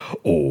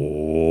One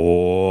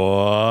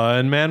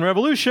Man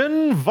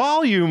Revolution,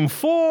 Volume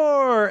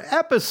 4,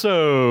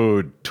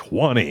 Episode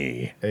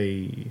 20.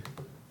 Hey.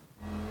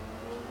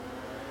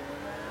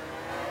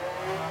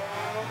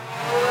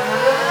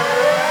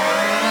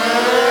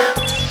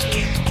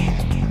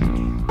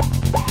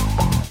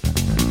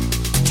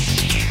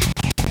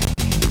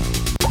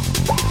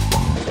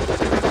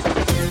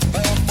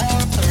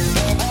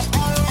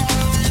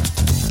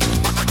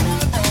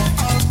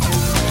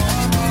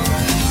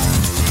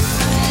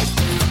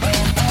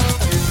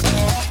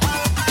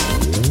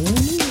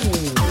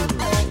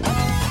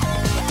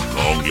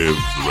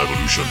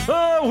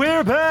 Oh,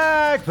 we're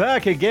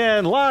back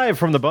again, live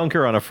from the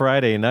bunker on a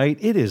Friday night.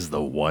 It is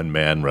the One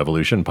Man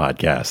Revolution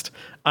podcast.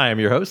 I am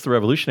your host, the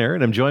Revolutionary,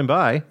 and I'm joined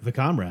by The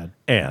Comrade.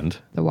 And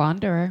The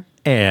Wanderer.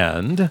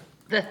 And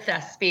The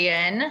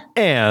Thespian.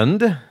 And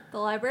The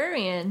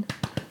Librarian.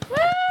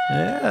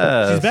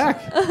 yes. She's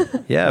back.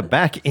 Yeah,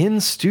 back in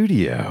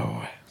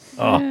studio.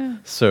 Oh,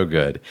 so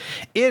good.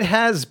 It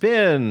has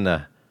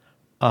been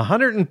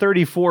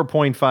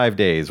 134.5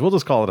 days. We'll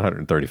just call it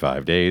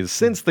 135 days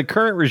since the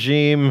current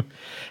regime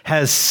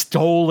has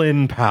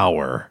stolen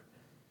power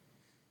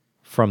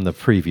from the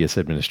previous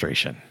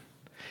administration.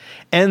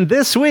 And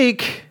this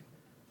week,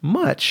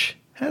 much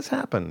has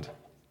happened.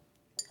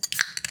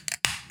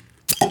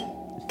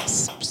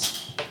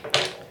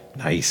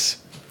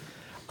 Nice.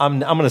 I'm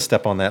going to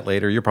step on that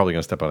later. You're probably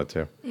going to step on it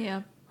too.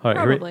 Yeah. All right,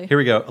 Probably. here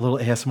we go. A little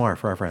ASMR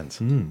for our friends.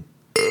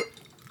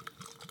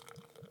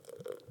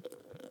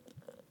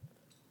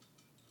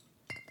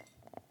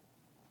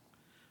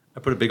 I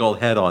put a big old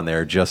head on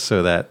there just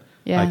so that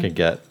Yeah. I can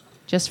get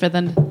Just for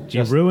the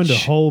You ruined a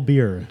whole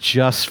beer.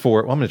 just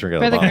for. Well, I'm going to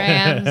drink it out for of the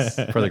bottle. grams.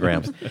 For the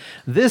grams.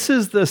 This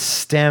is the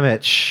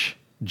Stamich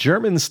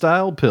German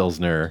style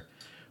Pilsner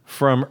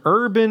from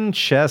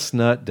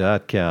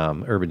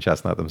urbanchestnut.com. Urban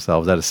Chestnut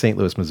themselves out of St.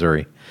 Louis,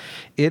 Missouri.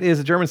 It is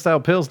a German style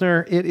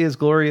Pilsner. It is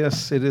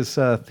glorious. It is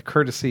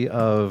courtesy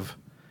of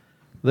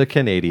the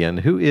Canadian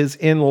who is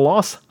in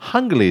Los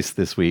Angeles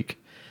this week.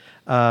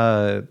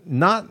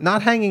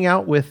 Not hanging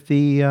out with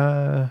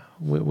the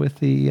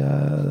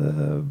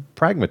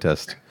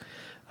pragmatist.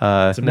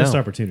 It's a missed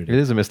opportunity. It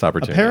is a missed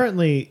opportunity.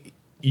 Apparently,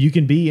 you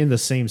can be in the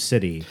same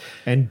city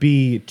and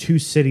be two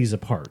cities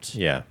apart.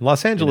 Yeah,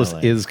 Los Angeles LA.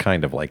 is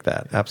kind of like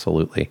that.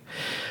 Absolutely.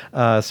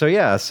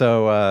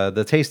 So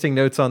the tasting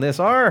notes on this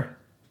are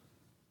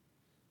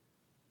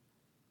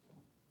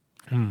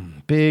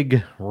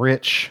big,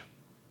 rich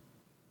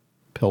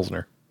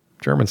Pilsner,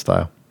 German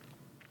style,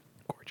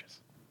 gorgeous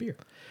Beer.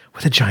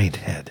 with a giant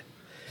head.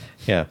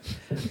 Yeah.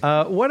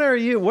 What are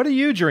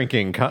you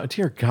drinking?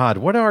 Dear God,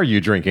 what are you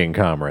drinking,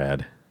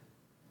 comrade?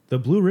 The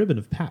Blue Ribbon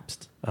of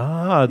Pabst.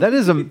 Ah, that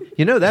is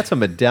that's a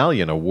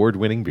medallion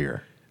award-winning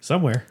beer.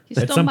 Somewhere. You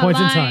At stole some my point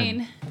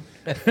line.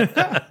 in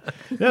time.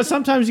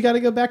 Sometimes you got to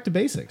go back to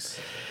basics.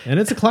 And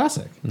it's a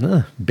classic.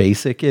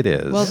 Basic it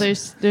is. Well,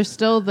 there's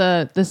still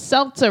the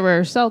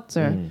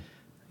seltzer.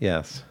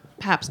 yes.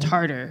 Pabst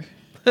Harder.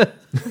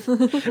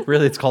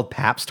 Really, it's called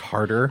Pabst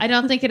Harder. I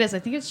don't think it is. I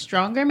think it's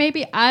stronger,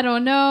 maybe. I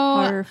don't know.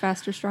 Harder,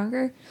 faster,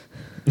 stronger.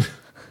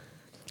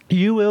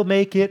 You will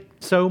make it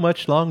so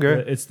much longer.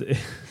 It's the,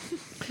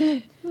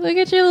 Look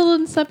at your little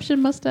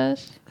Inception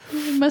mustache.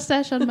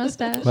 Mustache on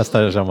mustache.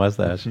 Mustache on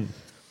mustache.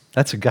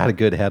 That's got a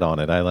good head on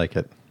it. I like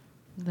it.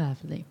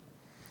 Lovely.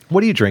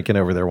 What are you drinking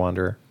over there,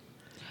 Wanderer?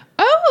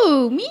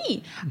 Oh,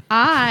 me.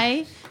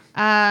 I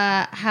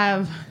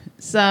have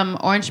some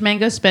orange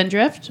mango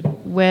spindrift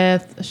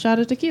with a shot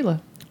of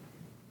tequila.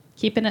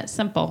 Keeping it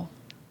simple.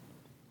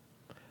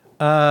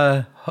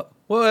 Well,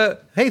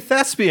 hey,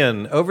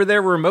 Thespian, over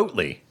there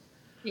remotely.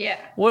 Yeah.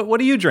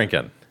 What are you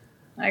drinking?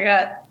 I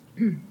got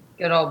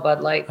good old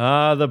Bud Light.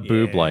 The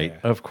Boob Light,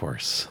 of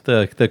course.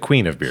 The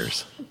queen of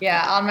beers.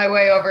 Yeah, on my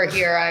way over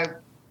here, I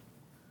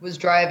was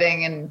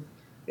driving and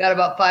got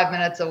about 5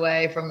 minutes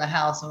away from the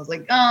house and was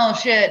like, oh,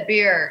 shit,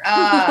 beer.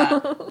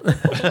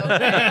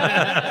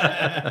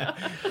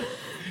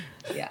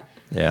 Yeah.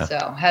 Yeah.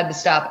 So had to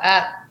stop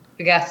at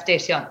the gas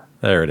station.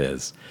 There it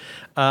is.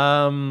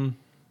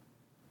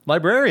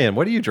 Librarian,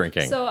 what are you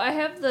drinking? So I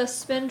have the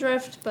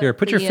Spindrift. But Here,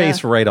 put your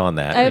face right on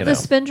that. I have you the know.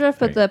 Spindrift,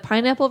 but There the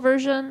pineapple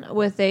version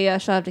with a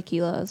shot of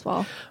tequila as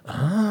well.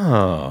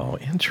 Oh,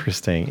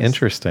 interesting.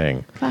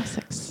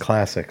 Classics.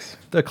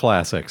 The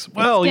classics.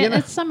 Well,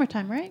 It's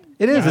summertime, right?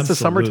 it is. Yeah, It's a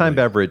summertime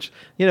absolutely. beverage.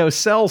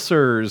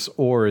 Seltzers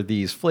or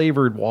these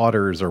flavored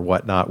waters or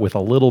whatnot with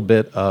a little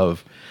bit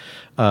of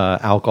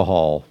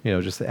alcohol,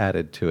 just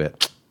added to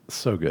it.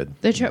 So good.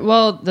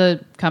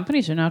 The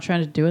companies are now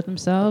trying to do it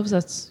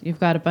themselves. You've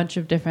got a bunch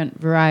of different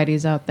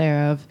varieties out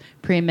there of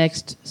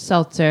pre-mixed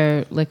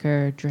seltzer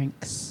liquor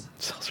drinks.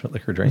 Seltzer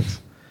liquor drinks.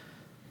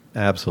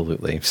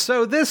 Absolutely.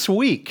 So this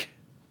week,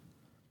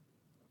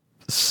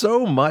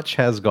 so much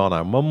has gone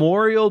on.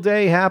 Memorial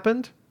Day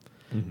happened,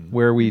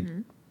 where we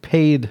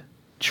paid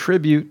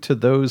tribute to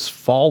those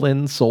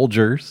fallen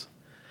soldiers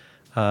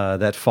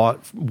that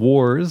fought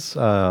wars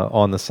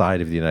on the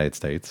side of the United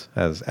States,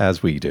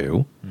 as we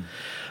do.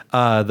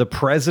 The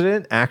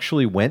president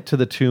actually went to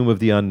the Tomb of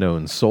the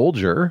Unknown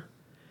Soldier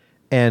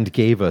and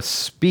gave a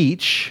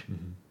speech,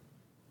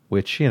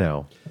 which, you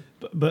know,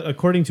 But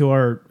according to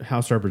our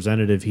House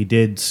representative, he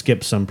did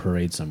skip some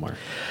parade somewhere.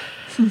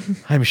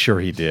 I'm sure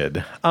he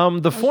did.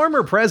 The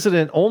former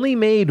president only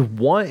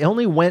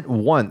went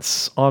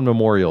once on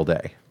Memorial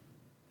Day.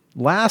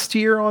 Last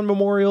year on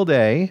Memorial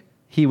Day,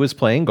 he was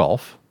playing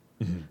golf.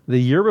 The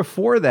year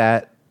before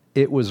that,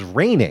 it was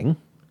raining,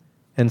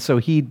 and so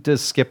he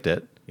just skipped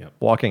it,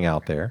 walking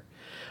out there.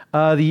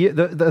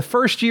 The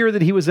first year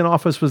that he was in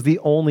office was the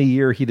only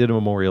year he did a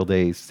Memorial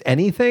Day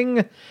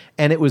anything,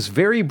 and it was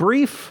very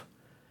brief.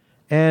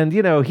 And,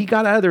 you know, he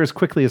got out of there as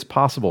quickly as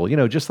possible, you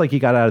know, just like he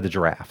got out of the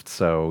draft.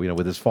 So, you know,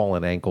 with his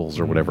fallen ankles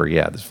or whatever,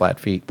 his flat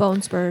feet.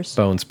 Bone spurs.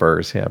 Bone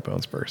spurs.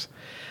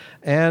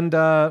 And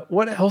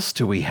what else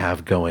do we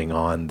have going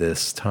on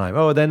this time?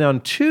 Oh, then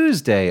on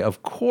Tuesday,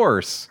 of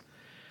course,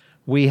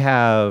 we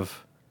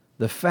have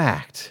the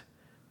fact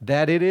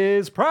that it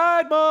is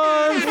Pride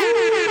Month.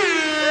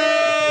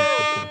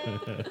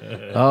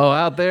 Oh,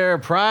 out there,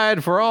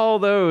 pride for all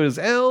those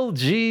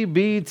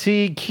LGBTQ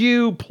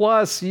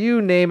plus, you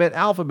name it,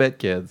 alphabet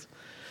kids,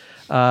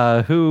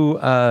 who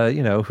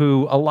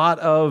a lot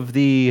of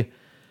the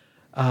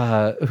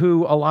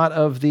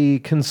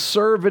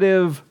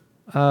conservative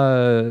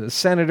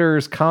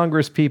senators,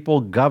 Congress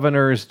people,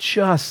 governors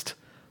just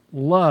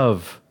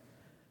love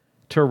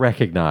to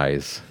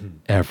recognize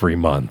every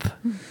month.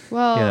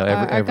 Well,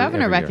 our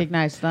governor every year.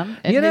 recognized them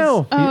in You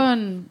know, his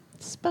own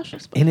special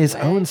in his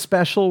way. own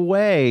special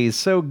way.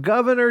 So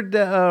Governor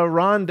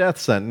Ron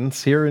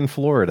DeSantis here in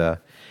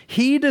Florida,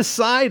 he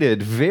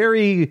decided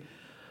very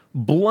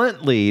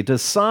bluntly to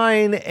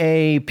sign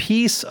a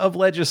piece of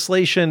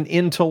legislation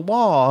into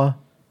law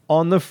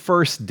on the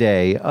first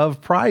day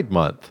of Pride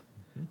Month.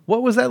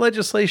 What was that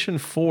legislation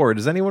for?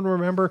 Does anyone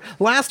remember?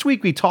 Last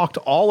week we talked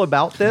all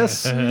about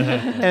this,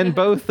 and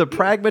both the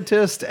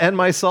pragmatist and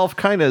myself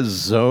kind of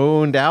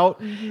zoned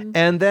out.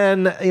 And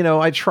then, you know,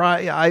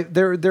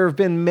 there have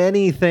been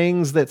many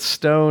things that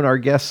Stone, our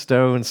guest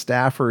Stone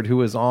Stafford, who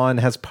was on,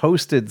 has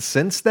posted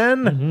since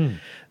then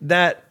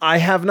that I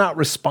have not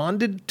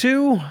responded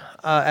to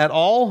at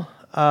all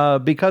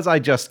because I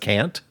just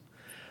can't.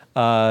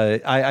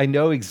 I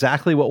know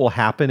exactly what will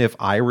happen if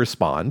I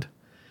respond.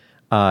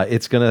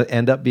 It's going to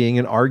end up being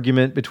an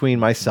argument between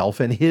myself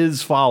and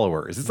his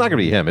followers. It's not going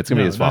to be him. It's going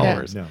to be his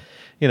followers. No.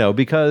 You know,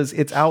 because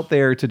it's out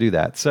there to do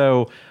that.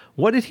 So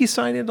what did he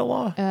sign into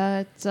law?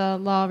 It's a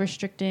law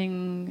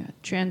restricting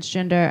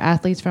transgender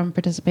athletes from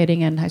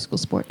participating in high school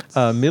sports.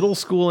 Middle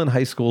school and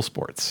high school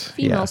sports.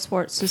 Female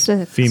sports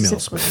specifically. Female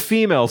sports.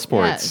 Female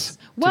sports. Yes. To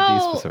be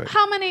Well, specific.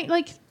 how many,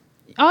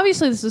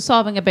 obviously this is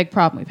solving a big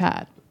problem we've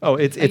had. Oh,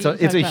 it's you a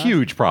talking about?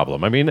 huge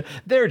problem. I mean,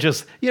 they're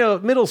just, you know,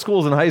 middle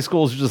schools and high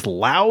schools are just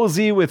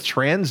lousy with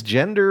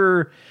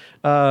transgender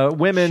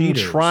women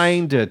Cheaters.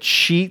 trying to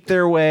cheat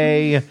their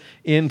way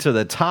into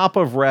the top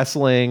of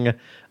wrestling,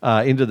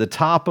 into the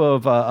top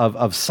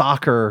of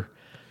soccer.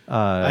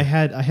 I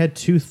had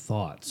two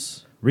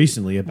thoughts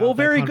recently about Well,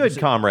 that very good, conversa-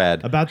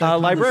 comrade. about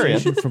that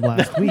librarian. conversation from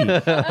last week.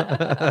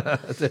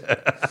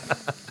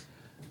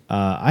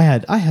 I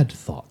had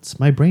thoughts.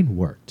 My brain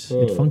worked.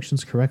 It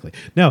functions correctly.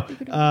 No,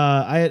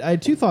 I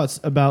had two thoughts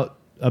about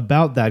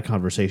that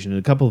conversation and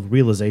a couple of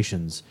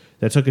realizations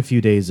that took a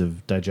few days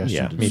of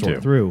digestion me to sort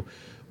too. through.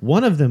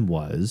 One of them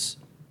was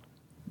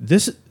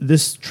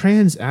this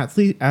trans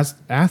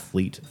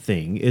athlete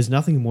thing is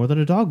nothing more than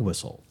a dog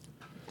whistle.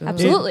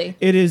 Absolutely.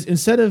 It is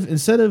instead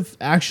of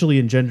actually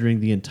engendering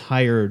the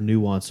entire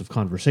nuance of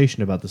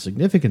conversation about the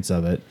significance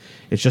of it,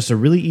 it's just a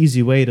really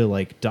easy way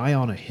to die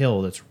on a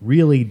hill that's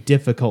really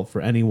difficult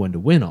for anyone to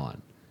win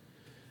on.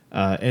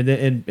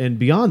 And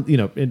beyond,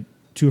 and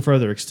to a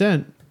further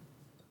extent,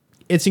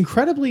 it's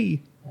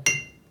incredibly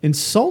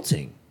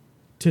insulting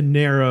to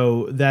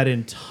narrow that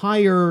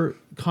entire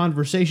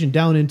conversation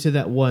down into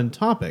that one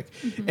topic.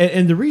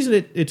 And the reason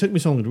it took me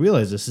so long to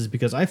realize this is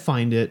because I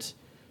find it,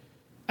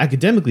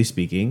 academically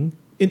speaking,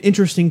 an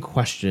interesting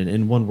question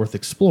and one worth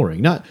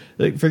exploring. Not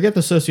forget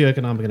the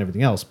socioeconomic and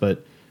everything else,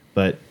 but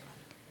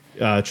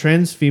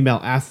trans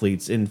female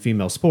athletes in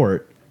female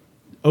sport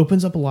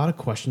opens up a lot of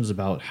questions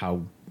about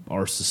how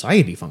our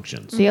society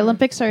functions. The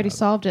Olympics already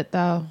solved it,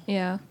 though.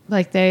 Yeah.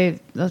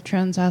 The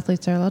trans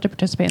athletes are allowed to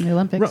participate in the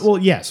Olympics. Right, well,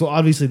 yeah. So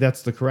obviously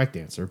that's the correct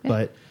answer,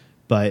 but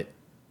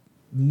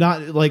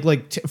not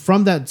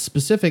from that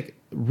specific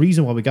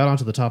reason why we got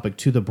onto the topic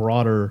to the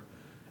broader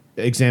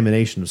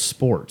examination of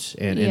sport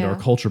and our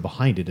culture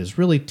behind it is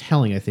really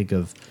telling, I think,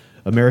 of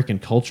American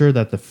culture,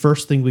 that the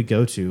first thing we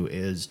go to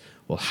is,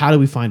 well, how do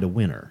we find a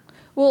winner?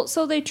 Well,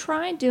 so they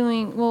tried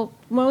doing,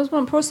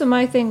 one post of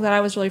my thing that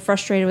I was really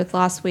frustrated with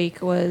last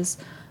week was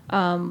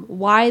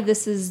why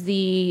this is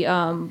the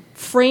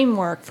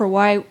framework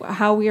for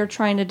how we are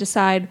trying to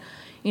decide,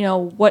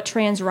 what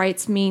trans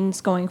rights means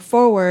going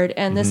forward.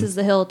 And this is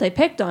the hill that they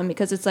picked on,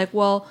 because it's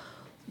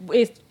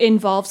it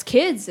involves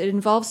kids, it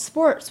involves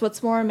sports.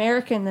 What's more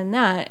American than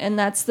that? And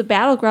that's the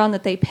battleground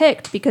that they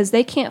picked because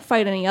they can't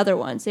fight any other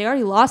ones. They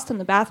already lost on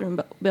the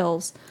bathroom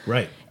bills.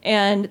 Right.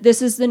 And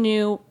this is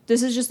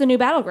just the new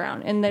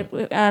battleground, and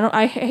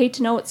I hate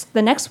to know what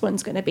the next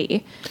one's going to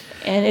be.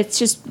 And it's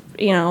just,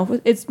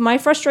 it's my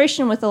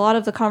frustration with a lot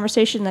of the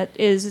conversation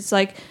it's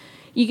like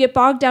you get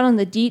bogged down in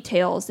the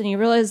details, and you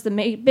realize the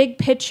big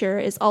picture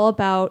is all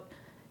about,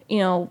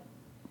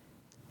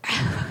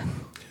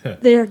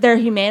 their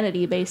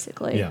humanity,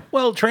 basically. Yeah.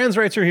 Well, trans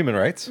rights are human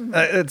rights.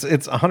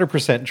 It's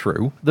 100%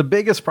 true. The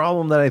biggest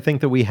problem that I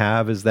think that we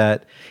have is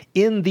that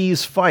in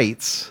these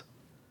fights,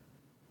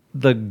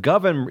 the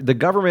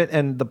government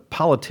and the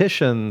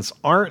politicians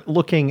aren't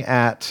looking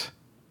at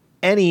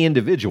any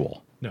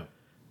individual. No.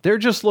 They're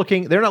not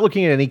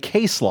looking at any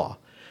case law.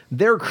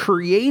 They're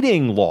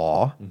creating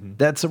law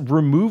that's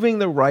removing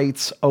the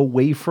rights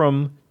away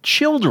from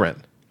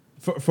children.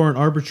 For an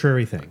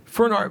arbitrary thing.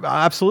 For an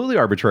absolutely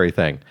arbitrary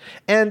thing.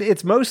 And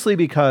it's mostly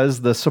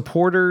because the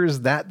supporters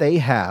that they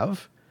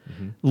have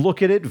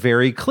look at it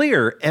very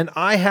clear. And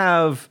I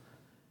have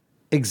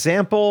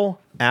example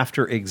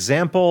after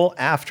example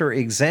after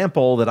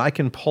example that I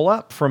can pull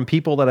up from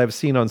people that I've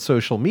seen on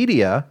social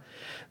media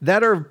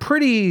that are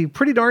pretty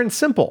darn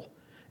simple.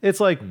 It's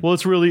like, I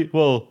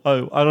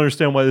don't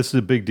understand why this is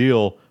a big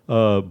deal.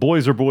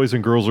 Boys are boys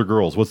and girls are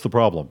girls. What's the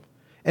problem?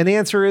 And the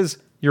answer is,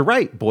 you're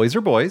right. Boys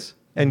are boys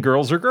and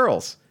girls are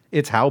girls.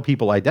 It's how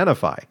people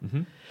identify.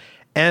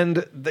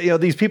 And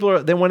these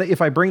people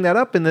if I bring that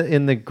up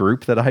in the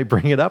group that I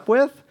bring it up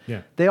with,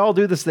 they all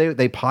do this.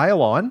 They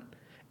pile on,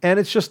 and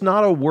it's just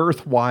not a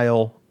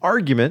worthwhile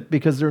argument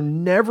because they're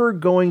never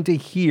going to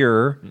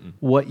hear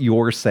what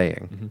you're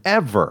saying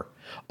ever.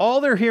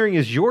 All they're hearing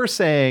is you're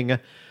saying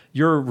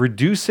you're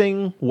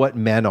reducing what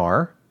men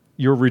are,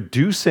 you're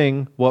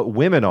reducing what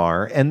women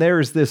are, and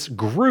there's this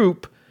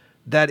group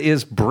that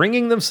is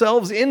bringing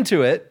themselves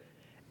into it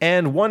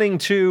and wanting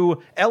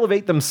to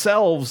elevate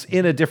themselves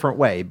in a different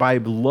way by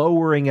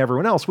lowering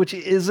everyone else, which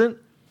isn't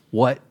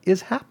what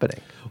is happening.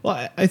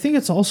 Well, I think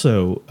it's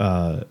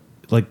also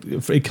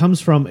it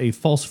comes from a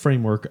false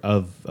framework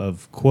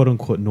of quote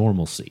unquote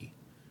normalcy,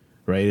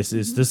 right? It's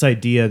this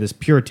idea, this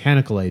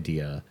puritanical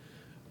idea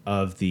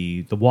of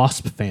the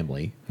WASP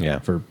family,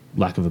 for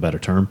lack of a better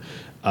term.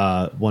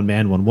 One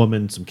man, one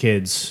woman, some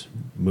kids,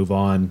 move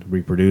on,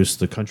 reproduce,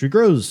 the country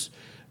grows.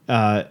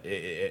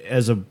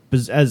 As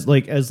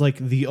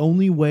the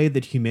only way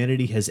that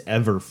humanity has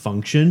ever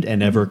functioned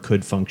and ever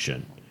could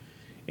function.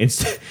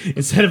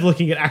 Instead of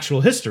looking at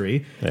actual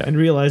history and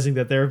realizing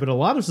that there have been a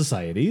lot of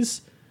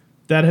societies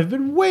that have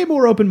been way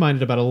more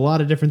open-minded about a lot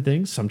of different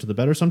things, some to the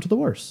better, some to the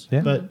worse.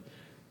 Yeah. But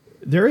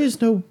there is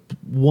no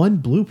one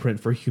blueprint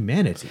for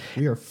humanity.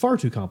 We are far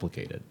too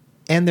complicated.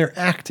 And they're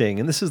acting,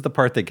 and this is the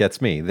part that gets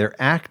me, they're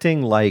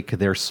acting like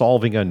they're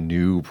solving a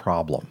new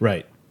problem.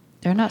 Right.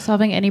 They're not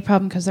solving any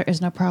problem because there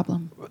is no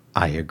problem.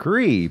 I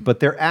agree, but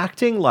they're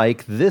acting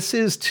like this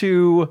is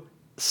to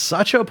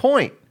such a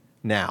point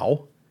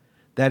now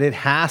that it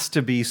has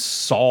to be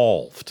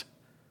solved.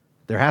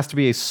 There has to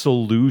be a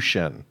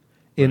solution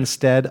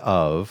instead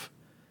of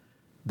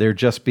there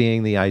just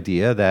being the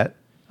idea that,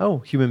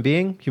 human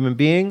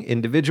being,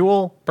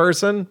 individual,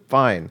 person,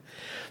 fine.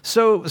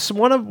 So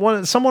someone on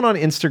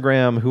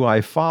Instagram who I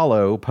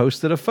follow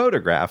posted a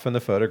photograph, and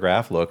the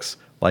photograph looks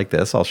like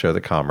this. I'll show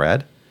the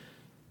comrade.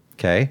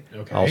 Okay.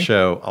 I'll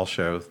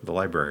show the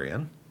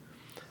librarian.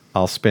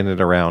 I'll spin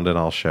it around and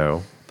I'll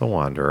show the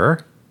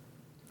wanderer.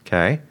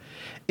 Okay.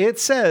 It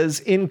says,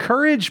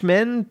 encourage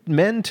men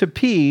to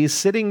pee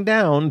sitting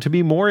down to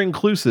be more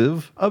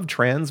inclusive of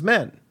trans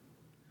men.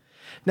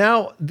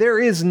 Now, there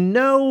is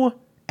no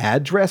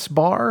address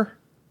bar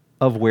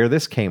of where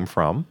this came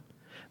from.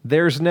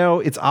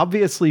 It's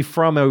obviously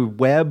from a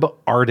web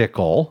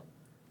article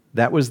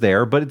that was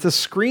there, but it's a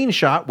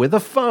screenshot with a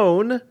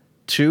phone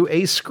to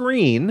a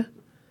screen.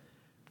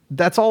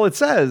 That's all it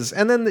says.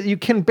 And then you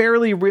can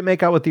barely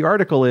make out what the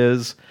article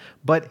is,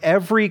 but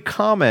every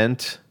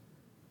comment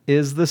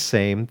is the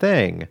same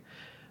thing.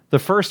 The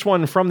first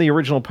one from the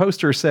original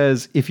poster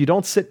says, if you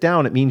don't sit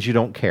down, it means you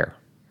don't care.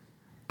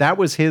 That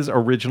was his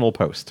original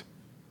post.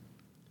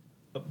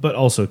 But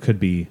also could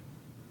be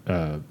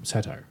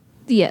satire.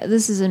 Yeah,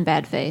 this is in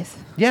bad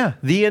faith. Yeah,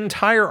 the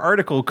entire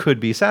article could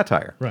be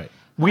satire. Right.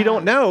 We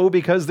don't know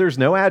because there's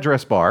no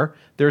address bar.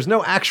 There's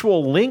no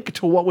actual link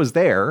to what was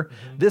there.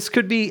 This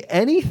could be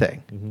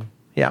anything.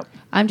 Yeah.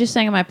 I'm just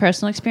saying in my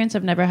personal experience,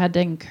 I've never had to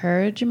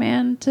encourage a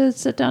man to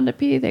sit down to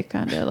pee. They're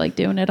kind of like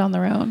doing it on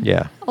their own.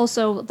 Yeah.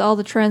 Also, all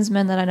the trans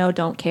men that I know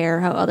don't care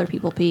how other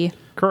people pee.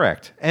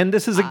 Correct. And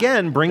this is,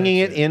 again, bringing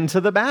it into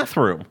the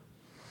bathroom.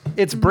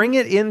 It's bring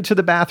it into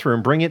the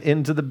bathroom, bring it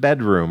into the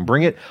bedroom,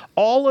 bring it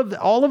all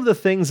of the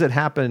things that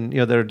happen,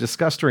 that are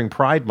discussed during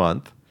Pride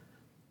Month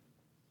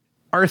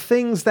are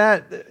things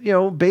that,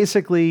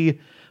 basically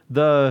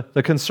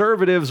the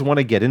conservatives want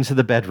to get into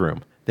the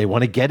bedroom. They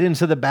want to get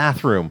into the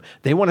bathroom.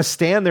 They want to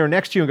stand there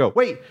next to you and go,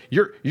 "Wait,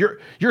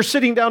 you're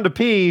sitting down to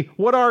pee.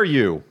 What are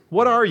you?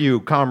 What are you,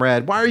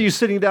 comrade? Why are you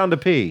sitting down to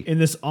pee?" In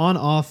this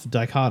on-off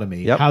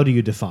dichotomy, how do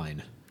you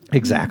define?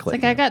 Exactly.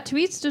 Like I got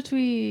tweets to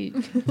tweet.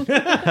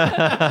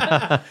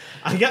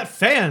 I got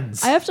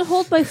fans. I have to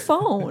hold my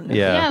phone.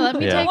 Yeah, let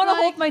me I take want to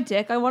like, hold my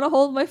dick. I want to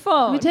hold my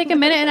phone. let me take a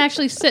minute and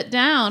actually sit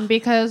down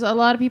because a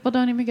lot of people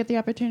don't even get the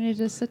opportunity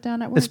to sit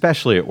down at work.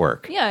 Especially at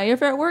work. Yeah,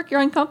 if you're at work, you're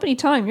on company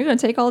time. You're going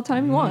to take all the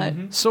time you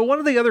want. So one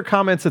of the other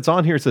comments that's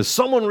on here says,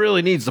 someone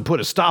really needs to put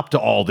a stop to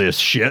all this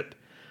shit.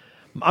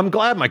 I'm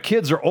glad my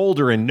kids are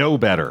older and know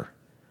better.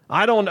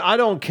 I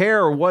don't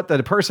care what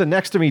the person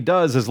next to me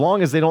does as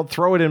long as they don't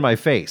throw it in my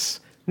face.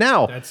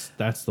 Now,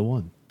 That's the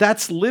one.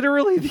 that's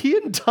literally the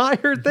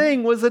entire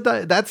thing was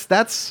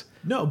that's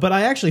No, but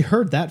I actually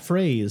heard that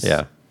phrase.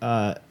 yeah.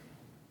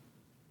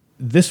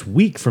 This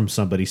week from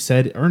somebody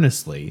said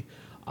earnestly,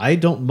 I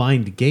don't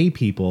mind gay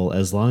people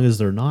as long as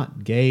they're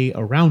not gay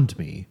around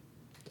me.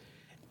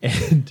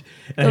 And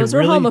Those I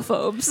are really-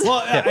 homophobes.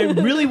 Well, I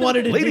really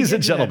wanted to Ladies dig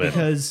and into that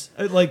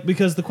gentlemen.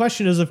 because the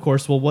question is, of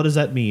course, well, what does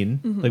that mean?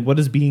 Like, what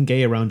does being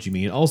gay around you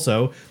mean?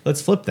 Also,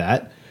 let's flip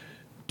that.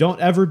 Don't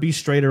ever be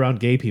straight around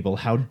gay people.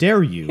 How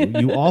dare you,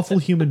 you awful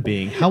human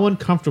being? How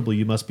uncomfortable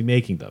you must be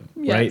making them,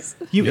 Yes.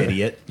 right? You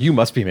idiot. You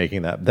must be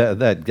making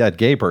that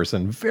gay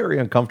person very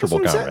uncomfortable,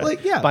 That's what I'm Conrad. saying,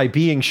 like, yeah. By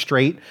being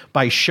straight,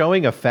 by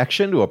showing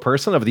affection to a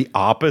person of the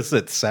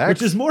opposite sex.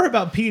 Which is more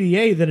about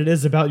PDA than it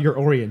is about your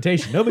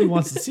orientation. Nobody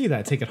wants to see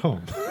that. Take it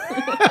home.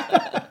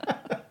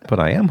 But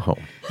I am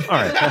home. All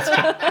right.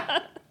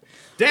 That's,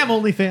 Damn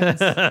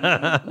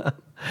OnlyFans.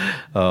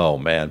 oh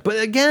man. But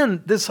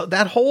again,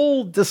 that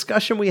whole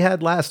discussion we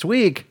had last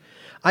week,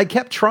 I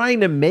kept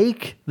trying to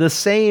make the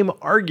same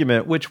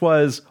argument, which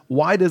was,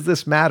 why does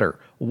this matter?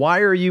 Why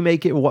are you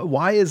making?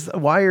 Why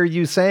are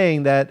you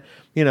saying that?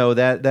 You know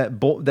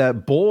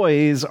that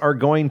boys are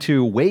going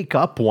to wake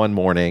up one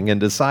morning and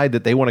decide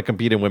that they want to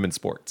compete in women's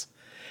sports.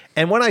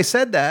 And when I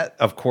said that,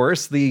 of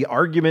course, the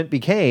argument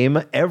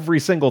became every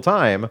single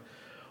time,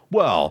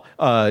 well,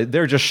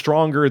 they're just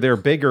stronger, they're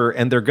bigger,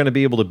 and they're going to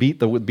be able to beat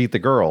the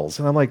girls.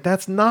 And I'm like,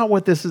 that's not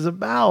what this is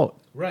about.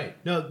 Right.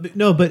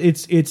 No, but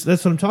it's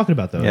that's what I'm talking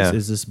about though. Yeah.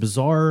 Is this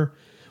bizarre?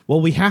 Well,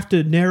 we have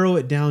to narrow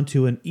it down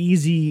to an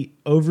easy,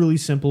 overly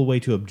simple way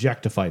to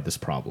objectify this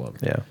problem.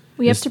 Yeah.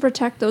 We have to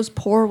protect those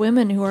poor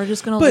women who are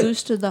just going to But-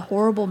 lose to the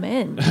horrible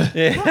men.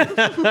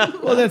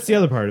 Well, that's the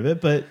other part of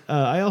it. But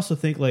I also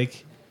think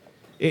like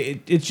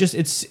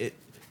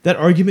that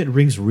argument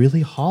rings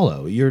really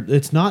hollow.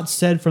 It's not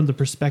said from the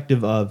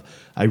perspective of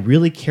I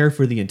really care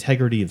for the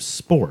integrity of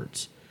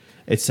sports.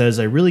 It says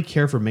I really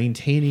care for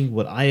maintaining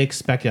what I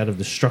expect out of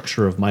the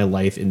structure of my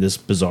life in this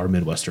bizarre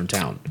Midwestern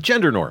town.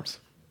 Gender norms.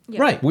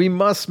 Yeah. Right. We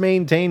must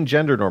maintain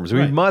gender norms. We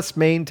Right. must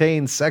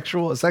maintain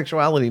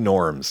sexuality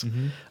norms.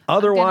 I'm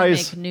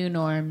Otherwise, gonna make new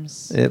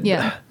norms.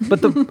 Yeah.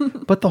 But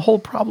the whole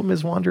problem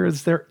is, Wander,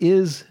 is there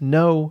is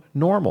no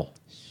normal.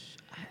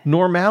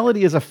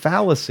 Normality is a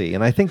fallacy,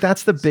 and I think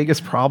that's the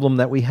biggest problem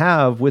that we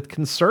have with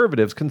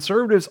conservatives.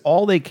 Conservatives,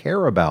 all they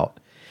care about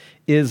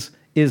is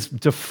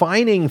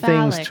defining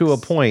things to a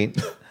Phallics.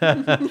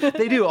 point.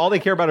 They do. All they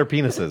care about are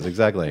penises.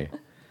 Exactly.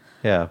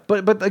 Yeah.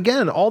 But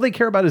again, all they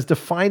care about is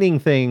defining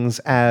things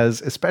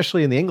as,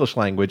 especially in the English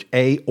language,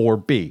 A or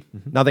B.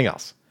 Nothing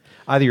else.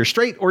 Either you're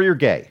straight or you're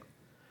gay.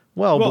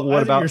 Well, but what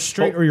either about you're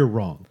straight or you're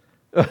wrong?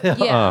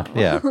 Yeah.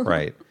 yeah,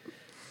 right.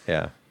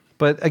 Yeah.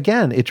 But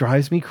again, it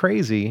drives me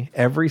crazy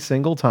every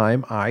single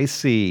time I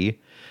see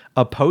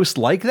a post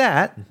like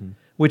that,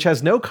 which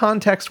has no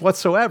context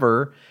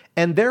whatsoever,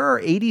 and there are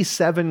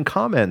 87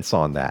 comments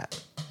on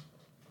that,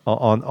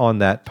 on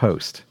that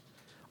post.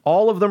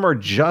 All of them are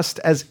just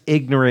as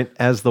ignorant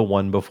as the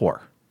one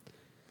before.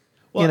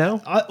 Well, You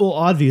know?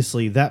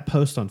 Obviously, that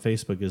post on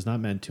Facebook is not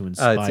meant to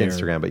inspire. It's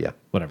Instagram, but yeah.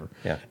 Whatever.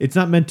 Yeah. It's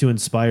not meant to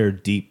inspire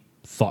deep,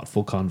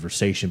 thoughtful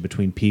conversation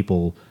between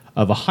people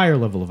of a higher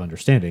level of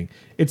understanding.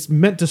 It's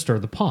meant to stir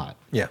the pot.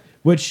 Yeah.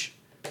 Which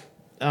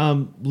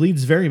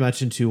leads very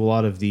much into a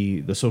lot of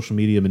the social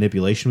media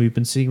manipulation we've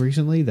been seeing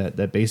recently.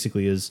 That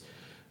basically is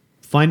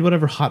find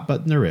whatever hot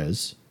button there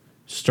is,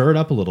 stir it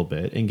up a little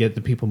bit, and get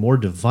the people more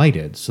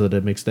divided, so that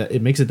it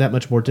makes it that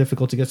much more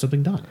difficult to get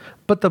something done.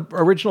 But the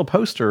original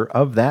poster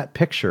of that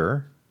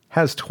picture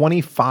has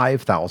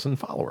 25,000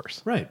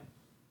 followers. Right.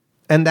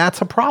 And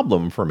that's a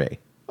problem for me.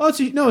 Oh, it's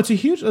a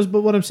huge.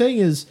 But what I'm saying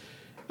is,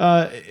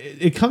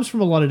 it comes from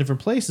a lot of different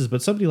places.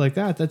 But somebody like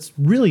that's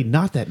really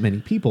not that many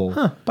people.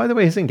 Huh. By the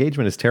way, his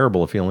engagement is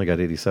terrible if he only got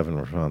 87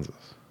 responses.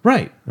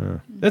 Right.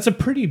 That's a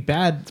pretty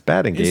bad,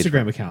 bad engagement.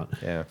 Instagram account.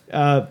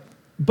 Yeah.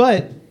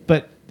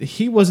 But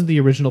he wasn't the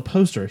original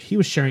poster. He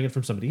was sharing it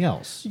from somebody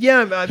else.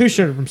 Yeah. Who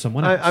shared it from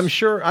someone else? I'm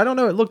sure. I don't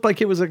know. It looked like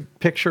it was a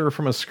picture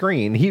from a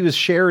screen. He was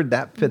shared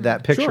that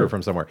picture Sure.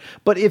 from somewhere.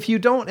 But if you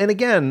don't, and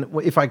again,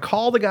 if I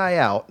call the guy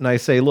out and I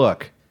say,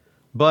 look,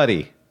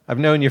 buddy, I've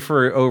known you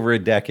for over a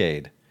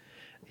decade.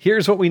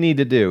 Here's what we need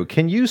to do.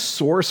 Can you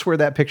source where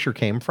that picture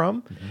came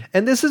from?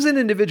 And this is an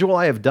individual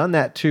I have done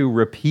that to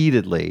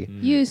repeatedly.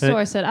 You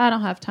source it. I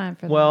don't have time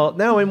for that. Well,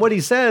 no, and what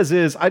he says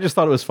is, I just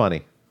thought it was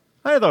funny.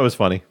 I thought it was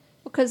funny.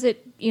 Because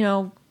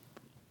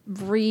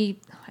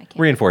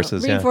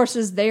Reinforces, yeah.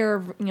 reinforces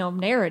their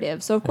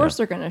narrative. So of course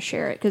they're going to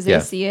share it because they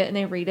see it and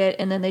they read it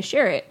and then they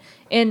share it.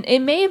 And it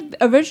may have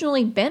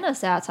originally been a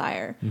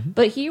satire,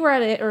 but he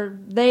read it or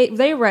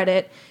they read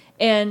it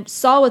and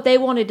saw what they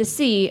wanted to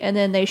see and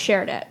then they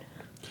shared it.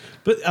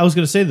 But I was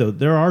going to say though,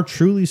 there are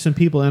truly some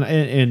people,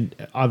 and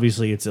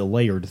obviously it's a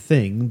layered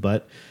thing,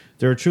 but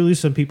there are truly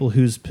some people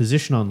whose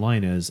position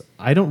online is,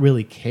 I don't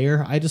really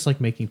care. I just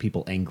like making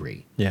people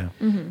angry. Yeah.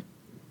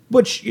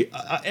 Which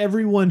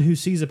everyone who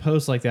sees a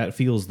post like that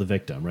feels the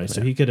victim, right?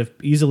 So he could have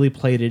easily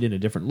played it in a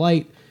different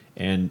light,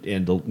 and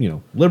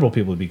the liberal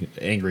people would be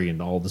angry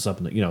and all this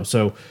up, and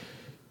so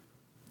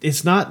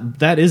it's not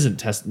that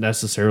isn't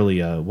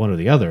necessarily one or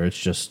the other. It's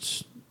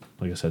just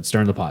like I said,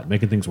 stirring the pot,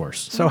 making things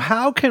worse. So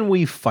how can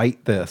we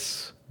fight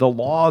this? The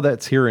law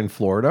that's here in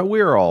Florida,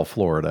 we're all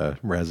Florida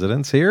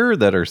residents here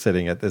that are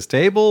sitting at this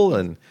table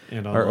and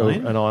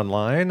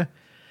online.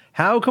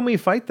 How can we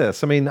fight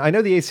this? I mean, I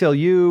know the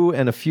ACLU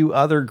and a few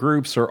other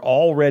groups are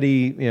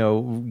already,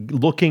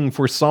 looking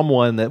for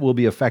someone that will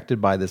be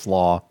affected by this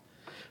law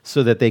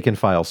so that they can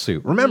file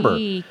suit. Remember,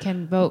 we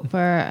can vote for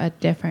a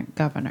different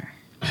governor.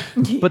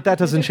 But that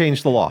doesn't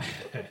change the law.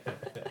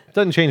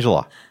 Doesn't change the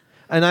law.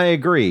 And I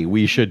agree,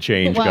 we should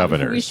change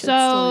governors. we should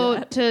still do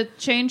that. To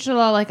change the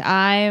law, like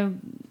I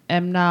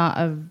am not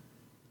a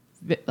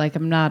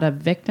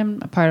victim,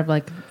 a part of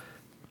like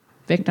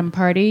victim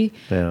party.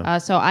 Yeah.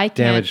 So I can't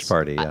Damaged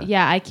party.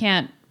 Yeah. I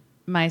can't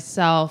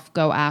myself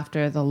go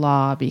after the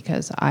law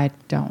because it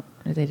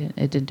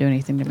didn't do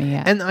anything to me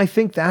yet. And I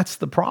think that's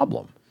the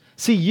problem.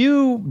 See,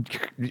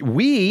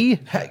 we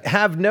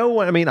have no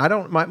one. I mean, I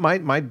don't.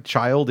 My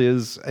child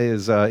is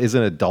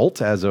an adult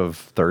as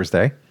of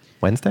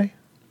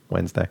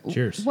Wednesday.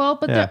 Cheers. Well,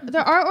 but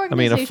there are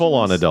organizations a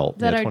full-on adult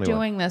that are 21.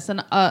 doing this,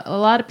 and a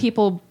lot of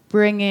people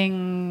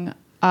bringing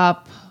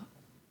up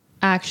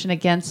action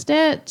against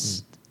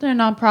it. They're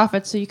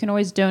nonprofits, so you can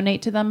always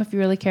donate to them if you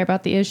really care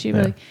about the issue.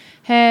 Like,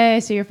 hey,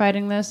 so you're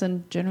fighting this,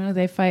 and generally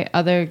they fight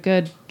other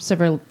good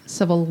civil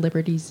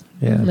liberties,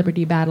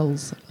 liberty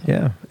battles.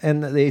 Yeah,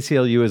 and the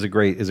ACLU is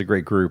a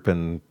great group,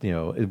 and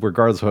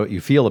regardless of what you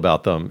feel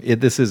about them,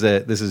 this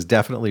is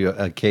definitely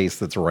a case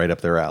that's right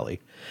up their alley.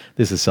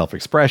 This is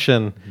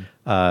self-expression.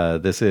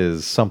 This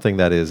is something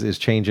that is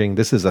changing.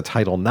 This is a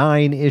Title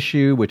IX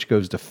issue, which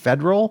goes to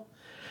federal.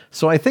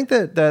 So I think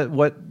that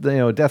what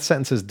death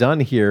sentence has done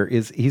here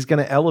is he's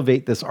going to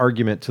elevate this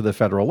argument to the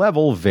federal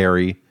level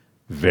very,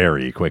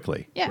 very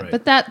quickly. Yeah, Right.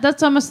 but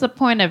that's almost the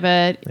point of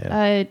it. Yeah.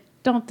 I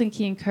don't think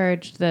he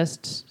encouraged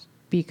this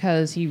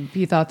because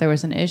he thought there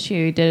was an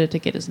issue. He did it to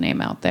get his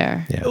name out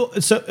there. Yeah.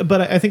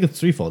 But I think it's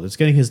threefold. It's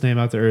getting his name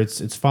out there.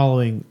 It's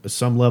following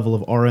some level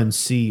of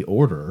RNC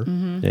order.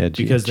 Yeah,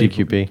 because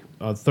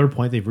GQP. Third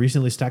point, they've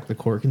recently stacked the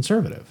court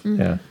conservative.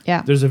 Yeah.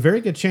 Yeah. There's a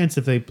very good chance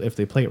if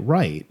they play it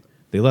right,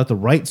 they let the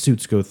right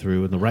suits go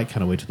through in the right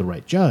kind of way to the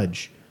right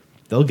judge,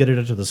 they'll get it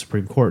into the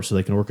Supreme Court so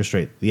they can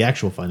orchestrate the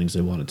actual findings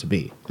they want it to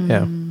be.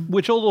 Yeah.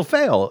 Which will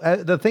fail.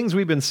 The things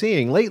we've been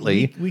seeing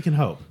lately We can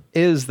hope.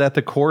 is that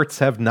the courts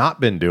have not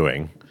been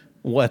doing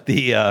what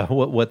the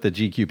what the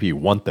GQP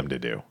want them to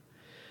do,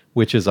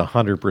 which is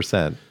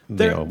 100%.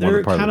 They're part of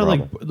the kind of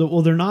like, problem.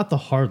 well, they're not the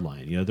hard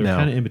line. They're No.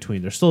 kind of in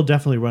between. They're still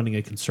definitely running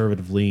a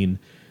conservative lean.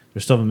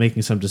 They're still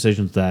making some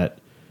decisions that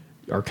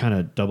are kind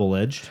of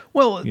double-edged.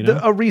 Well,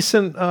 a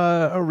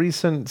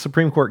recent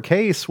Supreme Court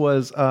case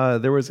was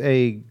there was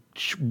a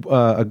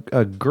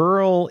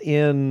girl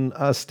in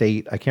a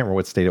state, I can't remember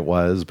what state it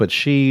was, but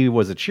she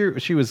was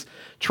she was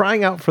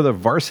trying out for the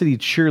varsity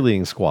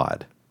cheerleading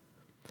squad,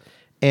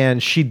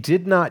 and she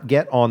did not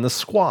get on the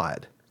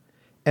squad.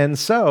 And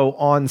so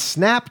on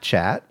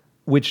Snapchat,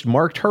 which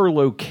marked her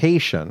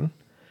location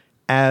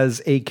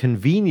as a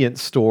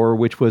convenience store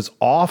which was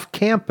off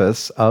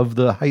campus of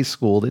the high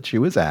school that she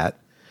was at,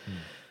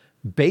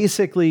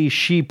 basically,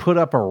 she put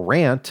up a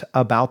rant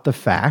about the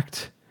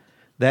fact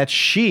that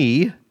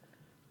she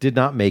did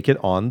not make it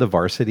on the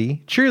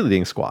varsity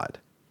cheerleading squad.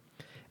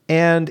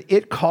 And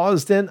it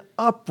caused an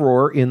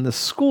uproar in the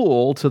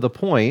school to the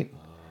point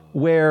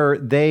where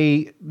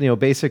they,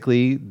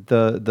 basically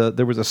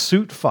there was a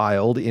suit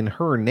filed in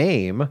her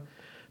name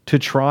to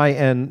try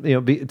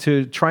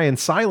and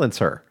silence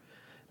her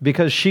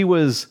because she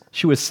was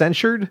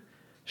censured,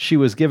 she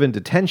was given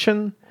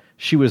detention,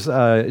 she was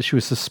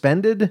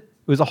suspended.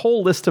 It was a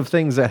whole list of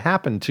things that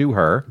happened to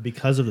her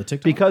Because of the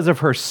TikTok? because of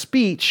her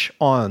speech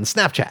on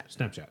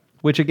Snapchat.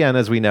 which again,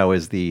 as we know,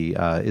 is the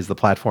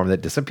platform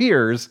that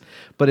disappears.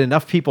 But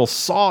enough people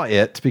saw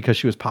it because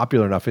she was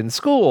popular enough in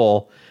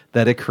school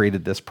that it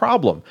created this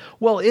problem.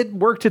 Well, it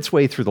worked its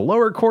way through the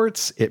lower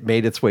courts. It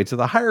made its way to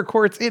the higher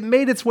courts. It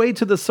made its way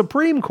to the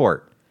Supreme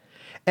Court.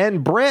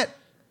 And Brett,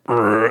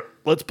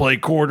 let's play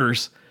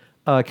quarters,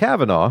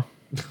 Kavanaugh.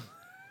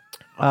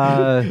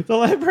 The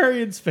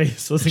librarian's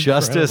face was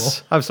Justice.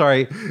 incredible. I'm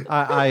sorry.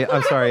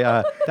 I'm sorry.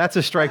 That's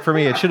a strike for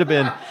me. It should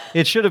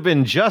have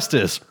been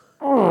justice.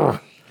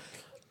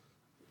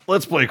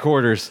 Let's play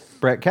quarters.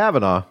 Brett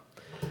Kavanaugh.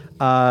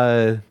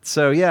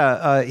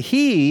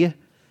 He,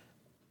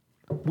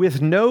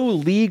 with no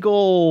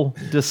legal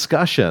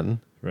discussion,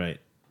 Right.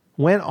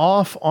 went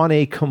off on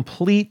a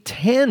complete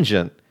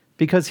tangent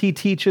because he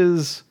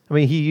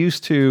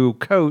used to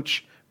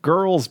coach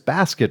girls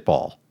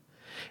basketball.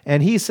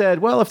 And he said,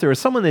 well, if there was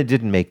someone that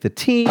didn't make the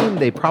team,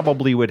 they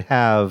probably would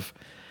have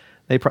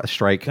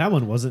strike. That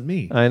one wasn't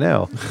me. I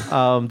know.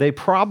 They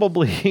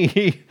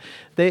probably,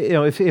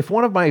 if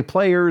one of my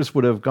players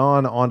would have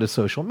gone onto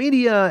social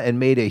media and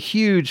made a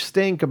huge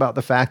stink about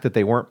the fact that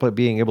they weren't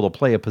being able to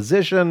play a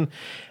position,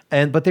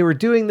 but they were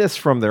doing this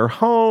from their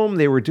home,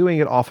 they were doing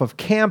it off of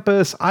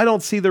campus, I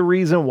don't see the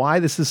reason why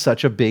this is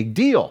such a big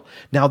deal.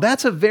 Now,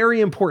 that's a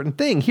very important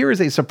thing. Here is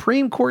a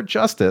Supreme Court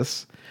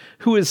justice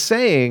who is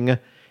saying,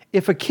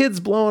 if a kid's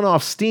blowing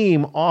off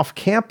steam off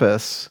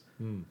campus,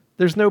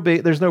 there's no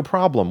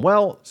problem.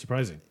 Well,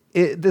 Surprising.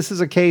 This is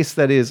a case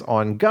that is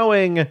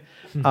ongoing.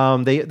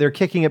 They're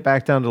kicking it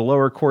back down to the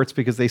lower courts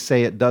because they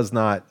say it does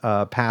not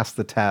pass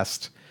the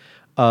test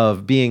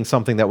of being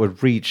something that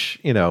would reach,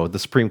 the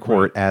Supreme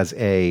Court as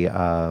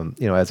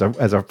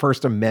a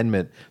First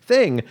Amendment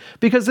thing,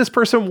 because this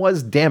person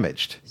was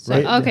damaged. So,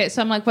 okay,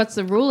 so I'm like, what's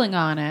the ruling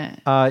on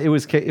it? It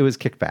was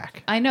kicked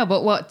back. I know,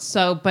 but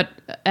but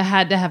it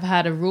had to have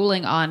had a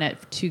ruling on it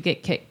to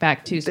get kicked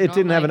back too. So It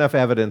didn't have enough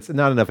evidence.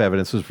 Not enough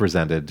evidence was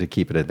presented to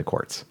keep it in the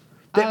courts.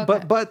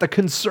 But the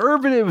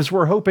conservatives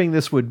were hoping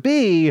this would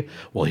be,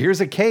 well, here's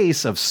a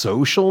case of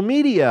social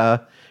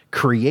media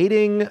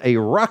creating a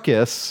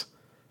ruckus,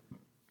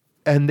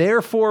 and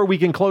therefore we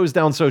can close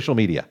down social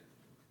media.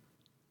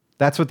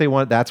 That's what they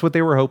want. That's what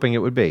they were hoping it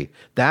would be.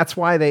 That's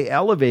why they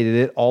elevated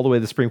it all the way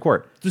to the Supreme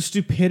Court. The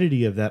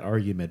stupidity of that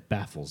argument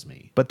baffles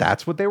me. But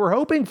that's what they were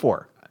hoping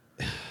for.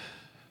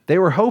 They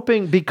were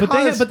hoping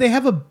because... But they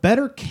have a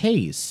better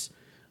case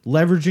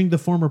leveraging the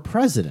former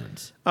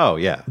president. Oh,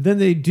 yeah. Than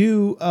they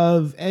do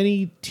of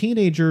any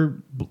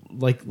teenager,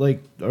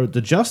 or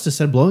the justice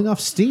said, blowing off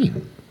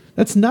steam.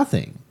 That's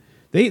nothing.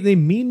 They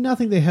mean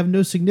nothing. They have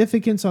no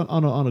significance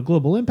on a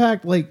global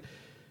impact.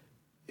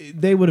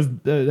 They would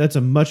have. That's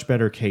a much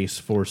better case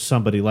for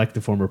somebody like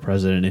the former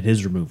president and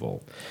his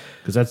removal,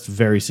 because that's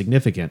very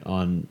significant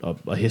on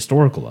a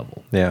historical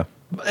level. Yeah.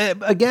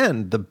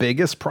 Again, the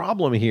biggest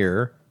problem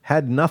here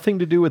had nothing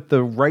to do with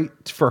the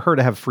right for her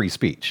to have free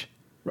speech.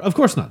 Of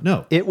course not.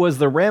 No. It was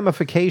the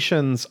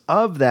ramifications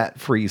of that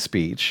free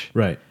speech.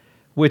 Right.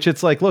 Which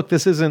it's like, look,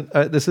 this isn't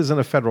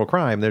a federal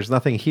crime. There's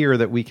nothing here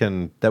that we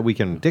can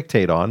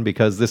dictate on,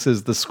 because this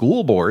is the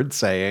school board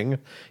saying,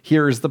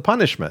 here's the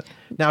punishment.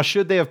 Now,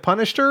 should they have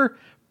punished her?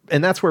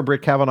 And that's where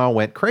Brett Kavanaugh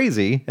went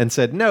crazy and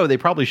said, no, they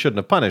probably shouldn't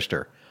have punished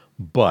her.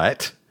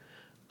 But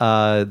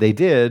they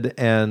did,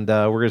 and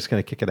we're just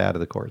going to kick it out of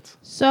the courts.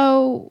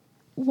 So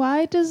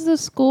why does the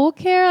school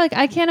care?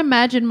 I can't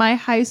imagine my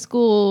high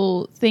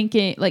school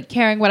thinking,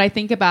 caring what I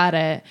think about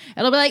it.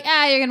 It'll be like,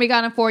 you're going to be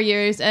gone in 4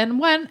 years. And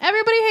when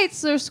everybody hates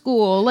their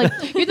school, you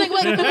think,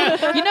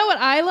 you know what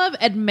I love?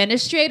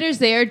 Administrators.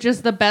 They are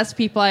just the best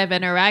people I've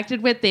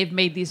interacted with. They've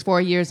made these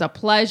 4 years a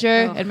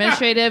pleasure. Oh.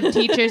 Administrative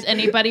teachers,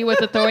 anybody with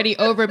authority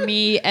over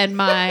me and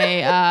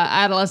my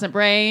adolescent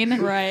brain.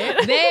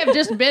 Right. They have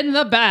just been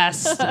the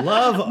best.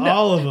 Love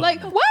all of them.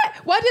 What?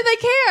 Why do they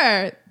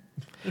care?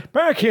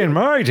 Back in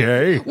my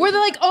day. Where they're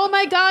like, oh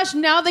my gosh,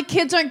 now the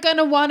kids aren't going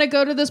to want to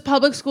go to this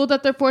public school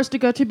that they're forced to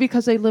go to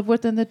because they live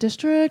within the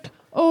district.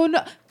 Oh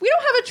no, we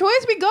don't have a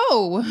choice. We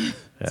go.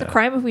 It's a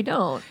crime if we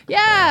don't.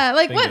 Yeah,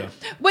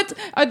 what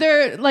are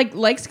there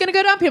likes going to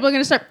go down? People are going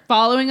to start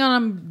following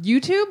on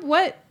YouTube.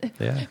 What?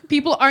 Yeah.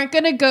 People aren't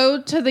going to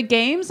go to the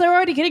games. They're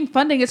already getting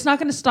funding. It's not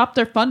going to stop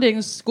their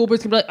funding. School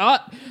boards can be like, oh,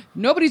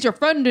 nobody's your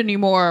friend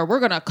anymore. We're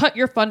going to cut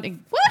your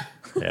funding. What?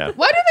 Yeah.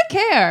 Why do they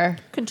care?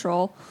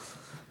 Control.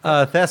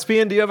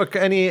 Thespian, do you have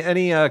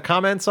any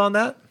comments on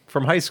that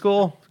from high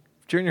school,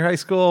 junior high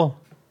school?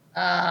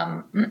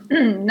 No,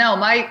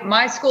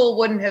 my school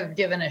wouldn't have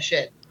given a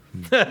shit.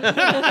 Exactly.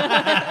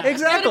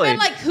 It would have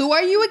been who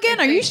are you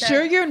again? Are you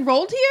sure you're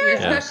enrolled here?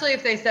 Especially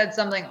if they said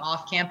something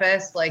off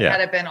campus,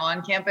 had it been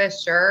on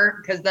campus,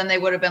 sure, because then they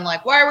would have been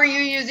like, why were you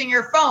using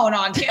your phone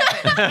on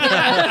campus?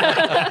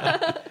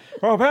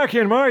 Well, back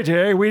in my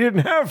day, we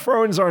didn't have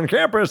phones on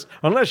campus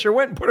unless you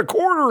went and put a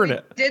quarter in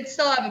it. Did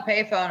still have a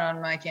payphone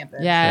on my campus.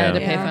 Yeah, I had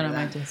a payphone on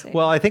my campus.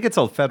 Well, I think it's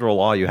a federal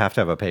law. You have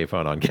to have a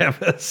payphone on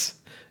campus,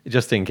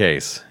 just in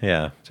case.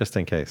 Yeah, just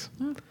in case.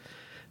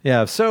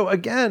 Yeah. So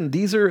again,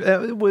 these are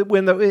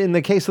in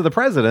the case of the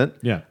president.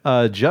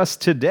 Yeah.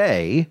 Just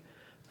today,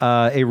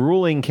 a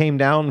ruling came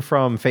down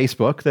from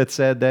Facebook that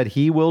said that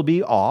he will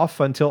be off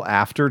until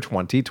after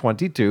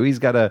 2022. It's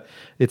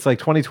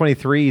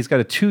 2023. He's got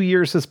a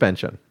 2-year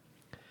suspension.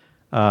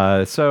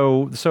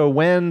 So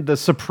when the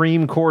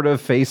Supreme Court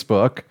of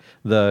Facebook,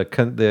 the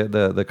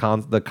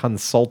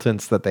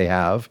consultants that they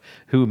have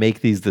who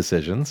make these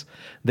decisions,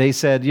 they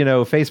said,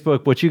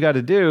 Facebook, what you got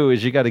to do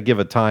is you got to give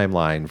a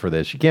timeline for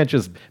this. You can't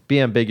just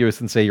be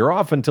ambiguous and say you're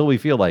off until we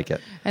feel like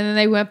it. And then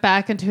they went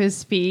back into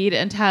his feed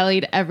and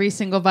tallied every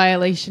single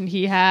violation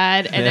he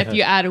had. And if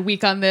you add a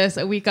week on this,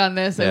 a week on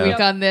this, a week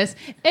on this,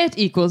 it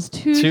equals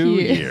 2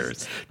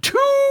 years. 2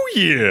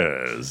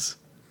 years.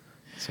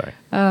 Sorry.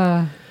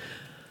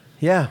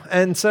 Yeah,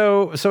 and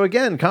so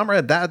again,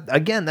 comrade,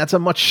 that's a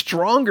much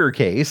stronger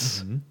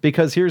case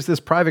because here's this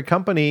private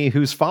company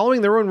who's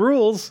following their own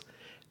rules,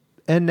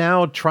 and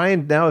now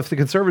if the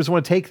conservatives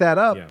want to take that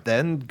up,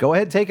 then go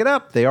ahead, take it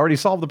up. They already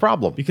solved the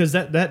problem. Because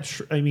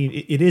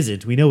it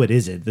isn't. We know it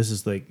isn't. This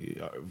is like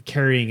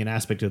carrying an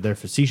aspect of their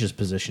facetious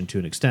position to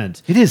an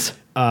extent. It is.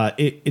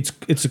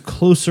 It's a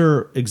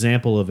closer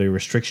example of a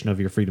restriction of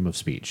your freedom of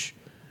speech,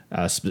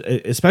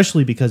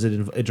 especially because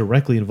it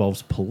directly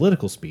involves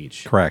political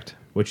speech. Correct.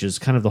 Which is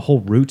kind of the whole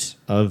root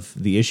of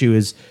the issue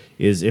is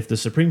if the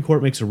Supreme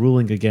Court makes a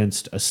ruling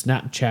against a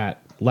Snapchat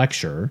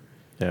lecture,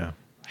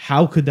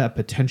 how could that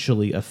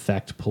potentially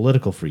affect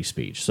political free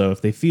speech? So if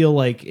they feel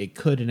like it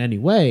could in any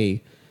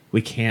way,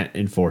 we can't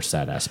enforce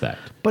that aspect.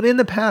 But in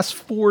the past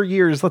 4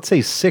 years, let's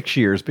say 6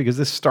 years, because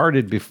this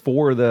started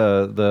before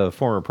the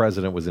former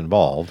president was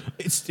involved.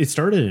 It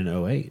started in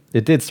 2008.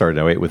 It did start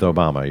in 2008 with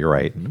Obama, you're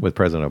right, with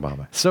President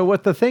Obama. So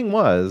what the thing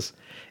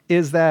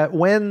is that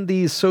when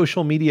these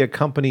social media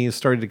companies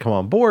started to come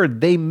on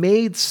board, they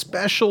made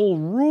special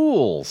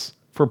rules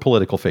for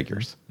political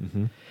figures.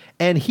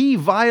 And he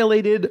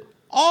violated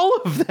all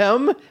of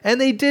them, and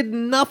they did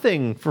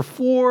nothing for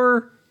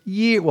 5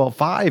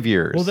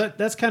 years. Well,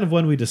 that's kind of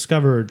when we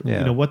discovered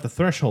what the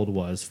threshold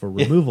was for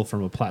removal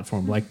from a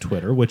platform like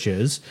Twitter, which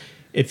is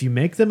if you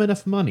make them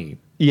enough money,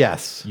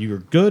 you're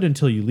good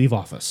until you leave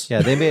office.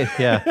 Yeah, they made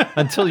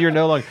until you're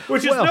no longer,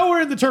 which is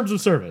nowhere in the terms of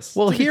service.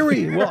 Well,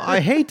 I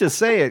hate to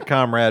say it,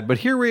 comrade, but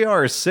here we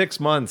are 6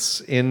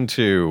 months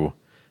into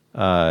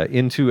a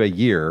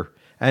year,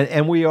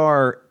 and we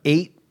are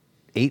eight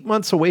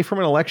months away from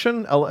the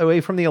election.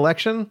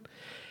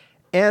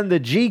 And the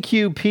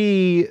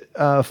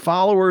GQP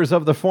followers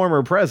of the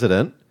former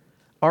president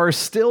are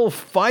still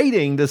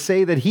fighting to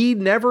say that he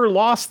never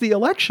lost the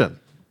election.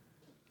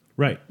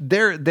 Right.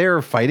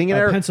 They're fighting in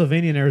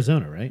Pennsylvania and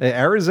Arizona, right?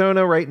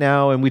 Arizona right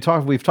now, and we've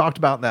talked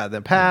about that in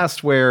the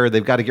past, where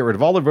they've got to get rid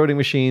of all their voting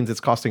machines. It's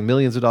costing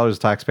millions of dollars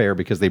to taxpayer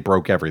because they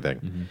broke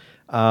everything.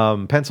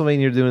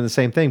 Pennsylvania are doing the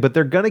same thing, but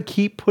they're going to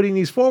keep putting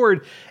these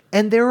forward.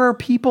 And there are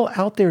people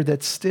out there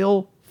that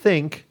still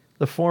think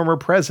the former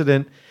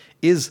president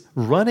is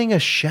running a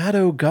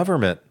shadow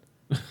government.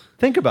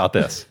 Think about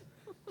this.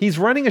 He's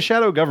running a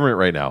shadow government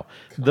right now.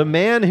 The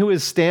man who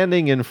is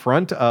standing in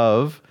front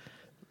of,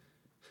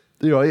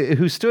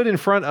 who stood in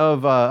front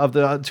of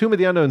the Tomb of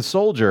the Unknown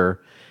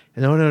Soldier.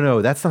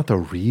 No, that's not the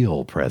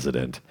real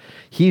president.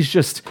 He's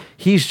just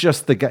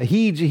the guy.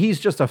 He's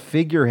just a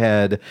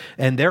figurehead,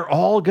 and they're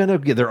all gonna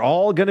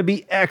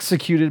be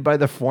executed by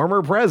the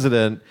former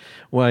president.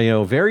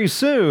 Well, very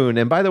soon.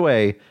 And by the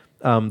way,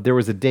 there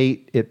was a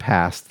date, it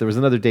passed. There was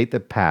another date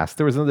that passed.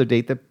 There was another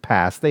date that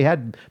passed. They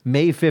had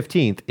May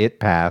 15th, it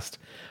passed.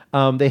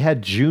 They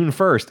had June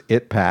 1st,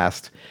 it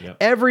passed. Yep.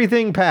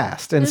 Everything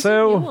passed. And there's a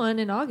new one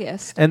in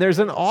August. And there's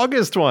an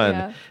August one.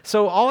 Yeah.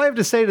 So all I have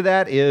to say to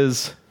that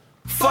is,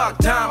 fuck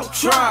Donald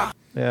Trump.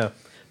 Yeah,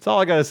 that's all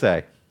I got to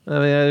say. I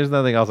mean, there's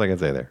nothing else I can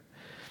say there.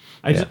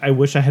 I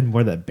wish I had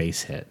more of that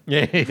bass hit.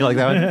 Yeah, you like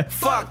that one?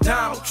 Fuck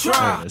Donald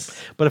Trump.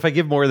 But if I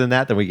give more than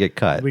that, then we get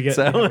cut.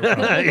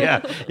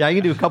 Yeah, I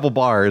can do a couple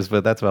bars,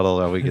 but that's about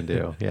all we can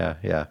do.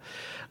 Yeah.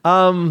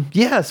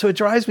 So it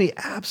drives me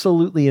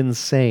absolutely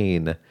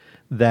insane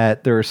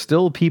that there are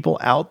still people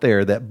out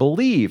there that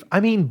believe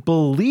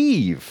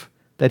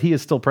that he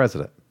is still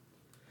president.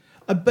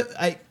 But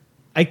I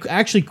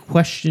actually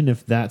question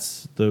if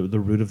that's the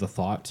root of the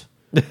thought.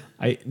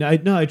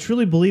 I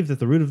truly believe that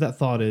the root of that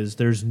thought is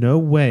there's no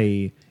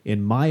way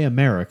in my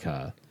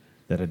America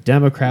that a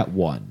Democrat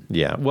won.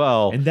 Yeah,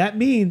 well, and that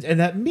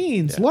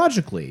means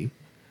logically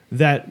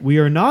that we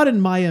are not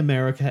in my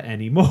America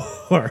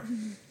anymore.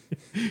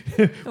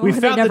 We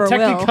found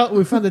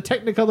the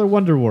Technicolor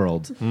Wonder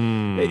World,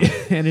 and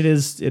it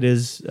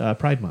is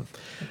Pride Month.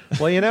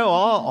 Well,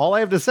 all I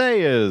have to say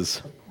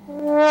is,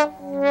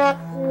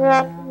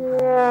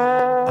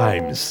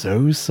 I'm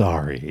so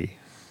sorry.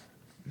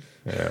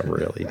 Yeah,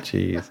 really,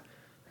 jeez.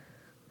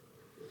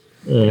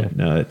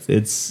 No,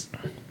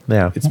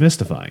 it's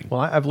mystifying.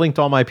 Well, I've linked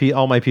all my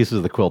pieces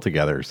of the quilt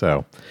together.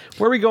 So,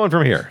 where are we going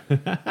from here?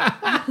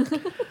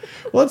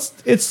 Well,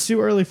 it's too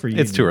early for you.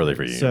 It's too early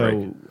for you.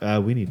 So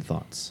we need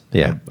thoughts.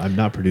 Yeah, I'm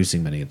not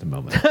producing many at the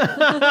moment.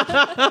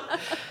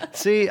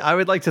 See, I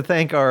would like to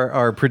thank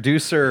our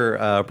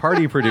producer,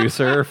 party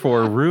producer,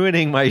 for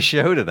ruining my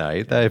show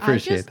tonight. I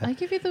appreciate that. I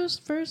give you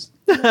those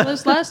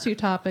last two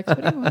topics.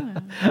 What do you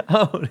want?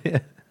 Oh, yeah.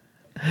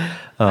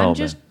 I'm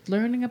just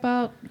learning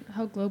about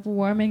how global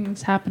warming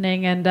is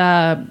happening, and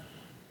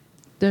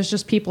there's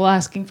just people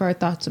asking for our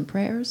thoughts and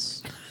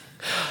prayers.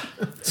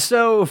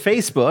 So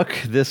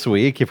Facebook this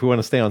week, if we want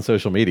to stay on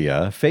social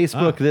media,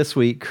 Facebook this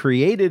week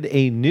created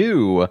a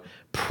new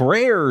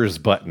prayers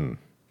button.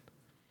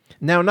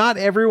 Now, not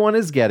everyone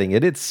is getting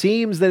it. It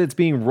seems that it's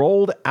being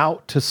rolled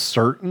out to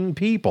certain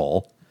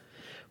people,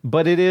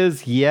 but it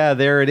is,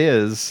 there it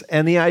is.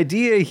 And the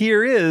idea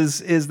here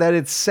is that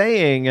it's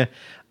saying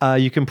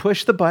you can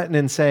push the button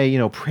and say,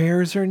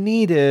 prayers are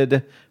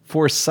needed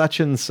for such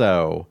and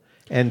so,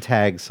 and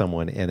tag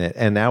someone in it.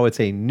 And now it's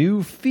a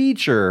new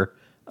feature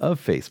of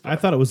Facebook. I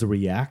thought it was a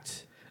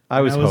react. I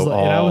was and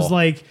I was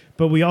like,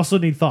 but we also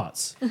need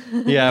thoughts.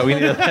 yeah, we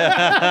need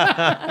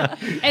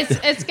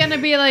It's gonna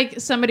be like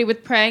somebody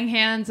with praying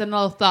hands and a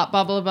little thought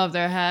bubble above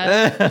their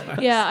head.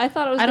 Yeah, I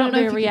thought it was I going don't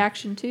to know be a if you can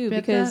reaction too,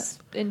 fit because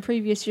in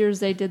previous years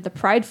they did the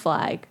Pride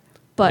flag,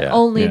 but Yeah.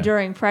 only Yeah.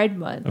 during Pride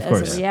Month Of as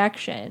course. a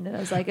reaction. And I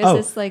was like, is Oh,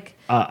 this like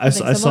I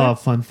something saw similar? a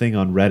fun thing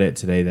on Reddit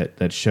today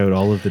that showed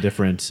all of the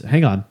different.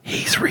 Hang on,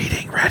 He's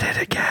reading Reddit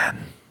again.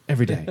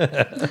 every day.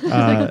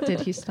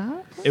 Did he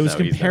stop? It was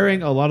No, he's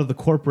comparing a lot of the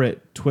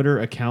corporate Twitter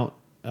account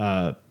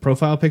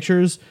profile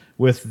pictures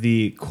with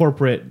the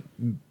corporate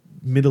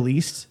Middle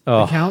East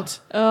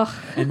account.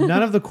 And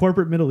none of the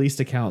corporate Middle East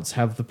accounts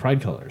have the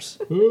pride colors.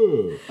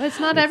 Well, it's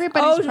not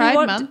everybody's Pride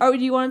Month. Do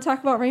you want to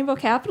talk about rainbow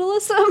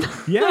capitalism?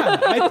 Yeah,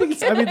 I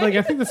think.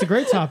 I think that's a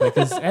great topic.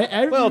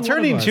 Well,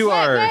 turning to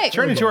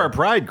our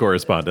Pride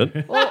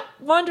correspondent, Well,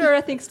 Wanderer,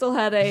 I think, still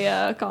had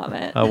a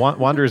comment.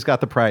 Wanderer's got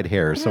the Pride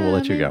hair, so we'll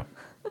let you go.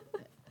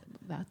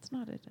 That's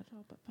not it at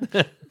all.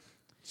 But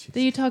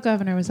the Utah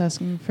governor was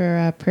asking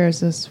for prayers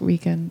this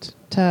weekend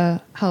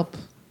to help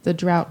the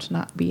drought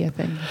not be a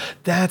thing.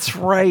 That's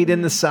right.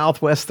 In the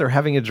Southwest, they're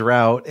having a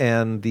drought,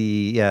 and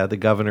the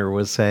governor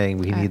was saying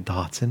we need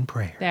thoughts and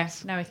prayers. There,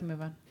 now we can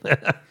move on.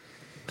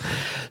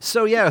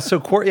 So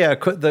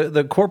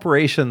the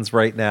corporations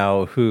right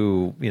now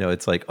who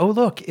it's like, oh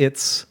look,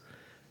 it's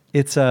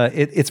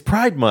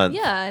Pride Month.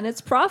 Yeah, and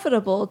it's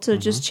profitable to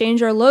just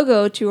change our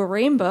logo to a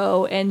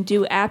rainbow and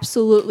do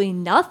absolutely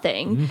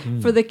nothing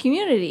for the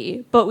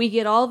community. But we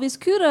get all these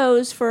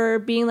kudos for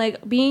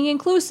being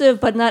inclusive,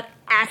 but not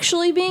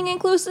actually being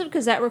inclusive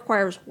because that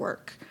requires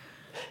work.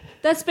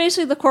 That's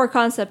basically the core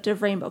concept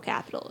of rainbow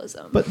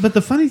capitalism. But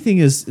the funny thing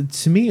is,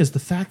 to me, is the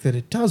fact that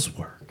it does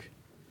work,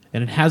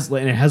 and it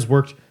has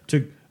worked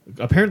to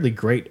apparently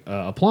great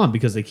aplomb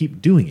because they keep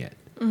doing it.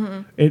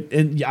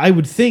 And I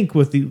would think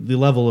with the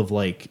level of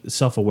like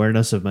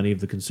self-awareness of many of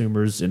the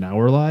consumers in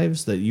our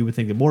lives that you would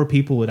think that more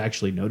people would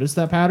actually notice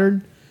that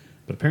pattern,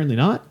 but apparently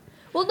not.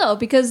 Well, no,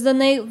 because then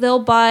they'll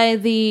buy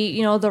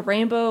the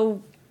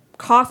rainbow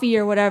coffee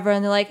or whatever,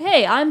 and they're like,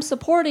 hey, I'm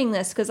supporting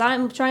this because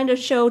I'm trying to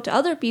show to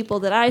other people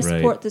that I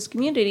support this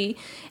community,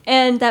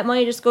 and that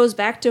money just goes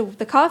back to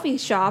the coffee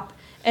shop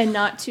and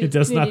not to It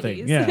does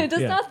communities. nothing. Yeah, it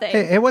does yeah. nothing.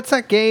 Hey, what's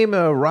that game?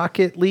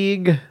 Rocket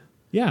League.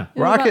 Yeah.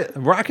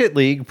 Rocket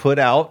League put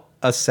out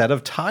a set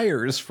of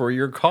tires for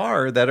your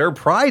car that are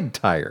Pride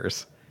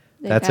tires.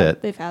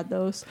 They've had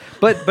those.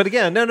 But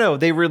again, no,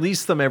 they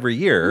release them every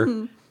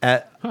year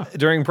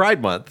during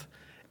Pride Month.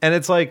 And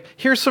it's like,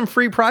 here's some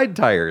free Pride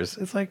tires.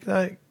 It's like,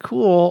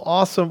 cool,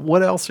 awesome.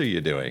 What else are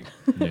you doing?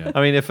 Yeah. I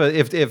mean,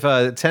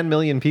 if 10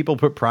 million people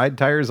put Pride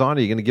tires on,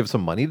 are you going to give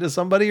some money to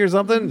somebody or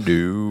something?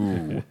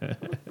 No.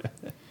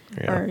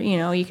 Yeah. Or,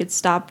 you could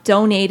stop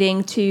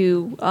donating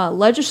to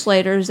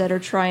legislators that are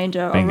trying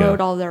to Bingo.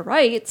 erode all their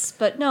rights.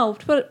 But no,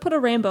 put a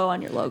rainbow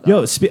on your logo.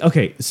 Yo,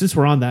 okay, since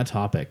we're on that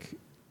topic,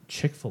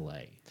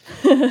 Chick-fil-A.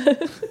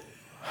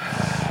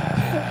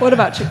 What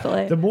about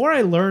Chick-fil-A? The more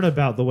I learn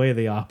about the way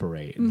they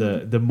operate,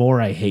 the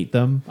more I hate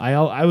them.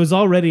 I was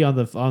already on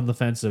the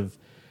fence of,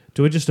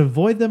 do I just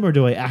avoid them or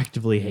do I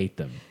actively hate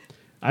them?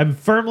 I'm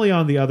firmly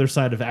on the other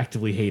side of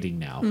actively hating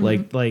now.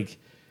 Like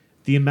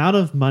the amount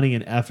of money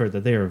and effort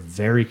that they are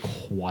very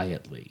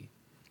quietly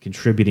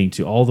contributing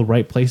to all the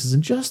right places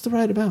in just the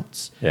right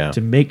amounts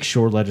to make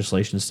sure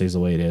legislation stays the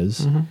way it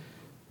is.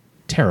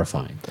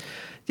 Terrifying.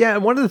 Yeah,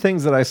 and one of the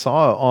things that I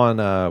saw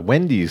on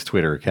Wendy's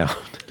Twitter account,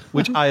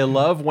 which I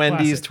love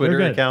Wendy's Classic. Twitter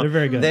They're good. account. They're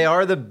very good. They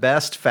are the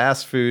best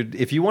fast food.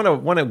 If you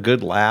want a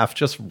good laugh,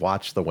 just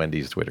watch the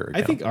Wendy's Twitter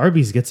account. I think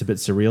Arby's gets a bit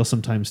surreal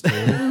sometimes too.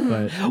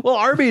 But Well,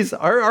 Arby's,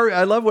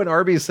 I love when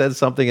Arby's says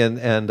something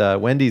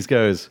and Wendy's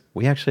goes,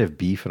 "We actually have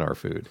beef in our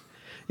food."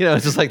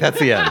 It's just like that's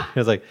the end.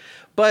 It's like,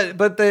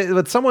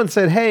 but someone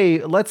said,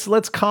 "Hey,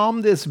 let's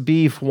calm this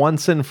beef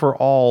once and for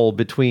all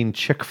between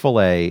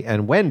Chick-fil-A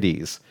and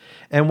Wendy's."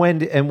 And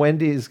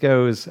Wendy's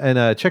goes,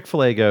 and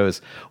Chick-fil-A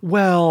goes,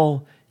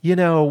 "Well,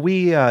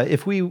 we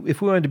if we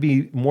wanted to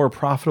be more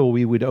profitable,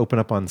 we would open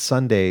up on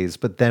Sundays,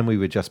 but then we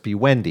would just be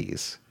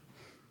Wendy's."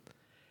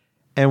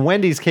 And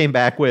Wendy's came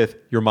back with,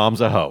 "Your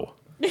mom's a hoe."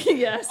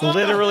 Yes.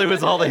 Literally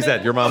was all they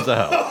said. "Your mom's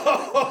a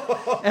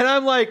hoe." And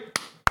I'm like,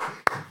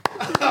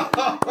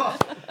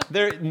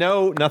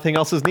 nothing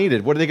else is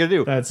needed. What are they going to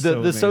do? That's the so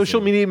amazing.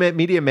 social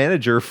media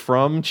manager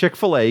from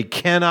Chick-fil-A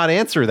cannot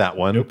answer that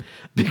one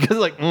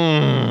because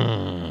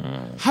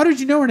how did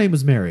you know her name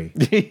was Mary?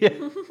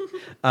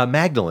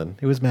 Magdalene.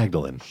 It was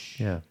Magdalene.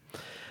 Yeah.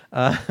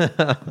 I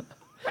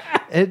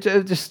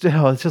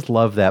just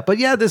love that. But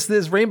yeah,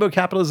 this rainbow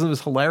capitalism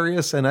is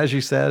hilarious. And as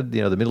you said,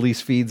 the Middle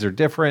East feeds are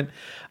different.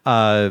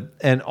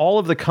 And all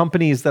of the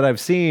companies that I've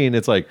seen,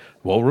 it's like,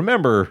 well,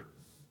 remember,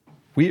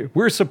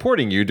 we're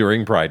supporting you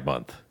during Pride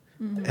Month.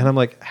 And I'm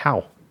like,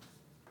 how?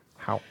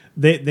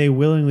 They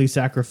willingly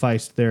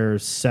sacrificed their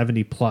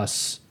 70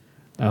 plus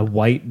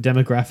white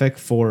demographic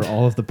for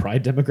all of the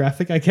Pride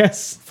demographic, I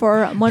guess.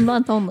 For 1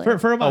 month only.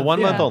 For a month.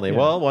 1 month Yeah. only.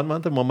 Well, 1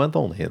 month and 1 month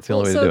only. It's the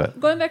only way to do it.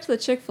 Going back to the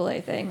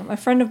Chick-fil-A thing, a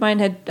friend of mine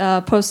had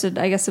posted,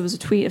 I guess it was a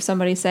tweet of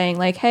somebody saying,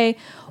 like, hey,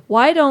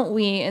 why don't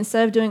we,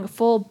 instead of doing a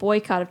full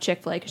boycott of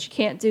Chick-fil-A, because you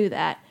can't do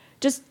that,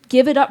 just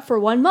give it up for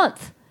 1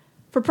 month,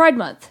 for Pride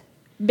Month.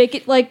 Make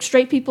it like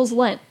straight people's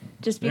Lent.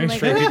 Just being like,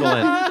 Straight people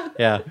in.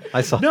 Yeah,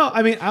 I saw. No,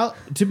 I mean,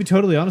 to be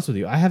totally honest with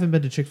you, I haven't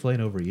been to Chick-fil-A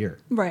in over a year.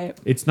 right,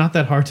 It's not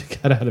that hard to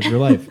cut out of your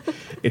life.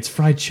 It's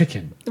fried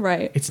chicken.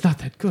 right. It's not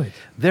that good.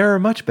 There are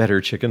much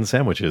better chicken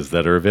sandwiches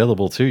that are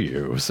available to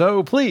you.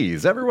 So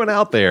please, everyone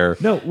out there.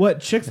 No, what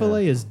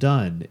Chick-fil-A has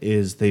done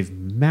is they've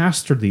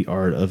mastered the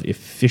art of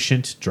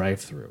efficient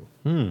drive-through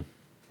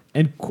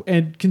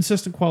and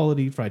consistent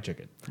quality fried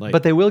chicken. Like,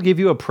 But they will give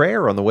you a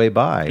prayer on the way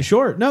by.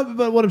 sure, no,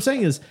 but what I'm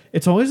saying is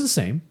it's always the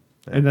same,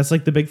 and that's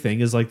like the big thing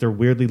is like their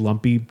weirdly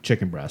lumpy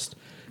chicken breast.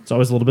 It's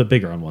always a little bit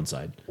bigger on one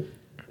side.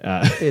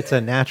 It's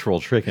a natural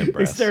chicken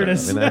breast. There it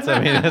is.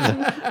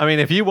 I mean,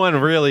 if you want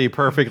really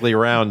perfectly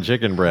round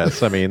chicken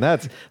breasts, I mean,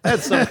 that's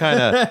some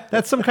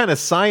kind of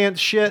science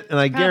shit, and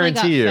I Probably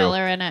guarantee got you,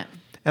 filler in it.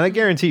 and I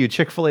guarantee you,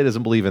 Chick-fil-A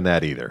doesn't believe in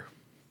that either.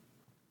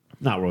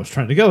 Not where I was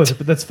trying to go with it,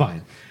 but that's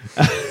fine.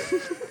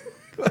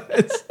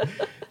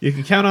 You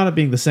can count on it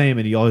being the same,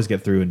 and you always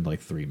get through in like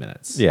 3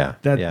 minutes. Yeah,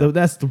 yeah.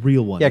 That's the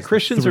real one. Yeah, is the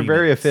Christians are 3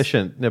 very minutes.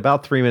 efficient. In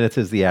about 3 minutes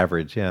is the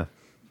average. Yeah.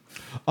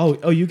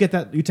 Oh, you get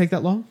that? You take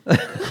that long?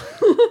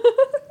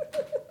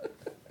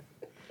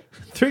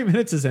 3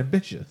 minutes is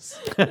ambitious.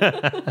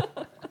 Well,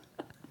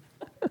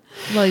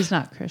 he's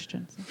not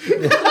Christian. So.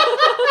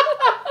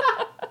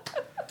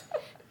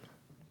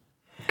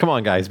 Come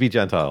on, guys, be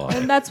Gentile.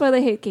 And that's why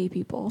they hate gay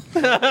people.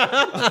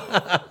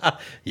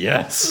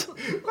 Yes.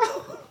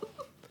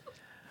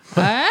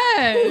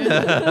 Hey,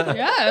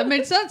 yeah, it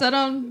makes sense. I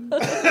don't.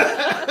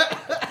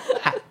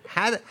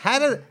 How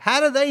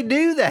do they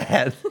do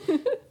that?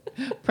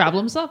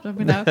 Problem solved.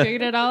 We now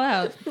figured it all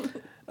out.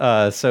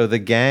 So the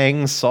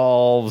gang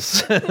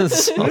solves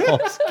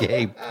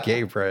gay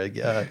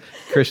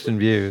Christian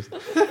views.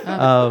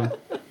 Man,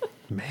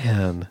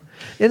 and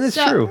it's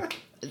So- true.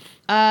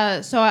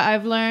 So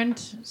I've learned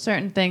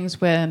certain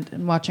things when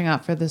watching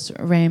out for this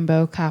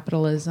rainbow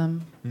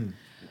capitalism.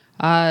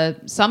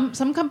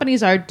 Some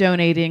companies are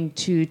donating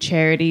to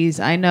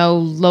charities. I know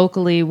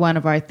locally one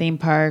of our theme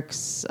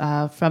parks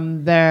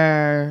from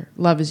their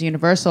Love is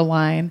Universal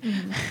line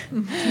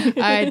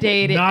are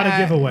dating. Not a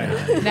giveaway.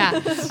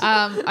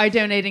 Are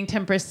donating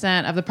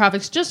 10% of the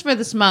profits just for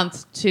this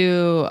month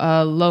to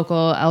a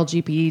local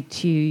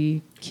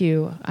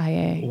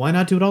LGBTQIA. Why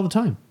not do it all the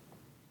time?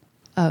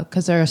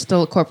 Because they're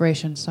still a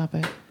corporation. Stop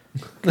it.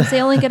 Because they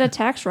only get a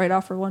tax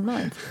write-off for 1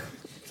 month.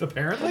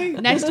 Apparently.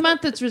 Next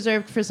month it's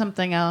reserved for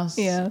something else.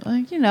 Yeah.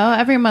 Like,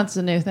 every month's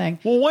a new thing.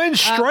 Well,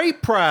 when's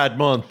Straight Pride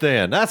Month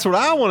then? That's what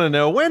I want to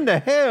know. When the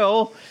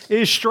hell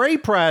is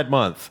Straight Pride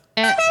Month?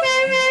 And-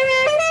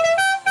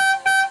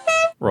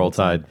 Roll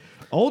Tide.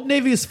 Old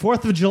Navy's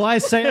 4th of July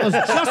sale is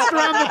just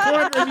around the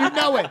corner, and you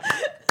know it.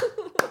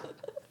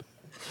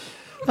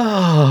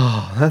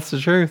 Oh, that's the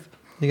truth.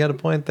 You got a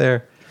point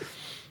there.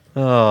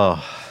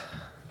 Oh,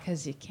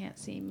 Because you can't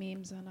see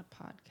memes on a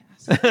podcast.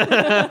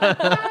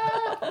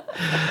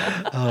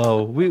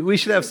 we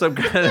should have some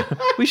kind of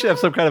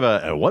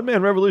a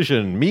one-man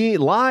revolution,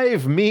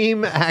 live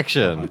meme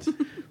action.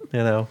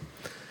 Oh,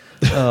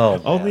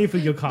 Only if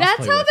we go cosplay.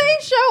 That's how with they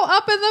it. show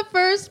up in the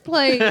first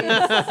place.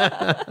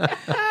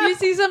 You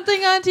see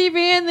something on TV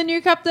and then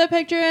you crop the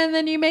picture and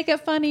then you make it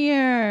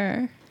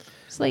funnier.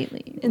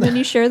 Slightly. And then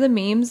you share the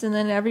memes, and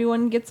then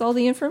everyone gets all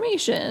the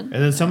information.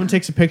 And then someone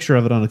takes a picture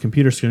of it on a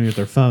computer screen with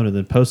their phone and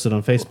then posts it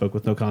on Facebook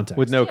with no context.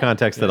 with no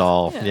context at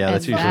all. Yeah, And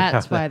that's usually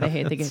that's how why they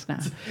hate the gays now.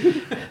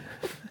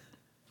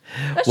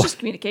 That's just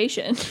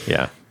communication.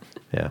 Yeah,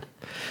 yeah.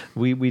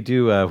 We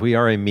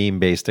are a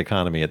meme-based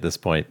economy at this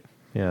point.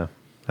 Yeah,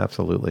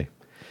 absolutely.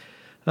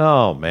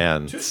 Oh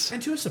man.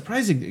 And to a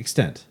surprising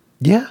extent.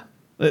 Yeah.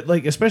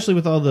 Like, especially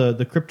with all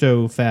the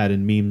crypto fad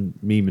and meme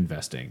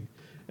investing.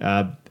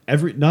 Not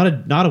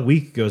a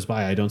week goes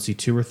by I don't see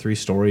 2 or 3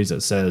 stories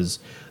that says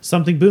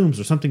something booms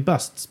or something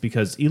busts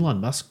because Elon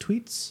Musk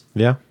tweets.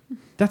 Yeah.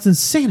 That's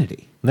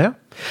insanity. Yeah.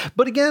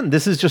 But again,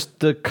 this is just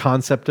the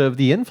concept of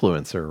the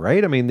influencer,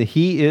 right? I mean,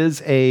 he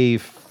is a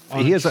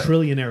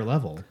Trillionaire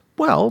level.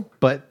 well,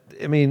 but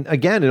I mean,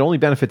 again, it only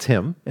benefits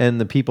him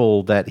and the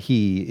people that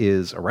he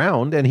is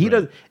around, and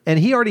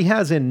he already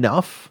has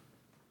enough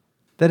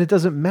that it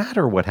doesn't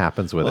matter what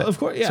happens with it. Of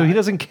course, yeah. So he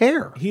doesn't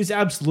care. He's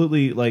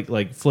absolutely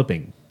like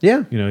flipping.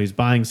 Yeah. He's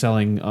buying,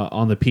 selling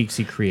on the peaks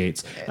he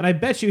creates. And I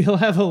bet you he'll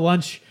have a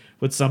lunch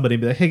with somebody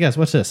and be like, hey guys,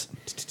 what's this?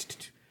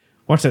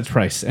 Watch that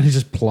price. And it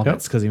just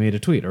plummets because he made a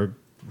tweet or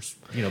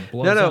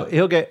blows No, up.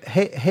 he'll get,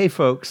 hey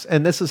folks,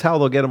 and this is how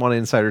they'll get him on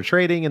insider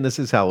trading, and this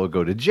is how he'll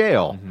go to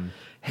jail. Mm-hmm.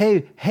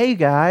 Hey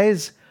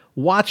guys,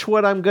 watch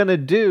what I'm going to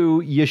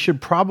do. You should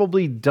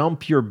probably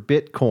dump your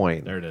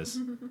Bitcoin. There it is.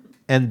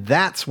 And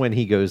that's when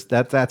he goes.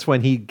 That's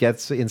when he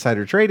gets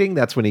insider trading.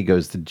 That's when he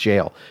goes to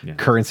jail. Yeah.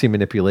 Currency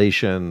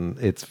manipulation.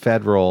 It's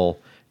federal.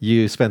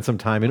 you spend some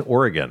time in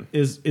Oregon.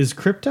 Is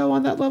crypto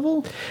on that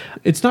level?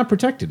 It's not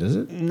protected, is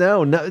it?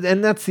 No,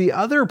 and that's the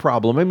other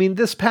problem. I mean,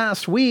 this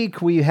past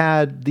week we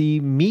had the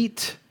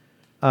meat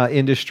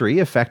industry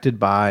affected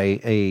by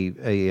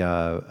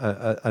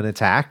an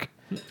attack,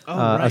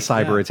 a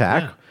cyber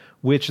attack,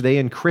 which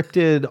they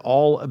encrypted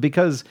all,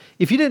 because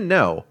if you didn't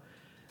know,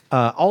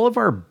 all of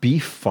our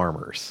beef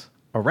farmers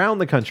around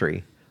the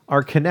country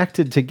are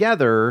connected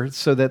together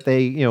so that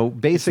they,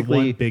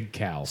 basically It's one big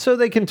cow. so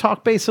they can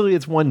talk. Basically,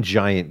 it's one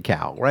giant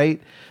cow, right?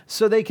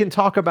 So they can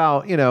talk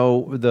about,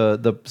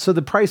 so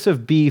the price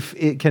of beef,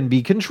 it can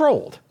be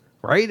controlled,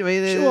 right? I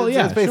mean,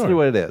 that's basically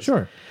what it is.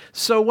 Sure.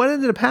 So what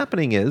ended up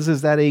happening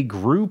is that a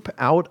group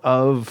out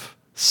of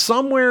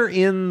somewhere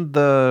in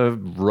the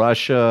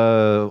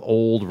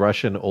old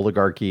Russian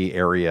oligarchy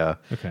area,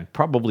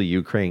 probably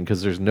Ukraine,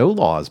 because there's no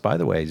laws, by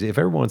the way, if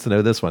everyone wants to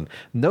know this one,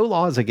 no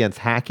laws against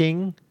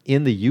hacking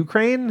in the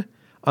Ukraine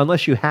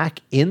unless you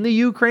hack in the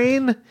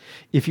Ukraine.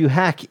 If you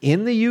hack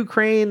in the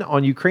Ukraine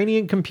on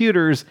Ukrainian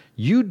computers,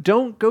 you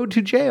don't go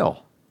to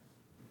jail.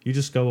 You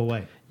just go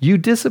away. You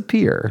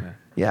disappear.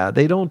 Yeah,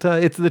 they don't.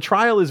 The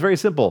trial is very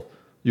simple.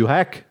 You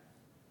hack,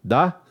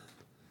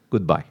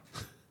 goodbye.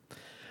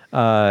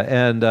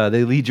 And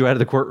they lead you out of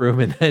the courtroom,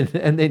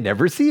 and they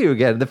never see you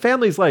again. The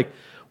family's like,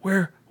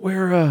 where'd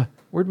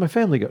my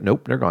family go?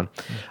 Nope, they're gone.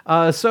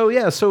 So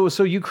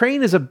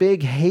Ukraine is a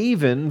big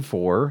haven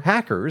for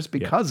hackers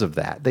because of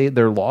that.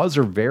 Their laws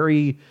are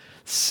very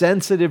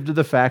sensitive to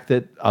the fact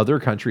that other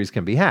countries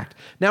can be hacked.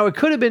 Now, it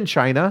could have been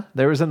China.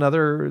 There was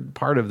another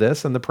part of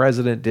this, and the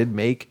president did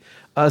make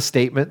a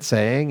statement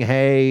saying,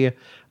 hey,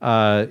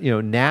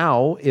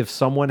 now if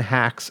someone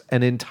hacks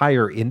an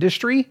entire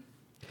industry,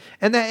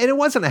 and it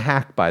wasn't a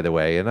hack, by the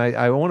way, and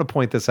I want to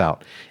point this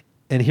out.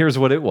 And here's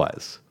what it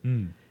was.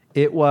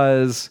 It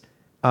was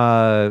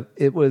a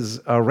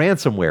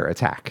ransomware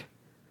attack.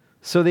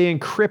 So they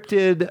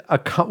encrypted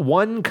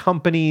one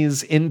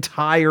company's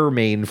entire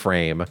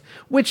mainframe,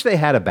 which they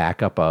had a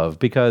backup of,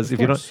 because if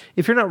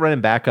you're not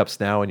running backups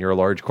now and you're a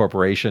large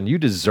corporation, you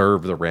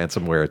deserve the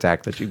ransomware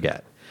attack that you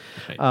get.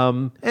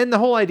 Right. And the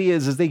whole idea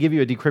is they give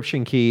you a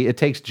decryption key. It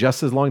takes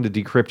just as long to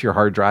decrypt your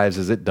hard drives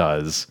as it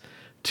does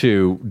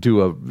to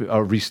do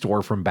a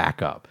restore from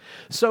backup.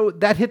 So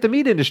that hit the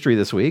meat industry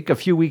this week. A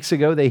few weeks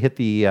ago, they hit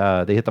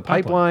the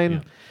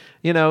pipeline.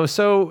 Yeah.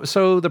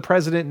 So the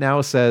president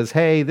now says,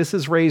 hey, this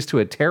is raised to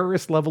a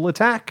terrorist level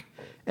attack,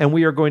 and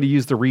we are going to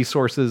use the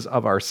resources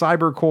of our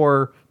cyber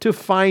core to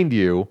find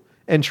you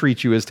and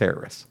treat you as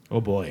terrorists.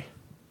 Oh boy.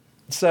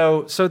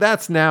 So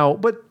that's now,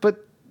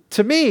 but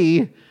to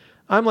me,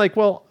 I'm like,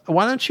 well,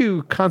 why don't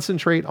you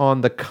concentrate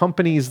on the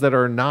companies that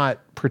are not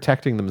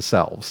protecting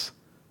themselves?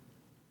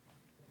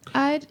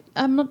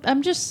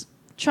 I'm just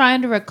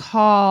trying to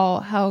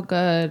recall how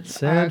good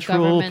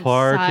Central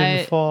Park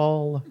and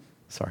Fall.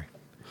 Sorry.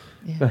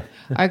 Yeah.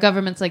 Our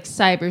government's like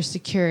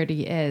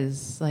cybersecurity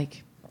is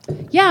like,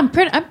 yeah, I'm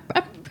pretty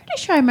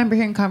sure I remember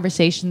hearing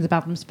conversations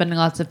about them spending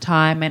lots of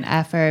time and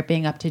effort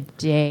being up to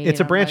date. It's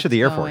a branch of the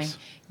Air Force.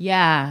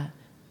 Yeah.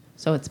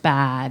 So it's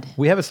bad.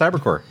 We have a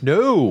cyber core.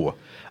 No,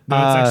 it's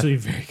actually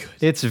very good.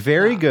 It's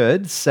very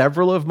good.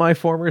 Several of my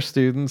former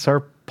students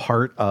are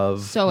part of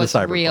the cyber core. So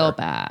it's real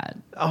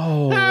bad.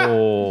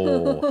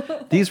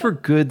 Oh, these were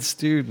good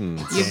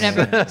students. You've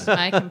never fixed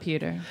my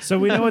computer. So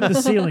we know what the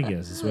ceiling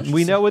is what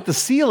we know what the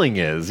ceiling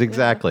is,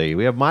 exactly.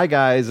 We have my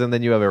guys, and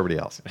then you have everybody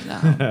else.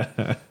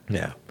 No.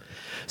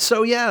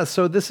 Yeah.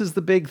 So this is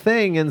the big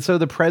thing. And so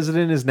the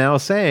president is now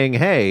saying,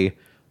 hey,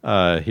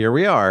 here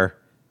we are.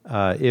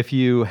 If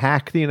you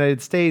hack the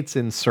United States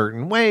in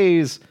certain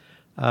ways,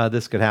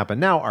 this could happen.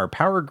 Now, our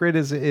power grid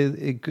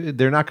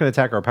they're not going to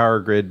attack our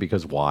power grid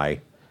because why?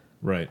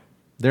 Right.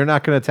 They're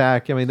not going to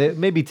attack. I mean,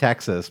 maybe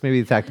Texas.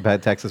 Maybe attack the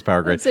Texas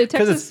power grid. I'd say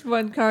Texas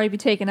would already be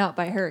taken out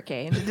by a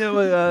hurricane.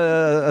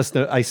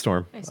 Ice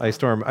storm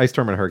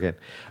and hurricane.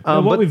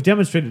 What we've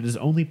demonstrated is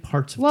only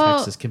parts of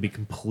Texas can be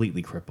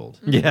completely crippled.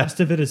 Yeah. The rest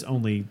of it is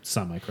only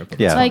semi-crippled.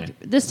 Yeah. Like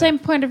the same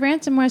point of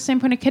ransomware, same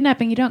point of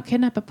kidnapping. You don't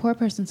kidnap a poor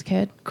person's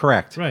kid.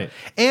 Correct. Right.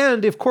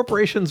 And if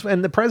corporations,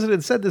 and the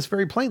president said this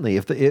very plainly,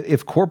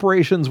 if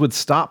corporations would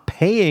stop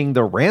paying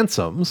the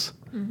ransoms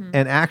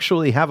and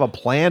actually have a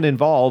plan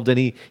involved, and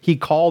he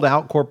called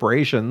out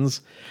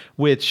corporations,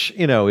 which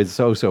is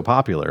so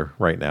popular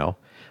right now.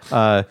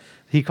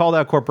 He called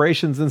out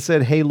corporations and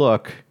said, hey,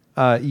 look,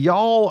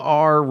 y'all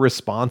are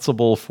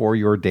responsible for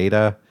your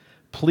data.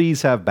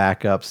 Please have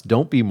backups.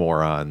 Don't be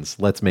morons.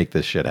 Let's make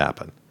this shit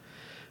happen.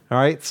 All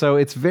right. So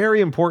it's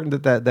very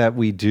important that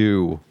we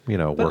do,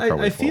 work our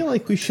way I feel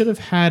like we should have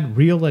had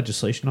real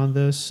legislation on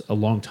this a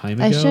long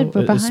time ago,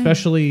 We're behind.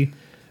 especially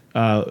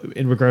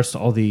in regards to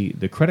all the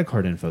credit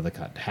card info that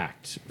got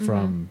hacked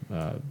from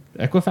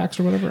Equifax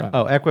or whatever.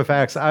 Oh,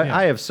 Equifax!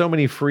 I have so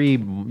many free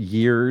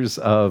years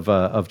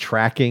of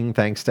tracking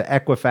thanks to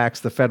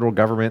Equifax, the federal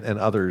government, and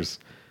others.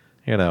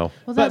 Well,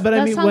 but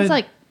I mean, sounds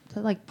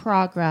like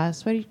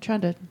progress. What are you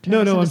trying to?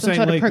 No, I'm some saying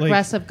sort of like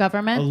progressive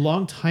government. A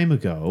long time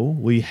ago,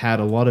 we had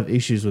a lot of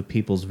issues with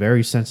people's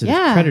very sensitive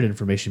Yeah. credit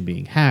information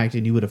being hacked,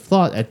 and you would have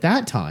thought at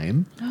that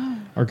time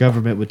our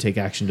government would take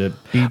action to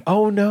beat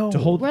Oh no. to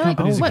hold We're like,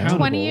 companies what,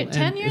 accountable 10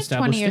 and years,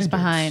 establish 20 years standards.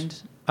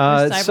 behind.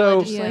 Uh, with cyber so-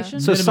 legislation?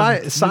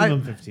 so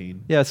Minimum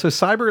 15. Yeah,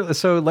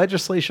 so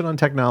legislation on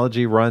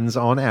technology runs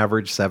on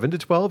average 7 to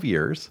 12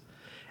 years.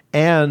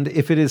 And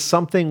if it is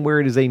something where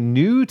it is a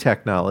new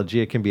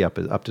technology, it can be up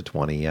to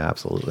 20. Yeah,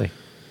 absolutely.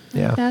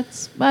 Yeah.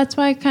 That's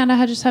why I kind of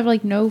just have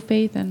like no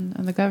faith in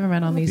the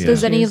government on these.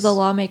 Does any of issues. the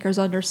lawmakers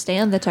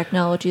understand the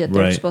technology that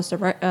they're Right. supposed to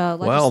legislate?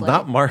 Well,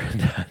 not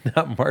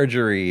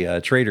Marjorie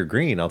Trader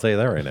Green. I'll tell you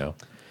that right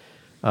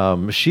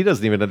now. She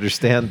doesn't even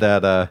understand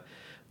that.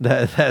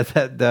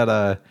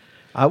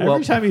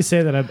 Every time you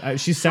say that,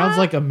 she sounds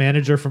like a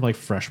manager from like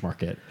Fresh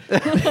Market.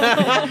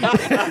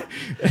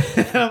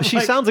 She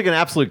sounds like an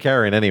absolute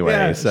Karen anyway.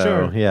 Yeah, so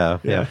sure.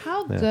 yeah.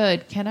 How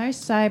good can our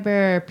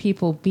cyber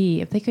people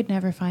be if they could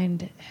never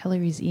find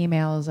Hillary's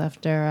emails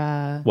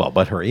after Well,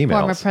 but her former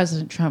emails.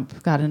 President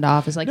Trump got into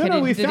office? Like, No, did no,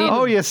 he- we did he- found-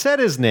 Oh, you said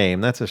his name.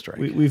 That's a strike.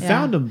 We Yeah.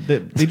 found them.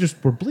 They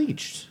just were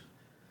bleached,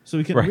 so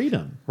we couldn't read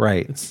them.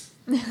 Right.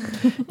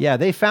 Yeah,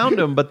 they found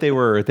them, but they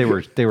were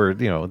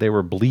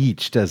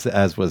bleached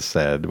as was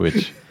said,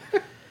 which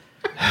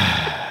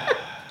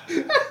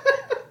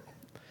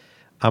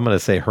I'm going to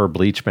say her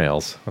bleach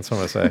mails. That's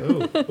what I'm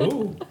going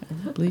to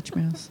say. bleach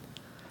mails?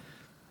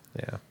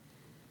 Yeah.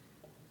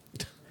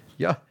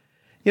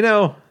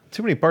 Yeah.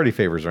 Too many party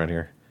favors around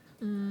here.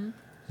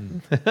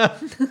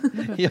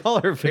 Y'all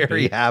are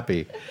very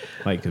happy.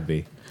 Might could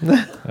be.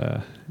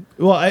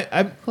 Well,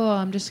 I'm Cool.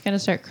 I'm just gonna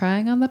start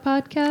crying on the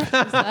podcast.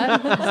 Is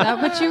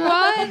that what you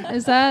want?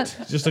 Is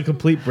just a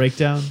complete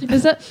breakdown.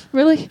 that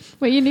really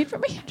what you need from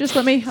me? Just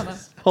let me. Hold on.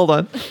 Hold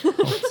on.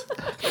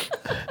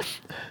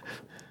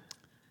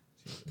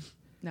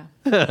 No.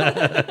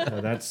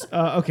 That's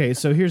okay.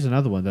 So here's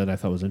another one that I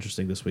thought was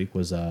interesting this week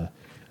was the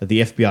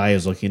FBI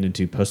is looking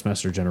into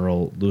Postmaster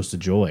General Louis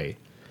DeJoy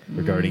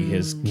regarding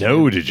his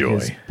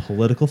his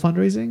political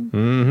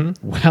fundraising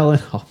while in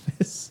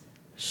office.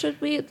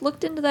 Should we have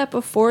looked into that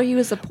before he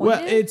was appointed?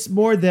 Well, it's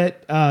more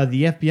that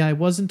the FBI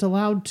wasn't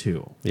allowed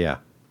to Yeah.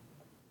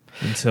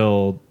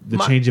 until the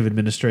change of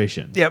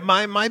administration. Yeah,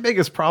 my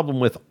biggest problem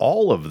with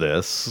all of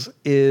this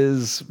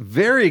is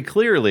very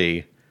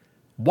clearly,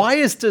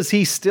 does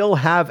he still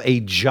have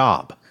a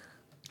job?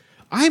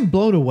 I'm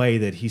blown away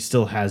that he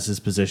still has his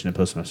position as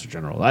Postmaster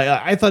General.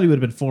 I thought he would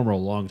have been former a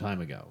long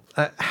time ago.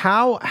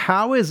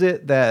 How is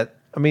it that,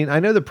 I mean, I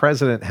know the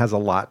president has a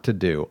lot to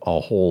do, a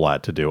whole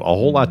lot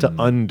to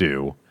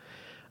undo,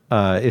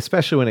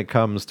 especially when it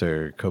comes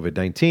to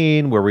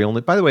COVID-19,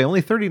 where by the way,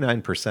 only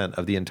 39%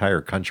 of the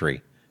entire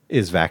country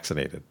is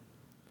vaccinated.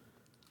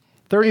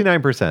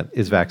 39%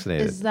 is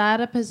vaccinated. Is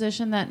that a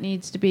position that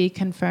needs to be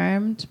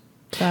confirmed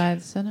by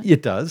the Senate?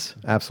 It does,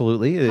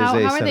 absolutely. It is How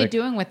a are they Senate-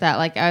 doing with that?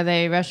 Like, are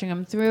they rushing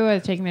them through? Are they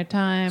taking their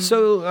time?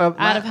 So,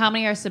 out of how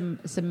many are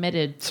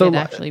submitted? So,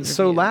 get actually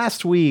so reviewed?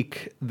 last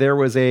week there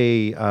was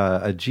a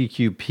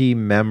GQP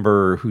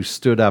member who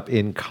stood up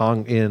in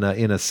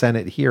a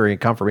Senate hearing,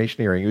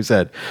 confirmation hearing, who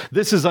said,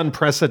 "This is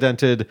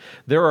unprecedented.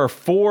 There are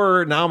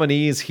 4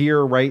 nominees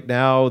here right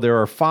now. There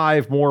are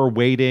 5 more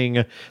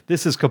waiting.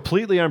 This is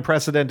completely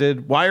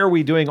unprecedented. Why are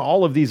we doing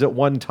all of these at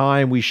one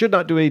time? We should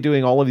not be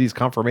doing all of these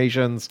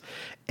confirmations."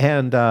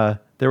 And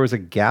there was a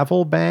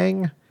gavel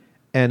bang.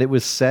 And it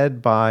was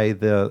said by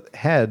the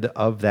head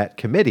of that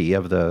committee,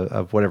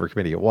 of whatever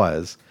committee it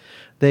was.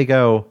 They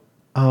go,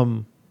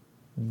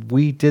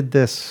 we did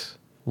this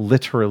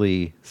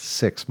literally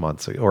 6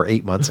 months ago or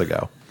 8 months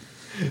ago.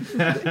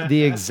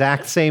 The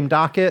exact same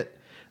docket,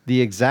 the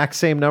exact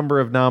same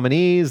number of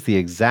nominees, the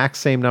exact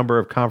same number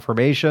of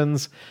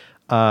confirmations.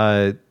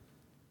 We're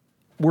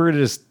going to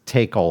just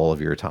take all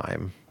of your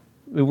time.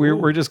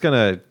 We're just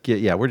going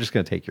to we're just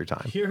going to take your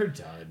time. You're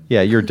done.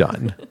 Yeah, you're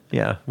done.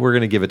 Yeah, we're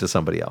going to give it to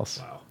somebody else.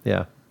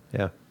 Wow.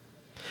 Yeah.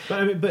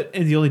 But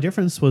and the only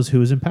difference was who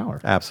was in power.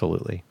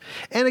 Absolutely.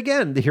 And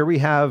again, here we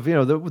have,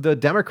 the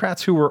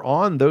Democrats who were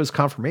on those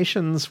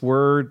confirmations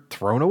were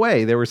thrown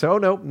away. They were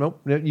saying, oh, no,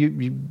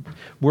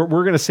 we're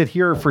going to sit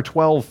here for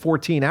 12,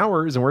 14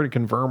 hours and we're going to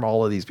confirm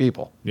all of these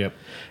people. Yep.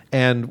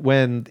 And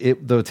when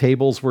the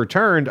tables were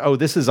turned, oh,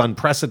 this is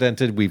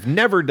unprecedented. We've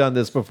never done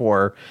this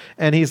before.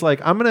 And he's like,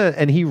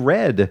 and he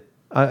read,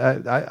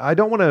 I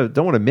don't want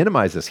to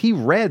minimize this. He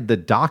read the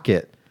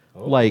docket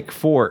like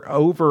for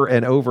over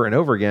and over and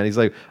over again. He's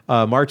like,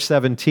 March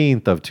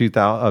 17th of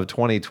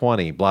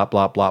 2020, blah,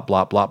 blah, blah,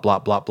 blah, blah, blah,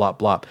 blah, blah,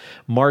 blah.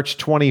 March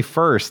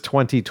 21st,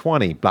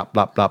 2020, blah,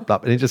 blah, blah, blah.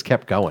 And it just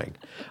kept going.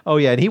 Oh,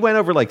 yeah. And he went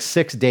over like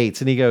 6 dates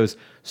and he goes,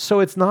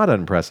 so it's not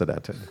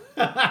unprecedented.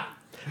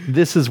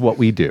 This is what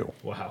we do.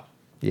 Wow.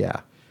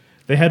 Yeah.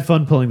 They had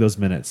fun pulling those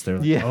minutes. They're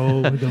like, Yeah.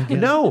 oh, we don't get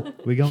No,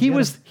 it. We don't he get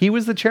was it. he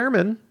was the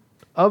chairman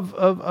of the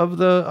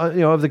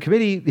of the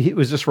committee. He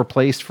was just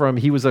replaced from,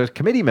 he was a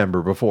committee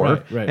member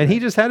before, and he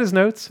just had his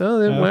notes. I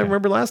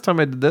remember last time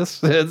I did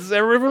this. It's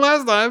remember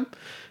last time,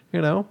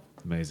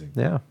 Amazing.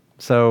 Yeah.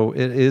 So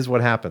it is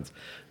what happens.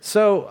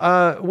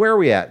 So where are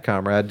we at,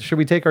 comrade? Should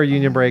we take our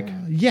union break?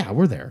 Yeah,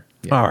 we're there.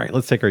 Yeah. All right,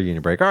 let's take our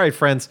union break. All right,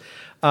 friends.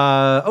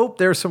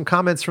 There's some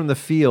comments from the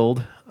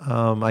field.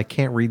 I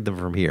can't read them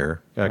from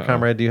here.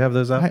 Comrade, do you have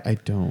those up? I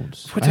don't.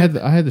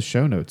 I had the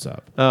show notes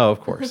up. Oh, of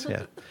course,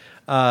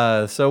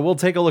 yeah. So we'll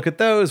take a look at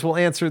those. We'll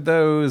answer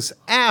those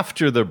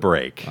after the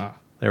break.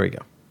 There we go.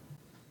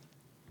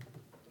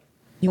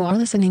 You are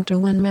listening to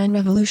One Man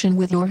Revolution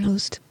with your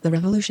host, the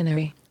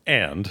Revolutionary.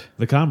 And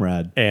The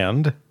Comrade.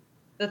 The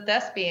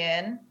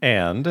thespian.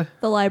 And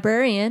The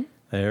librarian.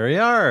 there we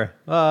are.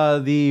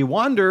 The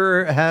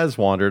wanderer has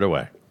wandered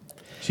away.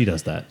 She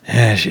does that.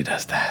 Yeah, she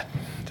does that.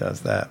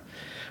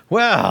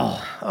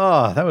 Well,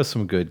 that was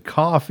some good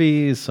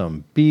coffee,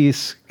 some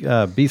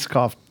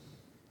Biscoff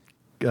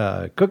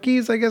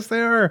cookies, I guess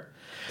they are.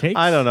 Cakes?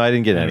 I don't know. I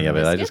didn't get any of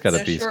it. I just got a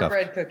They're Biscoff.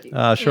 shortbread cookies.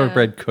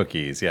 Shortbread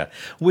cookies, yeah.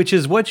 Which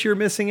is what you're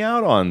missing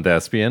out on,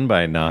 Thespian,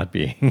 by not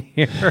being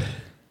here.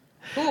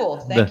 Cool.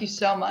 Thank you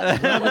so much.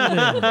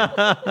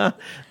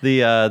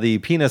 The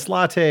penis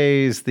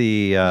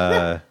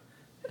lattes,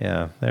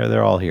 yeah,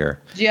 they're all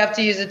here. Do you have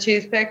to use a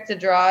toothpick to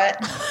draw it?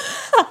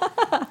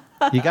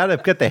 You got to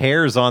get the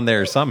hairs on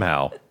there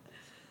somehow.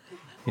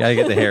 You got to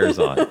get the hairs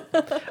on.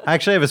 I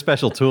actually have a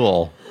special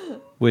tool,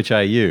 which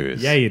I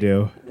use. Yeah, you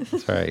do.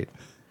 That's right.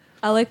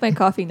 I like my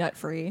coffee nut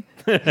free.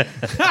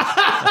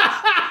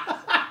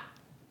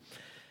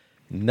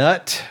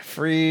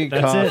 Nut-free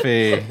That's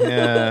it.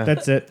 Yeah.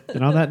 That's it.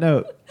 And on that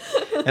note,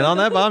 And on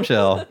that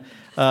bombshell,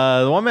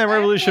 the One Man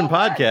Revolution no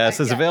nuts. podcast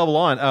is available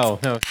on... Oh,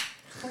 no.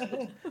 We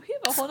have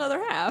a whole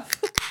other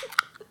half.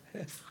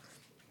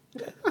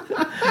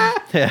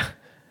 Yeah.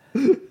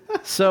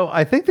 So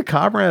I think the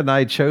Comrade and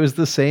I chose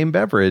the same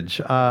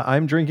beverage.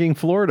 I'm drinking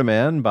Florida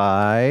Man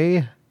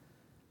by...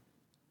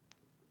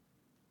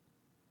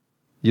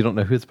 You don't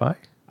know who it's by?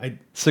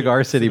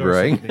 Cigar City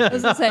Brewing. I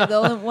was gonna say the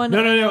only one.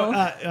 No. I know.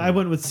 I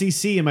went with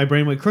CC and my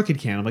brain went Crooked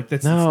Can. I'm like,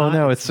 that's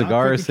It's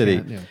Cigar Crooked City.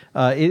 Can.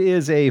 Yeah. It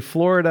is a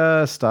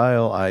Florida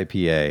style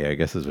IPA, I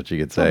guess is what you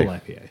could say. Double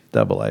IPA.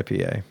 Double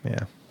IPA, yeah.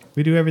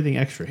 We do everything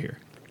extra here.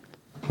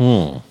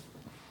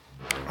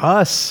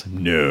 Us?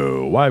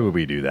 No. Why would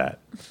we do that?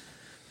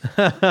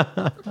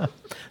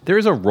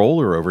 There's a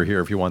roller over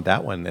here if you want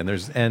that one,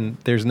 and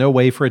there's no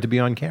way for it to be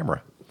on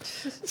camera.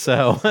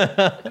 So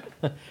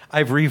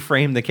I've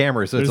reframed the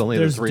camera so it's only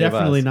the three of us. There's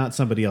definitely not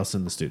somebody else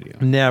in the studio.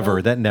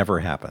 Never. That never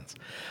happens.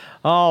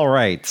 All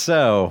right.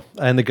 So,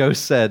 and the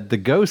ghost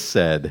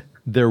said,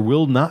 there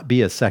will not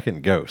be a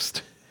second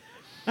ghost.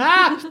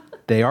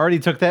 They already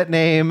took that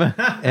name,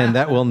 and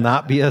there will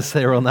not be a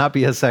second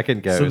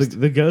So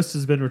ghost. the ghost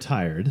has been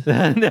retired.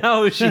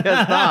 No, she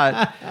has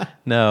not.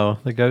 No,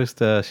 the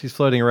ghost, she's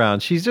floating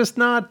around. She's just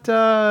not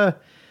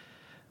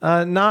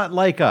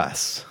like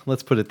us.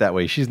 Let's put it that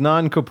way. She's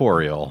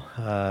non-corporeal.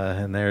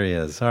 And there he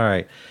is. All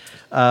right.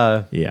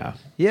 Yeah.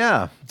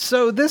 Yeah.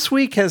 So this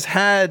week has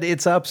had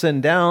its ups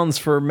and downs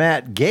for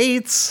Matt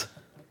Gaetz.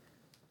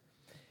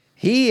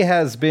 He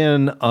has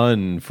been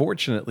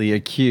unfortunately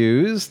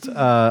accused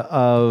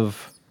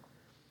of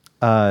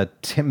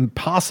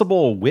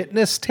possible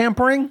witness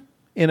tampering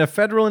in a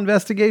federal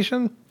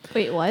investigation.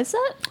 Wait, what is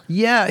that?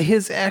 Yeah,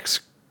 his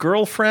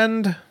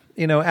ex-girlfriend,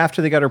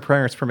 after they got her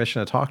parents'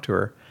 permission to talk to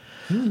her,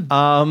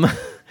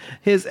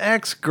 his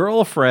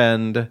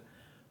ex-girlfriend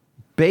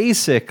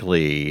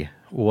basically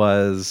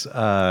was,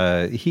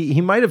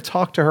 he might have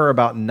talked to her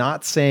about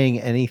not saying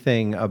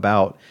anything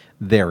about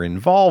their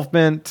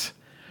involvement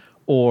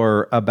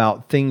or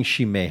about things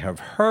she may have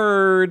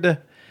heard.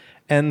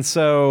 And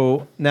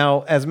so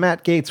now, as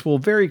Matt Gaetz will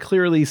very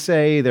clearly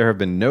say, there have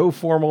been no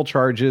formal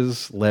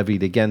charges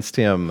levied against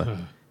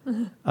him.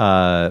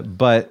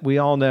 But we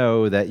all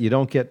know that you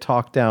don't get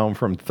talked down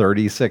from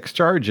 36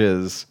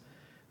 charges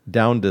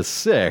down to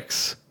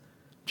 6.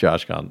 Joel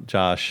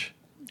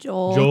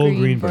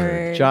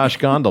Greenberg. Josh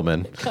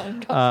Gondelman.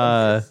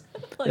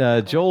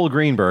 Joel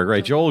Greenberg,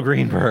 right? Joel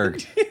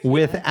Greenberg.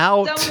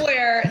 Without...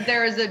 Somewhere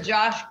there is a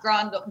Josh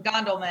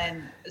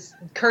Gondelman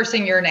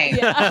cursing your name.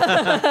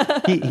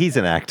 He's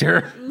an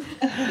actor.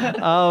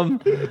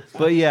 But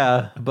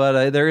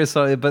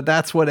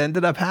that's what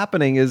ended up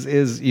happening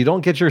is you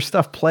don't get your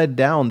stuff pled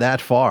down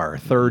that far.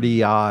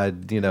 30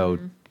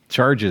 odd,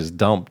 charges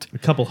dumped. A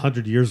couple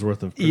hundred years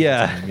worth of prison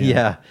time,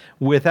 Yeah.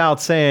 Without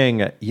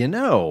saying,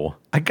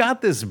 I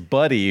got this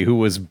buddy who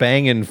was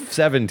banging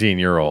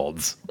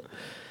 17-year-olds.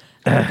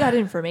 I've got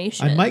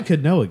information. I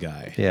could know a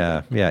guy.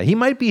 Yeah. He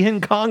might be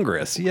in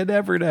Congress. You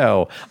never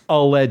know.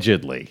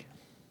 Allegedly.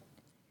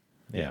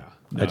 Yeah.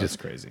 No, that's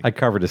crazy. I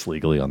covered us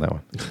legally on that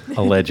one.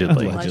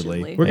 Allegedly.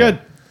 Allegedly. We're good.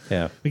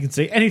 Yeah. We can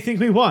say anything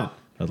we want.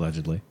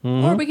 Allegedly.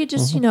 Or we could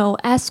just,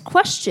 ask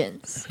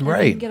questions. And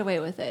Right. get away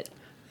with it.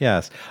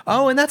 Yes.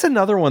 Oh, and that's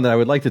another one that I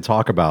would like to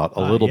talk about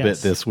a little bit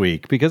yes. this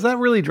week because that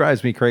really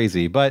drives me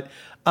crazy. But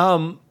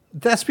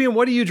Thespian,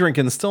 what are you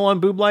drinking? Still on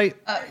Boob Light?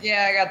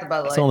 Yeah, I got the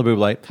Bud Light. Still on the Boob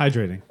Light.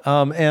 Hydrating.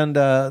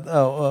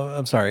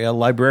 I'm sorry, a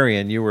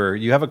librarian.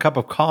 You have a cup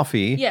of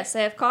coffee. Yes,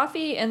 I have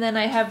coffee, and then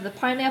I have the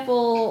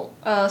pineapple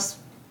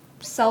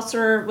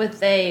seltzer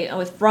with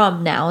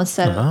rum now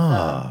instead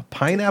of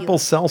Pineapple tequila.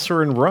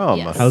 seltzer and rum.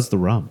 Yes. How's the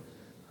rum?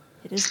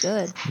 It is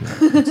good.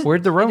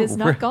 Where'd the rum? It is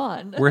not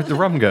gone. Where'd the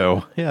rum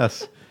go?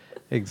 Yes,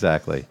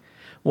 exactly.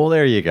 Well,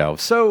 there you go.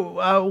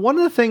 So one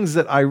of the things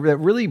that that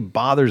really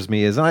bothers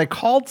me is, and I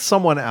called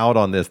someone out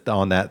on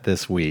that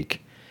this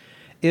week,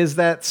 is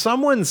that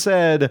someone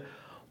said,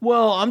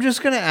 "Well, I'm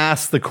just going to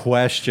ask the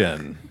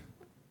question,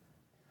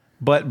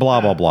 but blah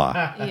blah blah."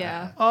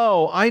 Yeah.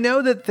 Oh, I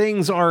know that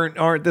things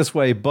aren't this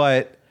way,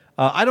 but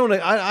I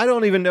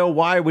don't even know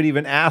why I would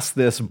even ask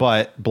this,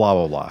 but blah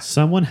blah blah.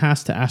 Someone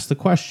has to ask the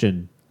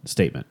question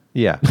statement.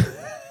 Yeah,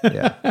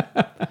 yeah.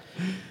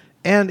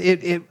 And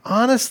it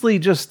honestly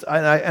just,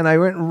 I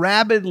went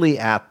rabidly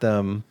at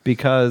them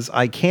because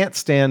I can't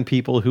stand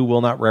people who will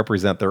not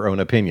represent their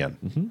own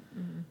opinion.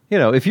 You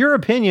know, if your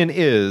opinion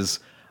is,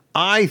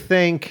 I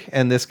think,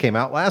 and this came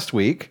out last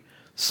week,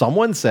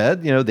 someone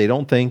said, you know, they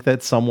don't think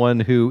that someone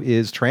who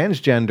is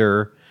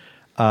transgender,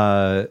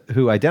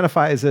 who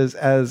identifies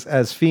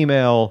as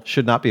female,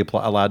 should not be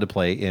allowed to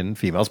play in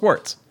female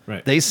sports.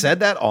 Right. They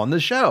said that on the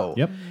show.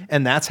 Yep.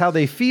 And that's how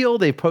they feel.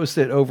 They've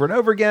posted it over and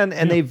over again,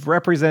 and they've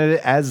represented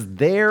it as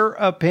their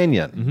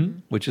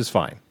opinion, which is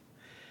fine.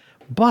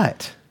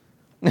 But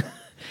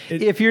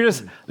if you're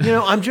just, you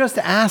know, I'm just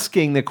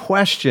asking the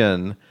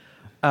question,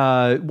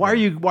 why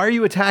are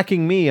you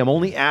attacking me? I'm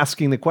only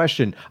asking the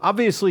question.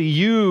 Obviously,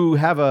 you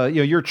have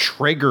you're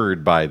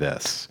triggered by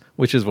this,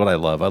 which is what I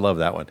love. I love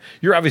that one.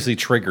 You're obviously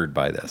triggered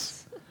by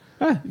this.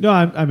 No,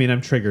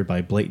 I'm triggered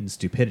by blatant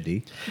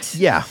stupidity.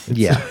 Yeah.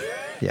 Yeah.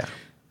 Yeah.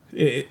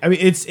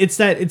 It's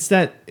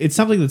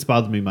something that's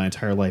bothered me my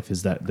entire life,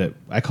 is that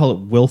I call it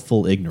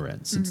willful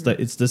ignorance.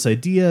 It's this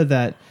idea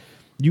that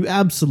you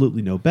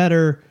absolutely know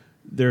better.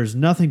 There's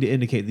nothing to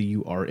indicate that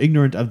you are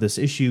ignorant of this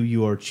issue.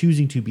 You are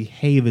choosing to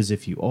behave as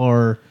if you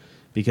are,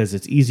 because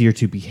it's easier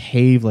to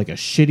behave like a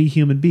shitty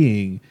human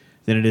being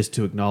than it is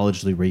to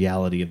acknowledge the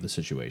reality of the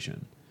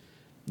situation.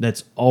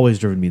 That's always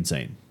driven me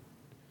insane.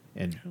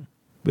 And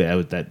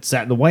that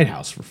sat in the White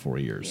House for 4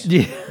 years.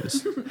 Yeah.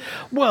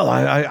 Well,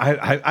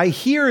 I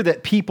hear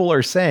that people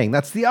are saying,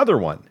 that's the other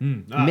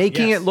one,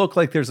 making yes. it look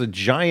like there's a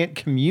giant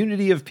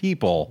community of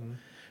people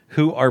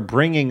who are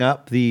bringing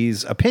up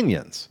these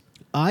opinions.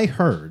 I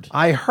heard.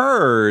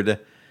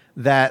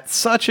 That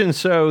such and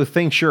so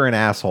thinks you're an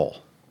asshole.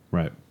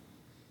 Right.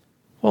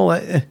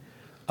 Well,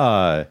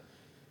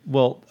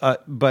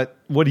 but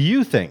what do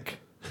you think?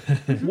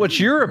 What's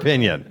your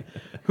opinion?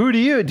 Do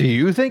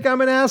you think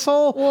I'm an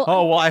asshole?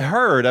 Well, I've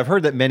heard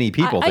that many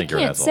people think you're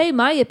an asshole. I can't say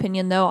my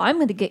opinion, though. I'm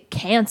going to get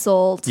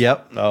canceled.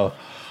 Yep. Oh.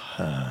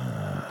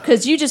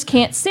 Because you just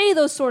can't say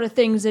those sort of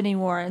things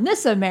anymore in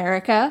this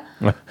America.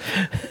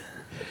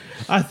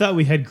 I thought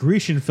we had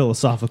Grecian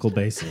philosophical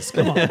basis.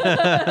 Come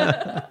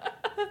on.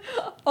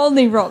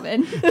 Only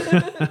Roman.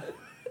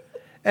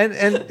 And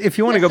if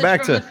you want to go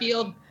back from to the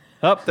field,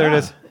 there it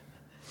is.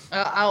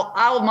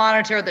 I'll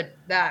monitor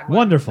that one.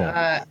 Wonderful.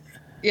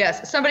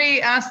 Yes,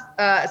 somebody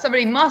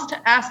must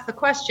ask the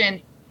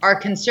question: are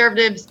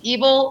conservatives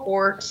evil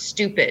or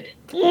stupid?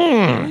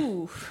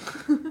 Ooh.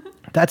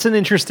 That's an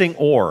interesting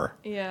or.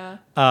 Yeah.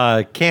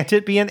 Can't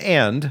it be an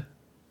and?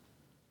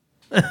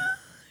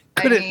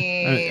 Could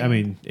it? I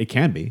mean, it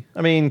can be.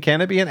 I mean,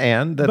 can it be an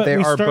and that But they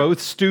we are start-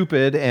 both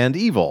stupid and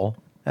evil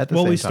at the same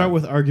time? Well, we start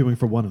with arguing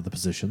for one of the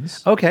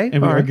positions. Okay, And we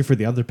all right. argue for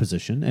the other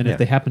position. And Yeah. if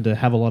they happen to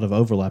have a lot of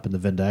overlap in the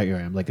Venn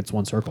diagram, like it's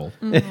one circle,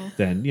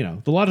 then,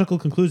 the logical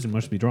conclusion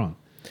must be drawn.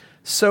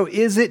 So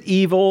is it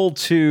evil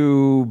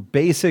to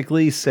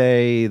basically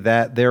say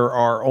that there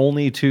are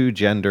only two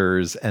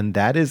genders and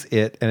that is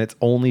it, and it's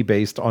only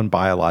based on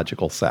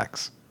biological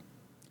sex?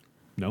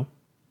 No?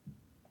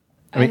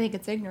 I think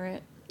it's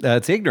ignorant.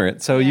 It's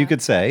ignorant. So you Yeah.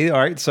 could say, all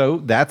right,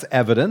 so that's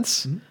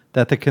evidence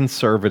that the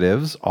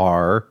conservatives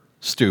are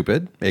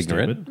stupid,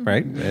 ignorant,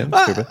 right? And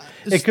stupid.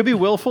 It could be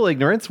willful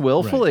ignorance,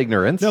 Right.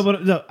 ignorance. No,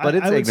 but it's I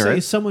would say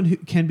ignorant. someone who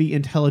can be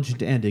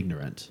intelligent and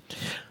ignorant.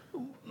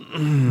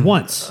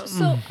 Once.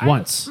 So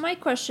Once. my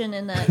question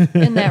in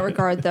that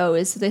regard, though,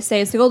 is they say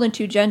it's the golden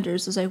two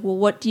genders. Is like, well,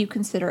 what do you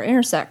consider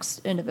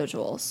intersex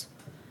individuals?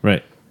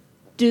 Right.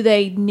 Do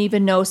they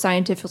even know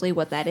scientifically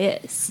what that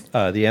is?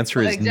 The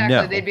answer is Exactly.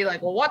 no. They'd be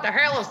like, well, what the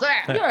hell is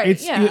that? You're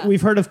right. Yeah.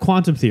 We've heard of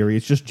quantum theory.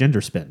 It's just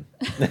gender spin.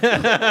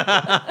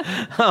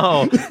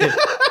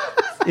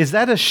 Is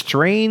that a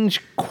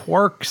strange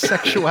quark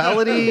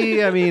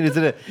sexuality? I mean, is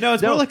it a... No,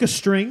 it's more like a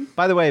string.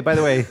 By the way,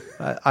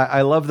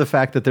 I love the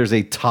fact that there's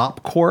a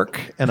top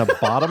quark and a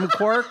bottom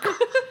quark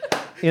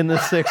in the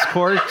six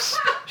quarks.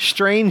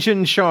 Strange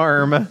in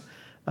charm.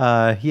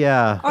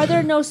 Yeah. Are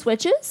there no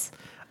switches?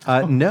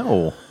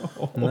 No.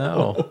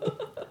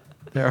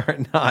 There are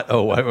not.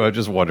 Oh, I was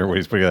just wondering what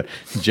he's putting a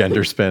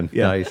gender spin.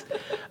 Yeah. Nice.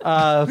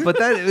 But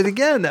that,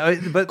 again,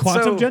 but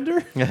Quantum gender?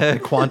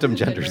 Quantum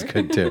gender's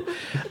good too.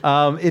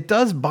 It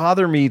does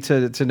bother me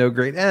to no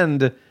great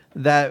end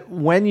that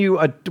when you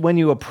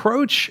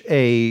approach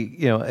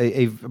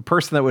a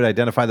person that would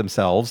identify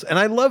themselves, and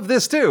I love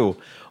this too.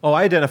 Oh,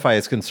 I identify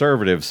as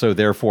conservative, so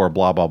therefore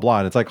blah blah blah.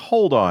 And it's like,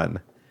 hold on.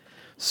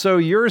 So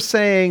you're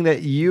saying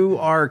that you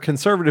are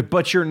conservative,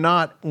 but you're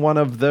not one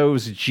of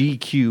those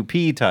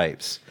GQP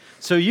types. Like,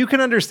 So you can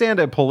understand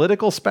a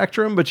political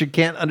spectrum, but you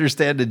can't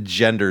understand a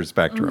gender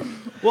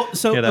spectrum. Well,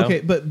 so You know?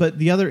 okay, but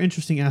the other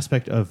interesting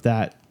aspect of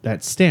that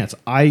stance,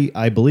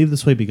 I believe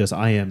this way because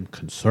I am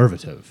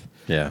conservative.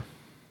 Yeah.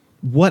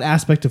 What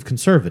aspect of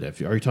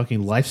conservative? Are you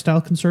talking lifestyle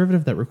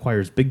conservative that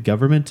requires big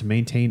government to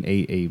maintain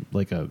a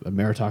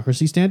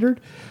meritocracy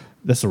standard?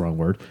 That's the wrong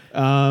word.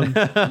 Yeah,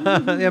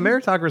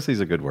 meritocracy is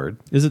a good word.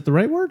 Is it the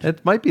right word?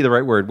 It might be the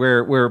right word.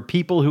 Where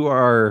people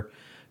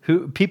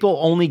people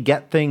only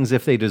get things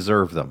if they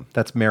deserve them.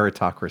 That's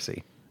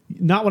meritocracy.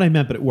 Not what I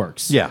meant, but it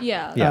works. Yeah.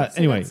 Yeah. Yeah. So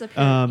Anyway, that's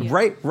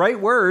a Right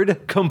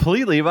word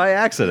completely by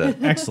accident.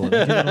 Excellent.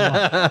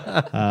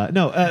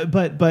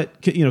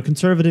 But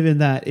conservative in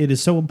that it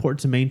is so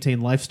important to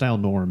maintain lifestyle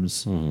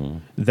norms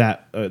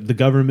that the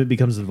government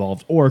becomes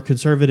involved, or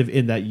conservative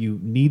in that you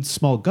need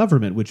small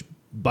government, which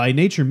by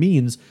nature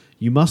means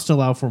you must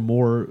allow for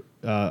more,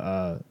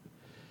 for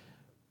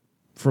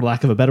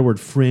lack of a better word,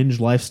 fringe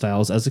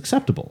lifestyles as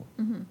acceptable.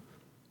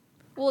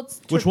 Well,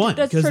 it's Which one?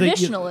 That's 'Cause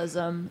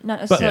traditionalism,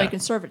 not necessarily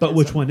conservatism. But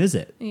which one is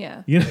it?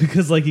 Yeah.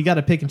 Because you got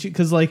to pick and choose.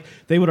 Because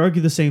they would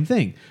argue the same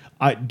thing.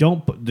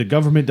 The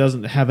government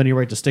doesn't have any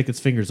right to stick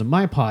its fingers in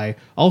my pie.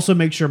 Also,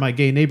 make sure my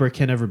gay neighbor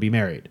can never be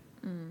married.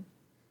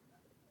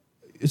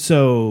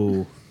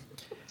 So,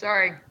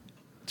 Sorry.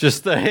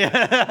 Just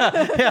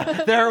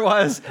yeah, there it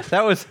was.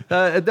 That was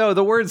no.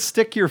 The word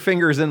 "stick your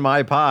fingers in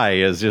my pie"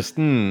 is just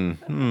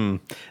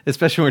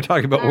especially when we're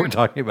talking about what we're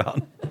talking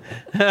about.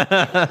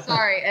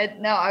 Sorry.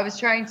 No, I was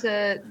trying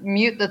to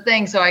mute the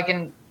thing so I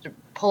can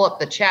pull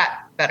up the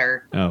chat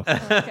better. oh,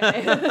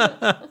 Okay.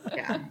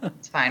 Yeah,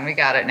 it's fine. We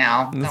got it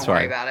now. That's Don't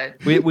worry fine. about it.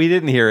 We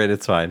didn't hear it.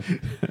 It's fine.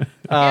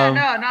 Yeah,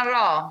 no, not at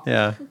all.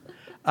 Yeah.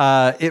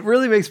 It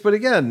really makes, but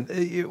again,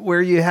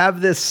 where you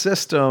have this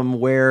system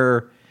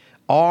where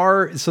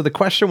so the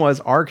question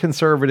was, are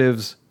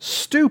conservatives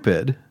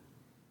stupid?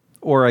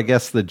 Or I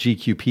guess the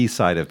GQP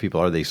side of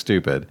people, are they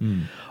stupid?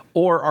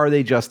 Or are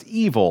they just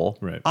evil?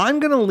 Right.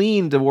 I'm going to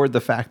lean toward the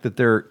fact that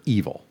they're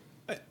evil.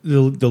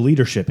 the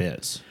leadership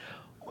is.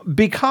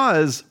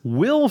 Because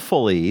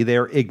willfully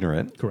they're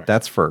ignorant. Correct.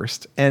 That's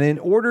first. And in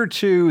order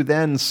to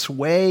then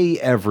sway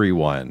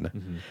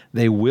everyone,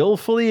 they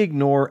willfully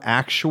ignore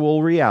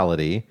actual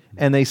reality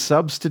and they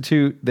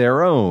substitute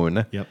their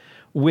own,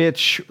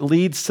 which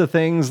leads to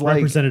things like...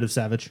 Representative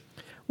Savage.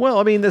 Well,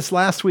 I mean,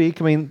 last week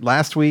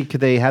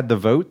they had the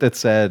vote that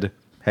said,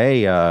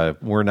 hey,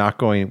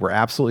 we're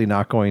absolutely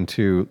not going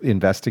to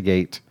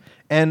investigate.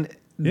 And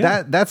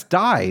that's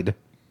died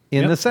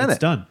in the Senate. It's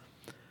done.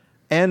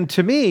 And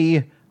to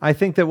me, I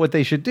think that what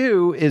they should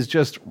do is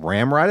just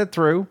ramrod it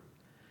through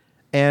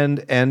and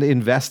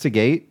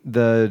investigate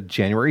the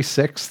January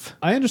 6th.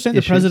 I understand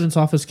issues. the president's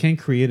office can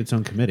create its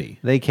own committee.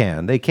 They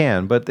can,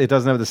 but it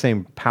doesn't have the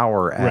same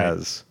power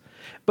as.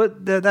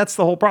 But that's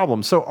the whole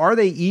problem. So are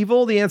they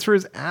evil? The answer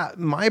is,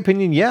 in my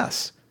opinion,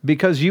 yes.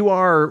 Because you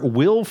are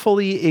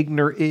willfully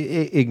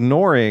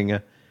ignoring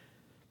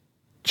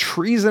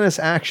treasonous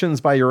actions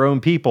by your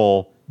own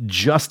people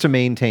just to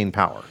maintain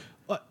power.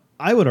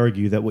 I would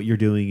argue that what you're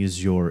doing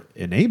is you're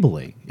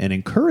enabling and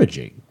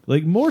encouraging,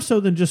 like more so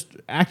than just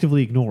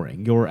actively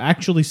ignoring. You're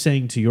actually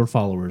saying to your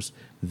followers,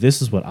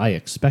 this is what I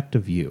expect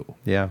of you.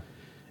 Yeah.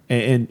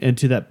 And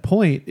to that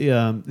point,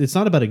 it's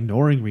not about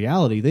ignoring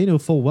reality. They know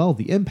full well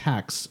the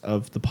impacts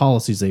of the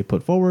policies they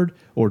put forward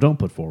or don't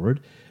put forward,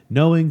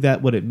 knowing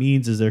that what it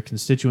means is their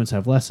constituents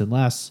have less and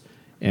less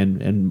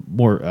and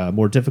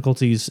more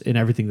difficulties in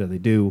everything that they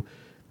do,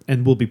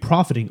 and will be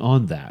profiting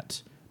on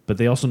that. But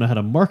they also know how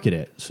to market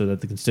it so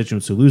that the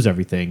constituents who lose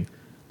everything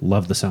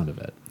love the sound of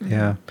it.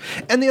 Yeah.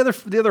 And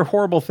the other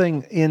horrible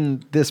thing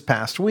in this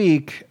past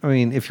week, I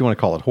mean, if you want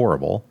to call it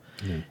horrible,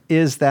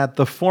 is that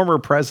the former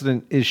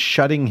president is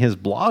shutting his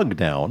blog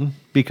down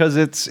because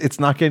it's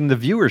not getting the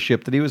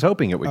viewership that he was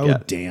hoping it would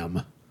get. Oh,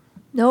 damn.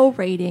 No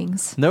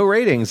ratings. No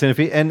ratings.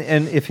 And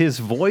if his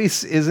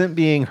voice isn't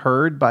being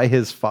heard by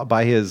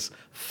his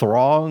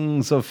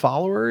throngs of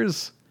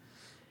followers,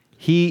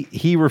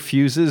 he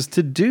refuses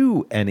to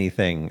do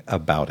anything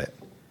about it.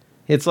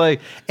 It's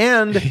like,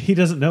 and he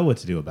doesn't know what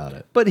to do about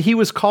it. But he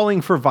was calling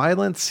for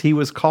violence. He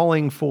was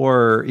calling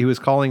for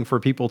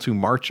people to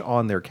march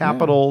on their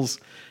capitals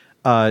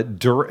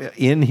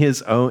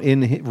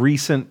in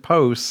recent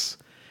posts.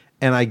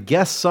 And I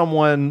guess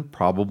someone,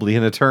 probably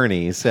an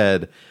attorney,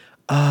 said,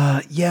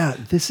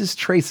 this is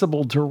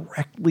traceable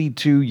directly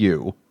to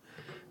you.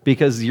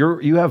 Because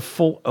you have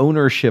full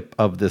ownership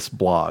of this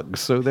blog.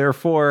 So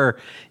therefore,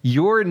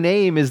 your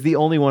name is the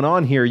only one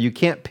on here. You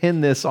can't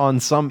pin this on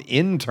some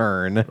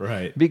intern.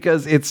 Right.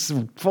 Because it's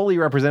fully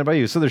represented by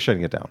you. So they're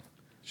shutting it down.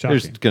 Shocking. They're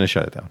just going to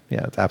shut it down.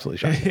 Yeah, it's absolutely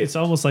shocking. It's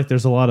almost like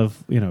there's a lot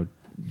of,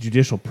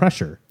 judicial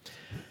pressure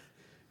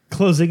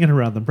closing in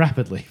around them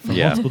rapidly from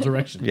multiple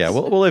directions. Yeah.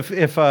 Well, if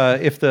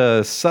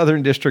the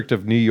Southern District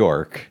of New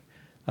York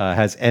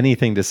has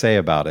anything to say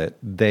about it,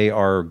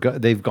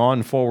 they've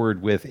gone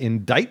forward with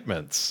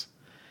indictments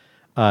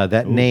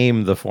that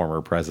name the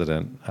former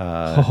president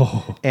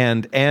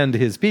and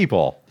his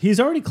people. He's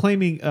already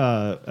claiming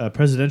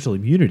presidential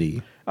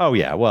immunity. Oh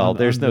yeah, well,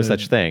 there's no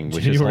such thing,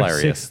 which is January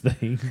hilarious. 6th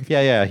thing.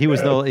 Yeah, he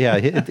was no. Yeah,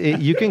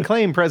 you can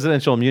claim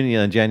presidential immunity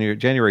on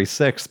January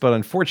 6th, but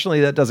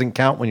unfortunately, that doesn't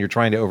count when you're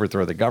trying to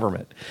overthrow the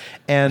government.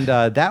 And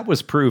that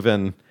was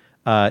proven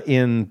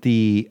in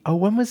the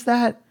when was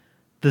that?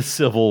 The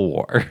Civil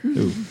War,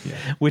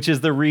 which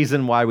is the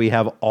reason why we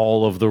have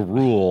all of the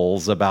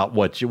rules about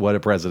what a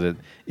president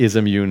is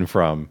immune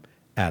from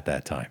at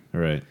that time.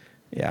 Right.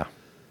 Yeah.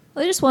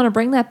 They just want to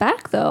bring that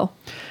back, though.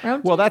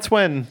 Well, that's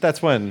when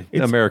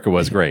America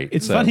was great.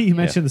 It's So, funny you yeah.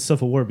 mentioned the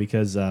Civil War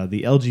because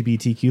the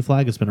LGBTQ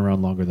flag has been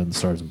around longer than the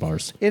Stars and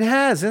Bars. It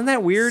has. Isn't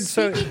that weird?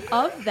 Speaking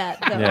of that,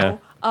 though,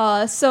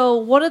 Yeah. so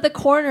one of the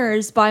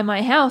corners by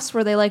my house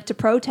where they like to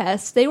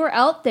protest, they were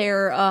out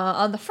there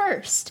on the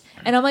 1st.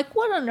 And I'm like,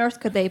 what on earth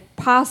could they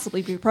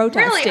possibly be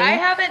protesting? Really,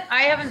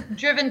 I haven't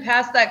driven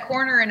past that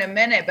corner in a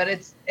minute, but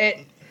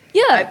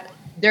Yeah.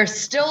 they're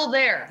still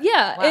there.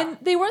 Yeah, Wow. and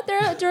they weren't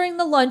there during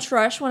the lunch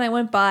rush when I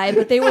went by,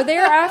 but they were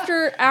there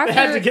after. They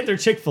had to get their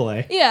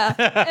Chick-fil-A. Yeah,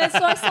 and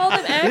so I saw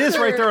them after. It is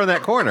right there on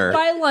that corner.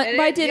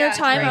 By dinner it's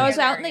time, right I was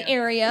there, out in the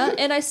area,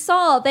 and I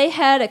saw they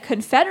had the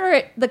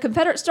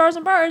Confederate Stars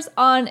and Bars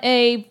on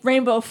a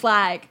rainbow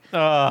flag. What?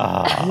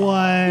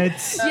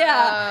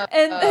 Yeah,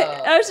 and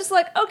I was just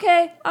like,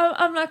 okay,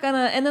 I'm not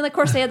gonna. And then of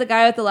course they had the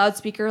guy with the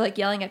loudspeaker like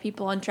yelling at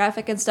people on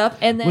traffic and stuff.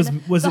 And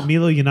then Was it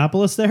Milo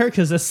Yiannopoulos there?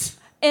 Because that's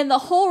and the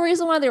whole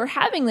reason why they were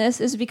having this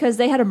is because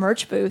they had a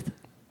merch booth.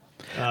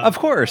 Of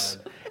course.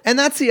 And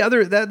that's the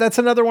other that's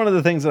another one of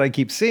the things that I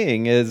keep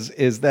seeing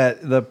is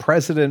that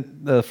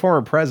the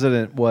former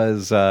president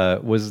was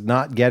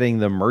not getting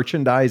the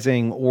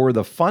merchandising or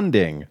the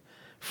funding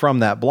from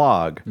that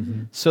blog.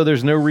 Mm-hmm. So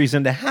there's no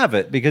reason to have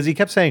it because he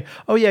kept saying,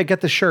 "Oh yeah,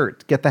 get the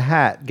shirt, get the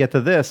hat, get the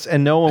this,"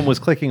 and no one was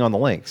clicking on the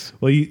links.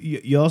 well.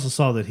 You also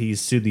saw that he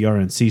sued the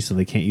RNC, so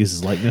they can't use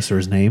his likeness or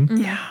his name.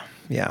 Yeah.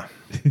 Yeah.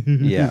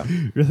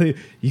 Really,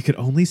 you could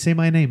only say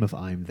my name if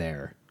I'm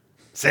there.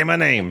 Say my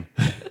name.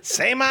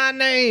 Say my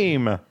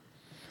name.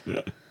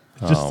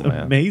 Just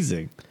man.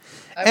 amazing.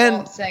 I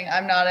won't sing.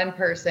 I'm not in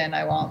person.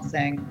 I won't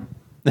sing.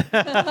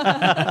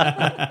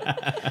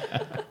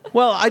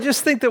 Well, I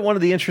just think that one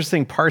of the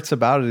interesting parts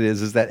about it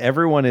is that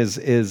everyone is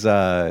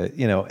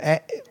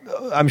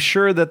I'm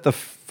sure that the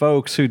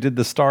folks who did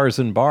the Stars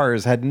and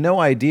Bars had no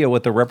idea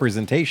what the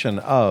representation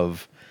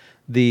of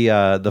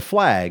the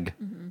flag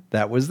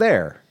that was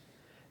there.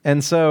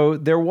 And so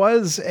there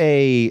was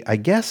I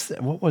guess,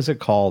 what was it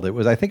called?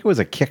 I think it was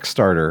a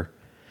Kickstarter.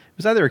 It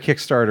was either a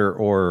Kickstarter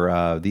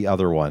or the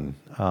other one.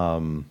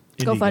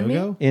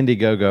 GoFundMe?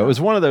 Indiegogo. It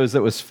was one of those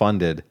that was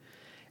funded.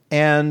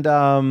 And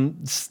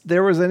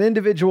there was an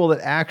individual that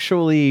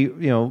actually,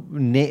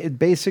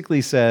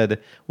 basically said,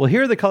 well,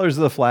 here are the colors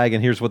of the flag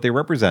and here's what they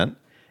represent.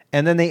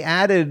 And then they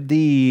added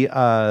the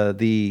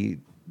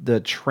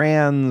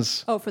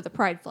trans... Oh, for the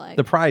pride flag.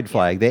 The pride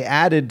flag. They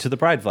added to the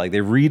pride flag. They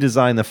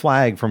redesigned the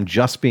flag from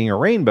just being a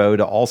rainbow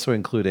to also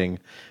include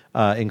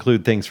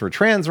things for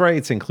trans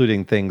rights,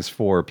 including things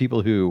for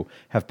people who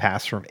have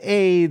passed from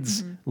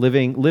AIDS,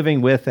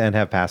 living with and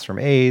have passed from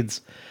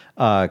AIDS,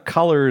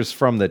 colors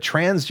from the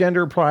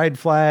transgender pride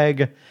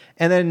flag,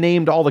 and then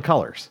named all the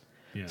colors.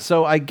 Yeah.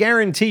 So I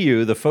guarantee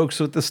you the folks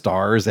with the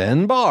Stars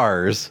and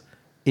Bars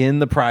in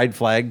the pride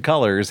flag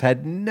colors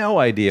had no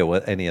idea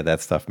what any of that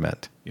stuff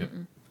meant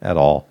at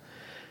all.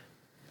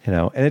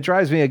 And it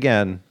drives me,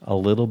 again, a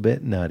little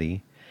bit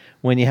nutty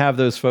when you have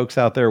those folks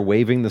out there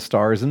waving the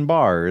Stars and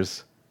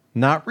Bars,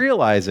 not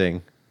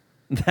realizing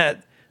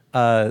that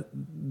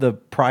the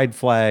pride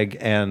flag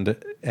and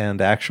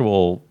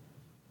actual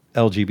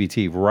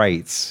LGBT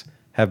rights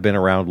have been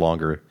around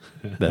longer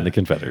than the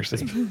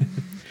Confederacy.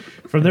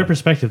 From their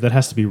perspective, that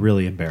has to be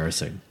really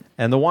embarrassing.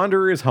 And the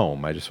Wanderer is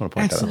home. I just want to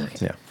point that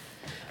out. Yeah.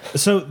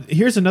 So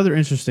here's another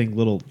interesting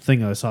little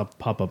thing I saw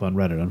pop up on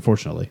Reddit,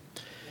 unfortunately.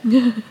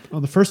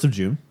 On the 1st of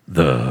June.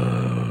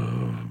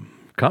 The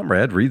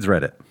comrade reads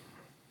Reddit.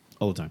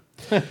 All the time.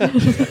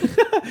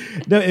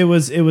 No, it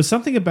was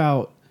something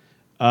about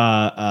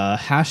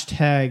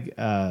hashtag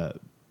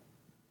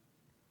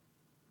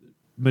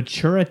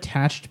mature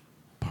attached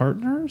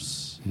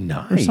partners?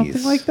 Nice. Or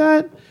something like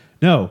that?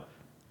 No.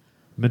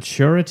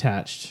 Mature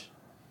attached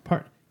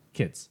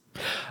kids.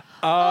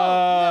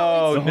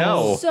 Oh,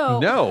 no.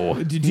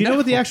 So- Do you know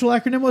what the actual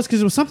acronym was?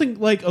 Because it was something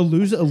like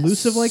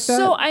elusive like that.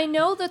 So I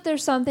know that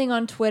there's something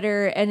on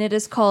Twitter, and it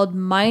is called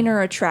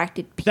Minor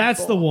Attracted People.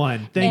 That's the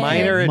one. Thank you.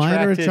 Minor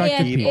attracted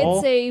And people.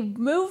 it's a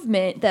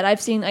movement that I've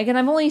seen. Like, and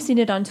I've only seen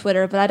it on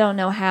Twitter, but I don't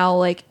know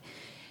how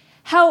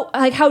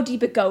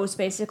deep it goes,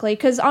 basically.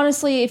 Because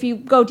honestly, if you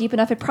go deep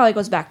enough, it probably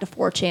goes back to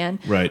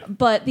 4chan. Right.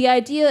 But the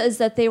idea is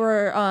that they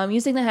were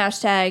using the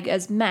hashtag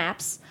as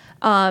maps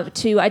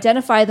to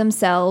identify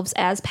themselves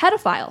as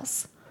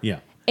pedophiles. Yeah.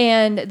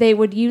 And they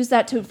would use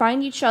that to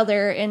find each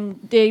other, and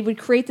they would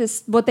create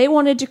this. What they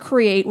wanted to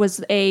create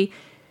was a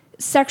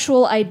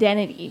sexual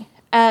identity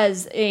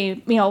as a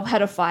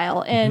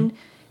pedophile, and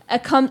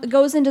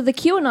goes into the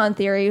QAnon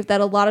theory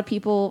that a lot of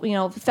people,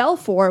 fell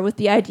for, with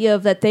the idea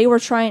of that they were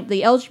trying,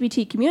 the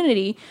LGBT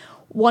community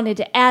wanted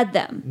to add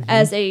them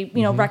as a,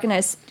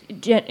 recognized,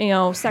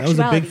 sexuality. That was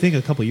a big thing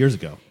a couple years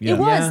ago. Yeah.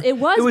 It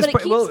was, but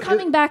it keeps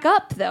coming back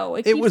up, though.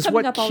 It was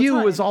what Q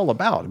was all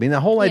about. I mean,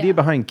 the whole idea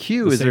behind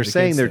Q is they're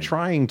saying they're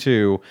trying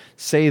to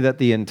say that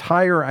the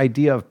entire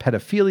idea of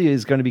pedophilia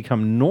is going to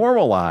become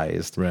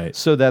normalized, right?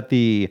 So that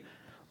the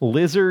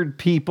lizard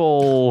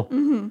people,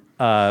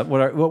 what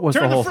was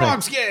turn the whole the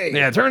frogs thing? gay.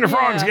 Yeah, turn the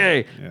frogs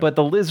gay. Yeah. But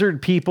the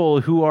lizard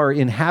people who are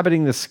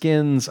inhabiting the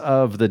skins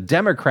of the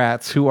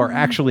Democrats, who are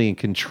actually in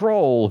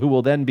control, who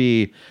will then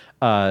be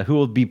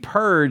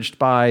purged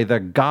by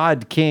the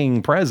God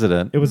King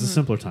president. It was a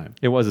simpler time.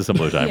 It was a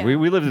simpler time.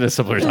 We lived in a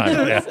simpler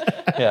time.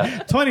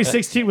 Yeah.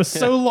 2016 was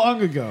so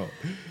long ago.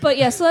 But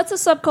yeah, so that's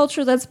a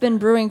subculture that's been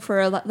brewing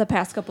for the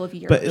past couple of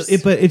years.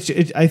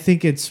 But I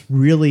think it's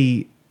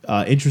really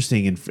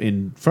interesting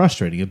and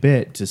frustrating a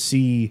bit to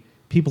see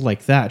people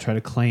like that try to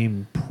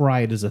claim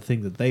pride as a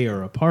thing that they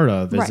are a part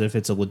of, as if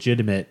it's a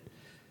legitimate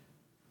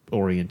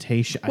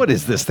orientation. What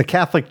is this? The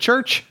Catholic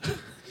Church?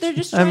 They're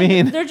just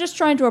trying they're just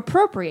trying to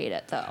appropriate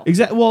it, though.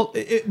 Exactly. Well,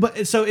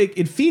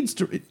 it feeds.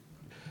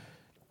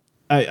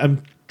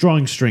 I'm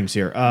drawing strings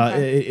here.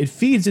 It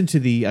feeds into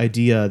the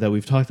idea that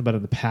we've talked about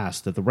in the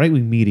past, that the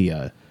right-wing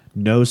media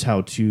knows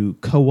how to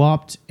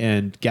co-opt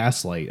and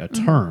gaslight a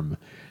term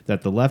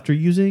that the left are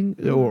using,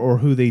 or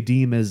who they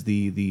deem as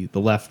the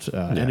left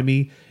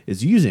enemy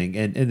is using,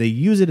 and they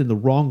use it in the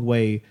wrong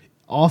way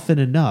often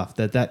enough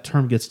that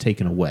term gets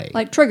taken away.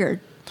 Like triggered.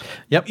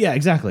 Yep. Yeah,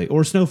 exactly.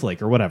 Or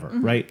snowflake or whatever,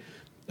 right?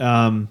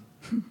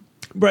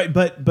 Right,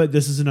 but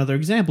this is another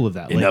example of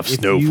that. Enough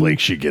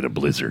snowflakes, you get a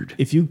blizzard.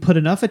 If you put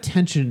enough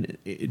attention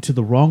to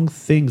the wrong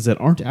things that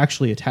aren't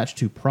actually attached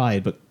to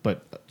pride,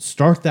 but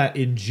start that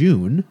in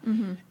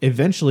June,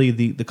 eventually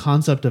the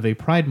concept of a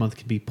Pride Month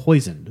can be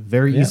poisoned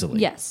very easily.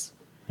 Yes.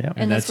 Yeah.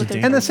 And that's what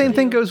they're and the same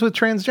thing goes with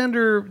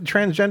transgender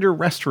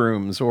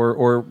restrooms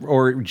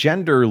or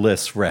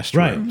genderless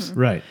restrooms.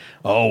 Right.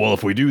 Oh well,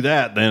 if we do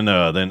that, then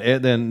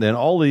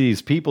all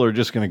these people are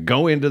just going to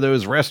go into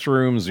those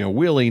restrooms,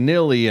 willy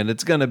nilly, and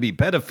it's going to be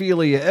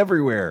pedophilia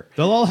everywhere.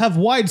 They'll all have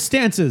wide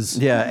stances.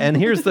 Yeah, and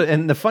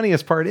the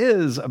funniest part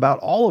is about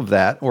all of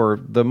that,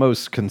 or the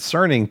most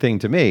concerning thing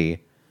to me,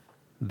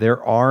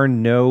 there are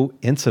no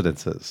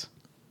incidences.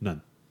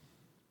 None.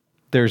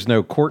 There's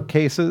no court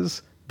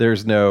cases.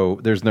 There's no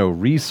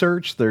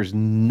research. There's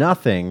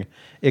nothing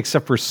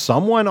except for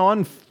someone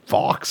on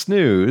Fox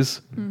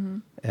News,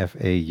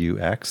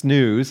 FAUX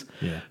News,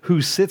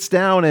 who sits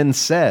down and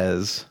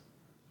says,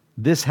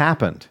 this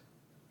happened.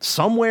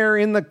 Somewhere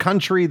in the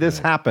country this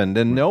happened,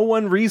 and no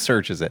one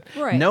researches it.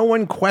 Right. No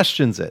one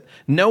questions it.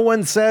 No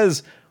one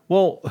says,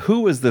 well,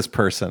 who is this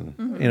person?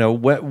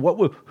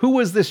 Who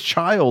was this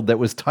child that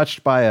was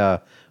touched by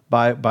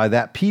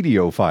that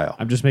pedophile?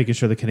 I'm just making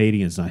sure the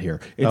Canadian's not here.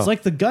 It's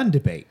like the gun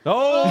debate.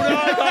 Oh,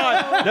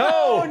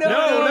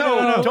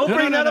 no. Don't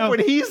bring that up when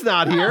he's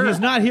not here. He's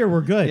not here.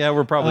 We're good. Yeah,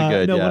 we're probably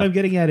good. No, what I'm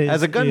getting at is,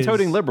 as a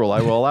gun-toting liberal,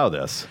 I will allow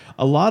this.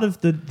 A lot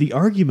of the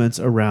arguments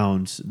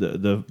around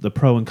the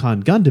pro and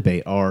con gun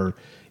debate are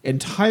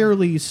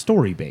entirely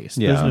story-based.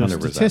 Yeah, There's no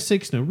 100%.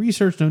 Statistics, no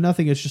research, no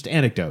nothing. It's just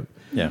anecdote.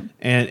 Yeah.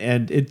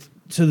 And it's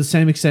to the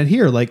same extent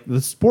here, like the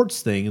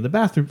sports thing in the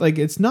bathroom. Like,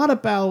 it's not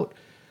about...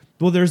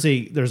 Well, there's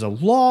a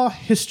law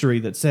history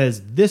that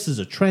says this is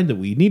a trend that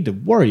we need to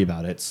worry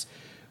about.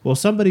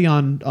 Somebody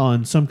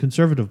on some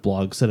conservative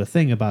blog said a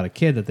thing about a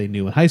kid that they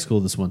knew in high school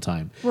this one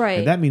time. Right.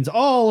 And that means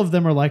all of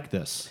them are like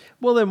this.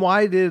 Well, then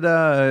why did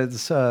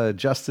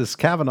Justice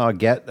Kavanaugh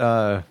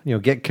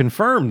get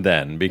confirmed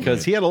then?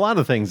 Because he had a lot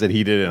of things that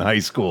he did in high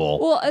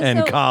school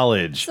and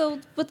college. So,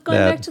 with going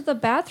back to the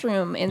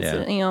bathroom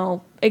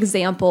incident,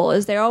 example,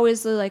 is they're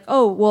always like,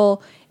 oh,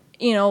 well,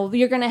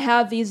 you're going to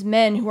have these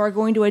men who are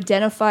going to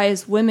identify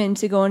as women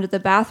to go into the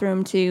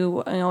bathroom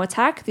to,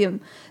 attack them.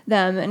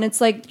 And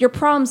it's like, your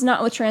problem's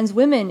not with trans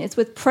women, it's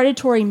with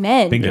predatory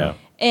men. Bingo.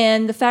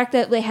 And the fact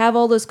that they have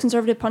all those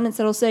conservative pundits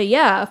that'll say,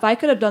 yeah, if I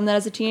could have done that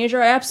as a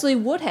teenager, I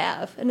absolutely would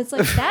have. And it's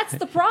like, that's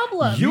the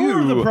problem.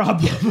 You're the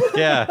problem.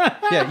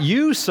 Yeah.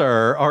 You,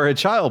 sir, are a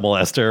child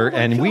molester,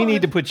 and we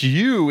need to put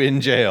you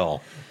in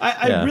jail.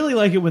 I really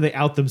like it when they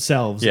out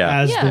themselves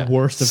as the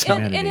worst of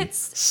humanity. And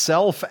it's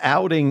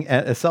self-outing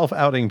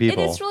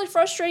people. And it's really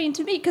frustrating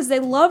to me because they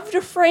love to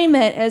frame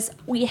it as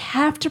we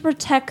have to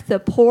protect the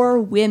poor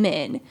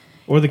women.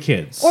 Or the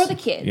kids.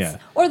 Yeah.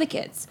 Or the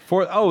kids.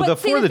 For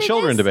the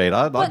children debate.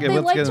 Let's get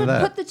into that. They like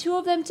to put the two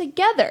of them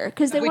together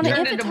because they want to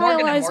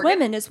infantilize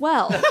women as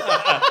well.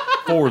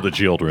 For the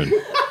children.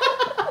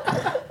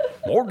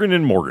 Morgan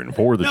and Morgan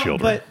for the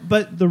children.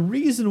 But the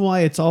reason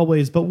why it's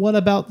always, but what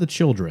about the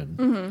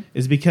children,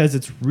 is because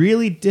it's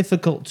really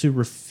difficult to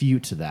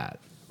refute that,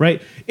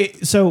 right?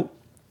 So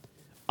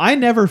I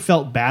never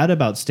felt bad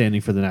about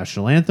standing for the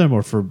national anthem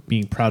or for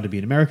being proud to be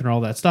an American or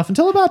all that stuff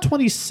until about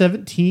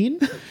 2017,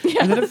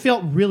 and then it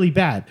felt really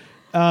bad.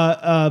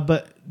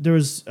 But there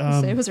was...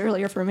 it was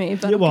earlier for me,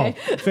 but okay.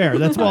 Fair.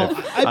 That's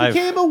I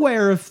became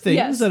aware of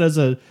things that as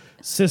a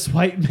cis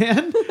white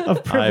man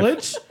of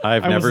privilege.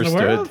 I've I never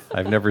wasn't aware stood. of.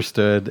 I've never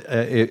stood.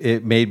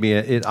 It made me.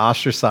 It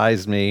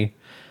ostracized me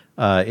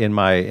in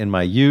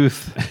my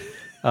youth.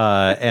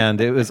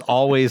 And it was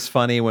always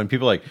funny when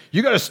people are like,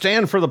 you got to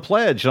stand for the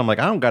pledge. And I'm like,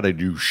 I don't got to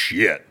do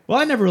shit. Well,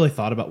 I never really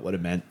thought about what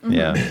it meant.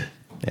 Yeah.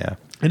 Yeah.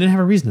 I didn't have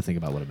a reason to think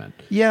about what it meant.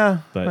 Yeah.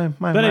 But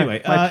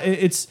anyway,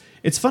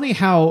 it's funny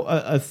how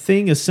a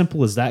thing as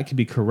simple as that can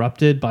be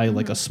corrupted by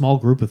like a small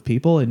group of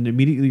people, and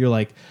immediately you're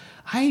like,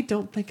 I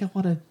don't think I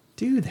want to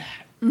do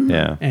that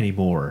yeah.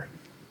 anymore.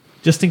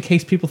 Just in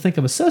case people think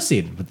I'm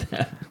associated with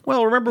that.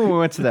 Well, remember when we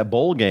went to that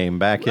bowl game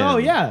back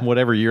in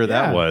whatever year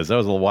that Yeah. was? That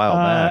was a while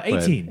back.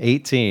 but 18.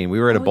 18. We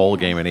were at a bowl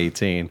game in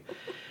 18.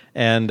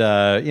 And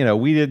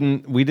we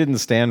didn't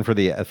stand for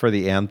the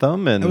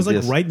anthem, and It was like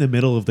just- right in the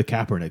middle of the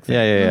Kaepernick thing.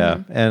 yeah.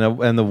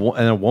 And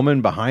a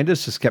woman behind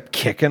us just kept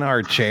kicking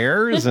our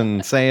chairs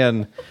and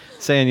saying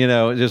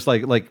just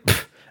like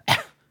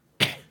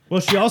Well,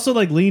 she also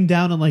like leaned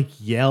down and like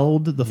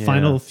yelled the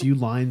final few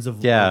lines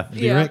of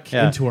lyric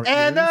Yeah. into her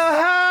and the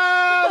ears.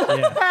 hope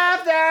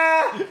of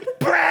the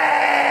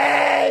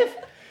brave.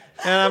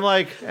 And I'm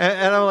like,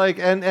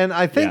 and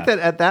I think that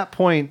at that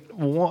point,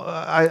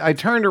 I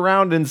turned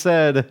around and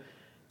said,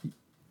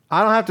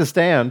 I don't have to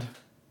stand,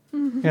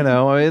 and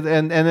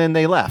then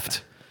they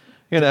left,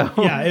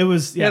 Yeah, it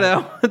was.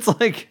 Yeah, it's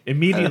like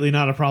immediately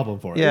not a problem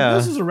for it. Yeah.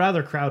 This was a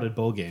rather crowded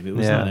bowl game. It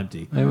was not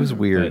empty. It was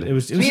weird. But it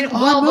was. I mean, an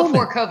odd well moment.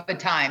 before COVID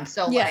time.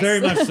 So Yes. Very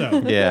much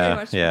so. Very Yeah,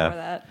 much yeah.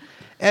 before that.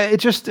 It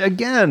just,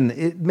 again,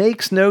 it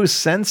makes no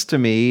sense to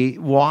me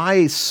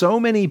why so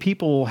many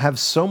people have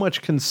so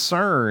much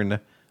concern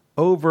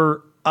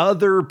over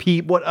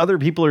what other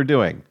people are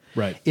doing.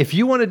 Right. If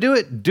you want to do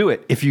it, do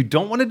it. If you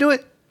don't want to do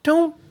it,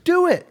 don't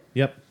do it.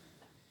 Yep.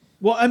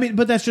 Well, I mean,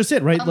 but that's just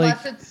it, right?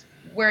 unless it's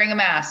wearing a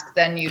mask,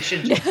 then you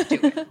should just do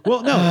it.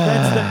 Well, no,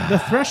 that's the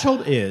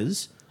threshold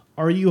is: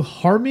 are you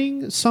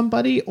harming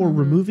somebody or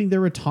removing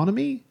their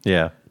autonomy?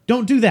 Yeah.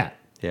 Don't do that.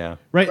 Yeah.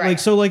 Right? Right. Like,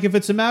 so like if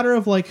it's a matter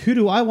of like, who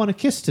do I want to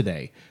kiss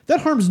today?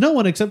 That harms no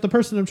one except the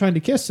person I'm trying to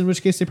kiss, in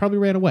which case they probably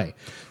ran away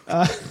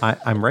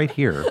I'm right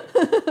here.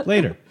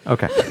 later.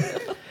 Okay.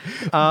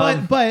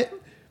 But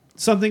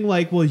something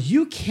like, well,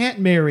 you can't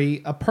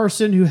marry a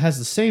person who has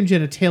the same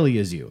genitalia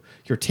as you.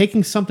 You're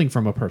taking something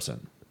from a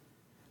person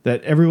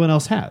that everyone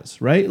else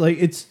has, right? Like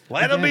it's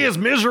Let them be as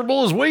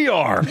miserable as we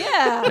are.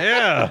 Yeah.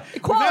 Yeah.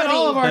 We've had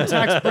all of our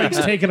tax breaks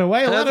taken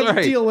away. Let That's them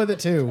right. deal with it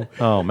too.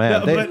 Oh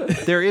man, No,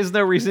 there is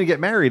no reason to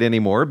get married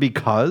anymore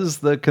because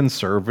the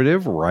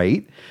conservative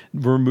right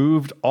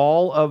removed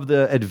all of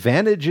the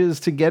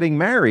advantages to getting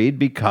married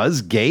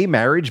because gay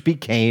marriage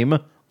became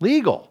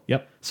legal.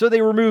 Yep. So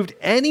they removed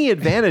any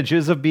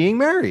advantages of being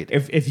married.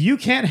 If you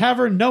can't have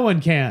her, no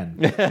one can,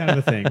 kind of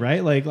a thing,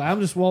 right? Like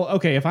I'm just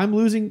okay. If I'm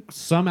losing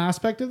some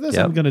aspect of this,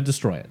 Yep. I'm going to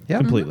destroy it Yep.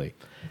 completely.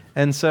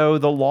 And so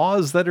the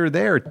laws that are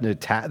there,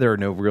 there are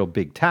no real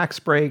big tax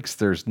breaks.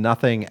 There's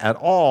nothing at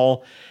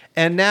all.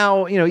 And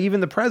now,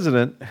 even the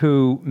president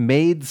who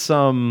made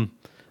some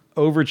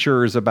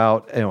overtures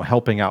about,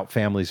 helping out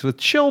families with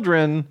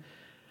children,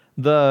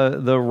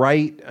 the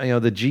right,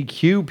 the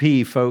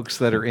GQP folks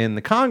that are in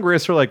the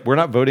Congress are like, we're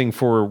not voting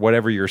for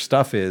whatever your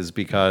stuff is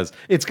because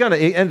it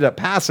ended up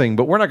passing,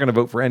 but we're not going to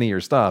vote for any of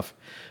your stuff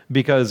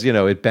because,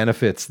 it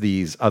benefits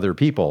these other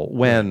people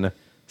when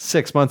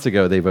 6 months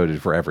ago they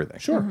voted for everything.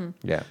 Sure.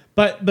 Yeah.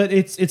 But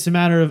it's a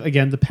matter of,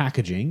 again, the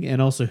packaging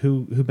and also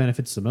who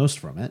benefits the most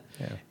from it.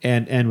 Yeah.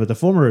 And with the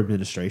former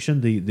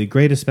administration, the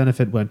greatest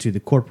benefit went to the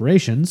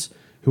corporations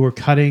who were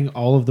cutting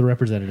all of the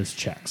representatives'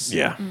 checks.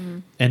 Yeah.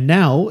 And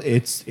now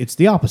it's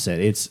the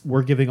opposite.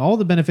 We're giving all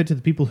the benefit to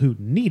the people who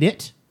need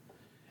it,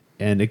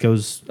 and it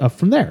goes up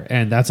from there.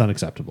 And that's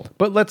unacceptable.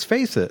 But let's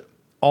face it,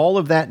 all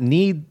of that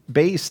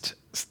need-based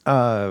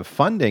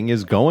funding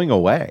is going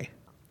away.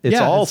 It's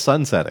Yeah, all it's-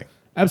 sunsetting.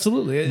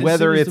 Absolutely. As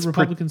Whether soon as it's the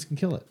Republicans can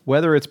kill it.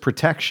 Whether it's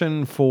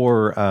protection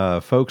for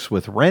folks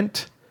with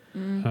rent,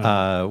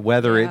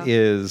 whether it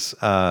is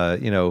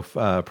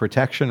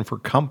protection for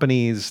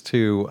companies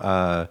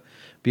to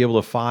be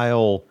able to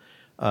file,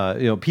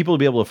 people to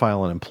be able to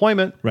file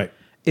unemployment. Right.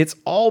 It's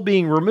all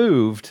being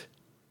removed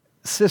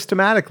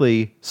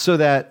systematically so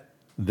that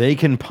they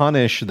can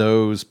punish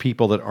those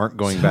people that aren't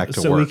going back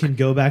to so work. we can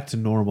go back to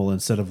normal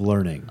instead of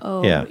learning.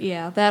 Oh, Yeah.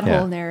 yeah. That Yeah.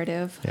 whole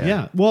narrative.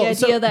 Yeah. Well, The idea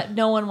so, that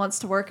no one wants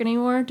to work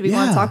anymore. Do we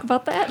want Yeah. to talk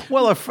about that?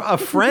 Well, a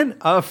friend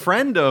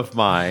of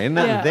mine,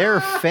 Yeah. their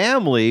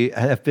family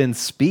have been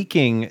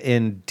speaking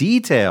in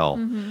detail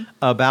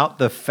about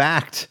the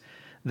fact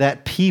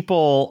that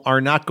people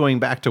are not going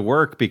back to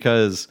work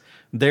because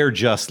they're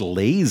just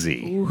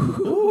lazy.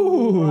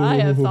 I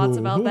have thoughts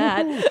about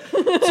that.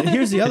 so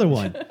here's the other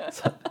one.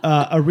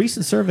 A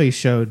recent survey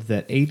showed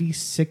that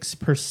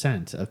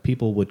 86% of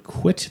people would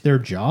quit their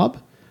job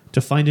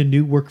to find a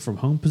new work from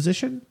home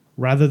position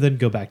rather than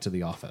go back to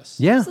the office.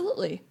 Yeah,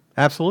 Absolutely.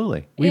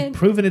 absolutely. We've And-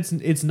 proven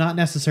it's not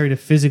necessary to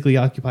physically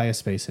occupy a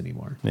space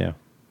anymore. Yeah.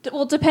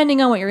 Well,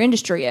 depending on what your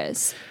industry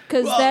is,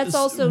 because that's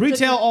also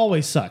retail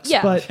always sucks.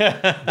 Yeah. But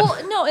Well,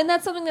 no, and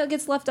that's something that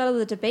gets left out of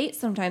the debate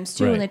sometimes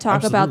too, Right, when they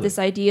talk about absolutely. this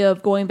idea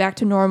of going back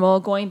to normal,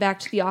 going back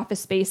to the office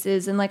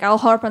spaces, and like I'll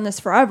harp on this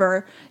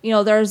forever.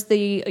 There's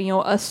the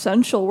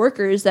essential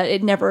workers that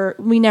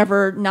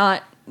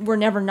we're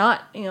never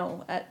not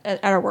at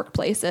our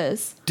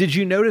workplaces. Did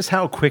you notice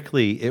how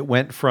quickly it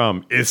went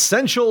from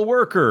essential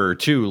worker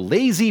to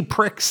lazy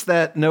pricks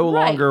that no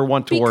Right, longer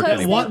want to work because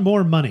they anymore? want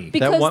more money.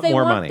 Because want they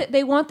more want money.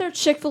 they want their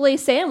Chick-fil-A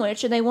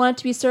sandwich and they want it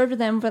to be served to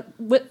them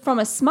from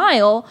a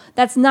smile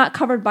that's not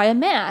covered by a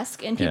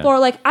mask. And people Yeah. are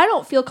like, I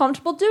don't feel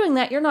comfortable doing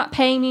that. You're not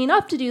paying me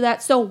enough to do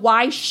that, so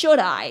why should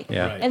I?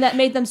 Yeah. Right. And that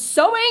made them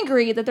so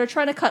angry that they're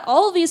trying to cut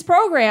all of these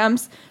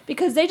programs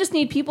because they just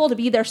need people to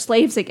be their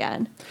slaves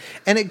again.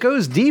 And it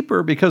goes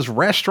deeper because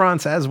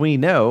restaurants, as we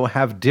know,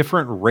 have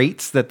different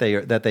rates that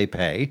they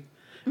pay,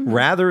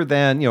 rather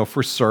than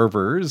for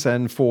servers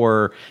and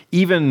for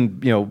even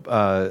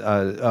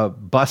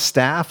bus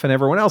staff and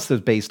everyone else.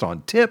 That's based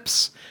on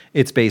tips.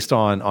 It's based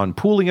on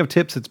pooling of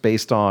tips. It's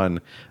based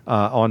on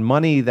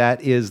money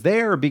that is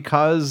there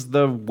because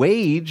the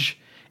wage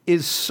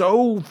is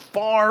so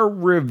far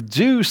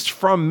reduced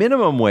from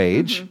minimum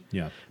wage.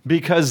 Yeah.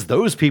 Because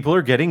those people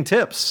are getting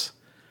tips.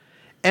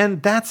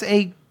 And that's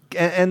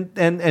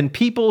and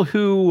people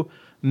who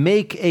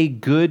make a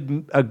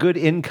good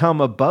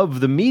income above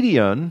the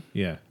median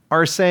Yeah.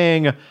 are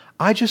saying,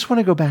 I just want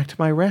to go back to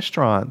my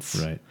restaurants.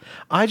 Right.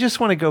 I just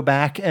want to go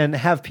back and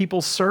have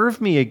people serve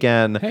me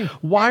again. Hey.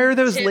 Why are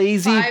those Tip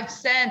lazy 5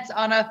 cents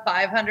on a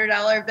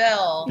 $500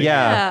 bill.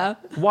 Yeah.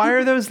 Why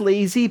are those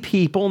lazy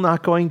people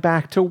not going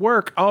back to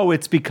work? Oh,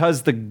 it's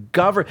because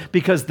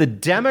because the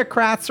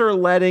Democrats are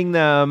letting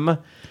them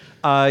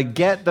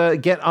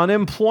get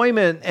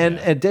unemployment and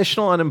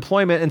additional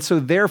unemployment, and so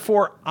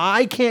therefore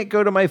I can't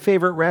go to my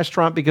favorite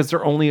restaurant because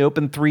they're only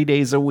open 3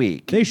 days a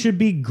week. They should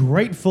be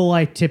grateful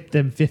I tipped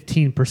them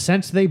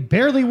 15%. They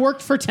barely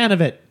worked for 10 of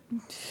it.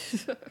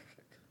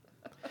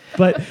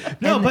 But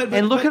no,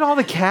 and look at all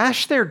the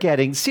cash they're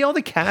getting. See all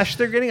the cash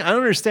they're getting? I don't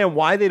understand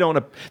why they're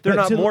But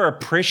not to more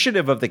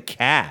appreciative of the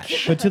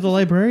cash. But to the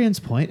librarian's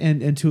point,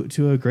 and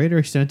to a greater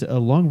extent, a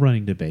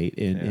long-running debate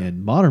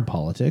in modern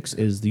politics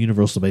is the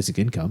universal basic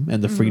income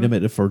and the freedom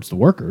it affords the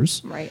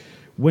workers. Right.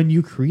 When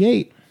you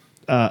create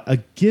a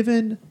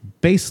given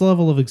base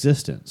level of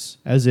existence,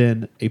 as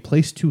in a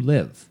place to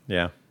live,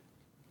 Yeah.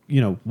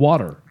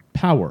 water,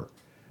 power,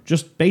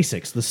 just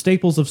basics, the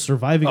staples of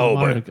surviving a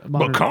modern.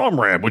 But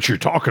comrade, what you're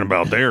talking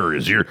about there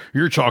is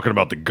you're talking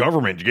about the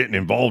government getting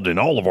involved in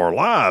all of our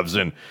lives,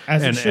 and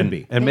As it should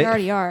be. And They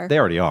already are. They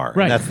already are.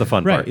 Right, And that's the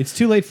fun right. part. It's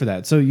too late for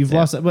that, so you've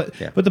lost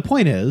that. But the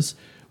point is,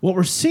 what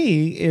we're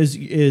seeing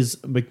is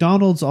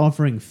McDonald's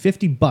offering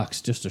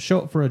 $50 just to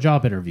show up for a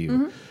job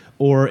interview,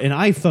 or an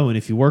iPhone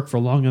if you work for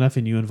long enough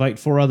and you invite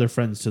 4 other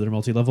friends to their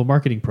multi-level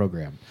marketing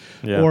program,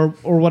 Yeah.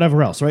 or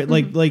whatever else. Right?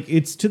 Like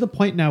it's to the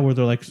point now where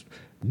they're like,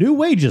 new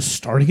wages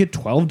starting at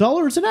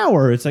 $12 an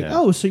hour. It's like,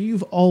 oh, so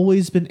you've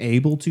always been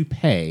able to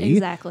pay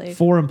Exactly.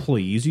 for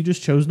employees. You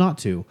just chose not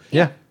to.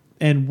 Yeah.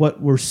 And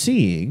what we're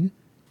seeing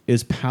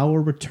is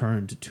power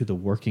returned to the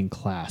working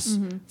class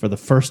for the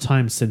first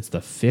time since the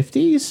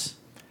 50s.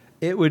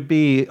 It would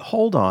be,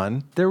 hold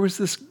on, there was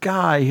this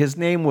guy, his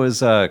name was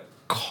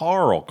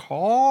Carl.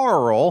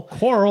 Coral.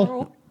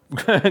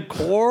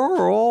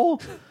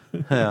 Coral.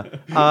 Yeah.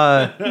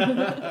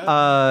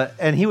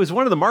 And he was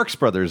one of the Marx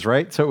Brothers,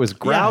 right? So it was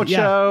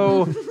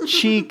Groucho,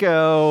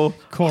 Chico,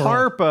 Coral.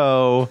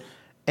 Harpo,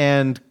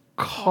 and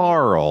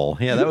Carl.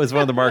 Yeah, that was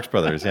one of the Marx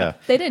Brothers. Yeah.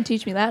 They didn't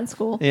teach me that in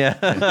school. Yeah.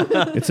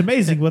 It's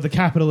amazing what the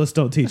capitalists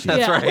don't teach you.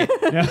 That's Yeah. right.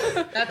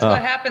 That's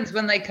what happens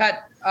when they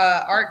cut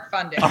art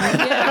funding.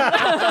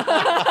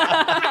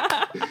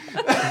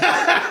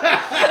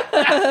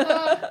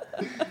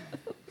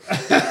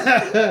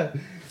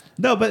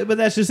 No, but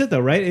that's just it though,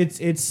 right?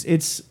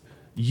 It's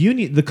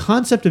union. The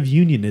concept of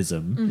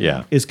unionism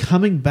Yeah. is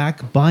coming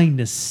back by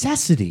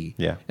necessity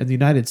Yeah. in the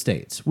United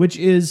States, which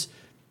is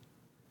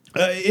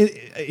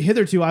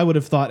hitherto I would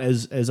have thought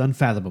as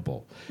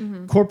unfathomable.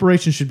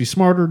 Corporations should be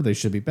smarter. They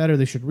should be better.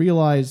 They should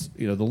realize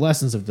the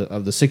lessons of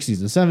the 60s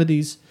and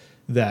 70s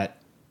that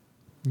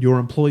your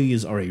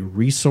employees are a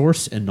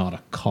resource and not a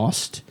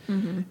cost.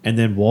 And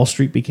then Wall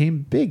Street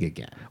became big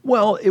again.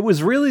 Well, it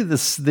was really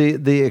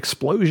the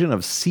explosion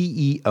of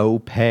CEO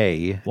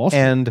pay, Wall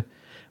Street.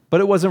 But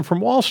it wasn't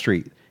from Wall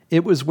Street.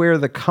 It was where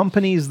the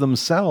companies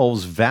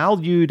themselves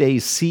valued a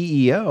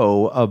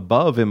CEO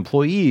above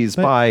employees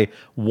by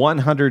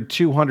 100,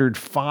 200,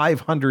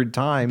 500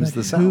 times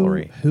the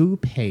salary. Who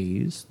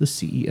pays the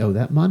CEO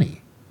that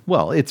money?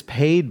 Well, it's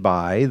paid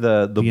by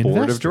the board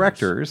investors, of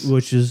directors.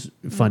 which is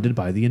funded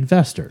by the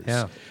investors.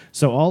 Yeah.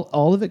 So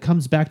all of it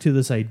comes back to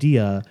this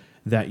idea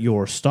that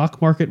your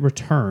stock market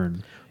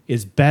return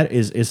is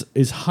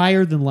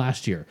higher than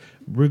last year,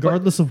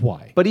 regardless of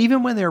why. But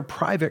even when they're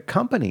private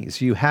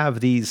companies, you have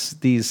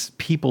these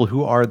people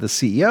who are the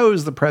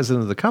CEOs, the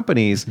president of the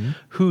companies,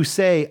 who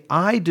say,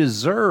 I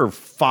deserve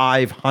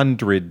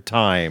 500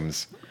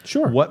 times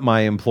Sure. what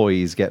my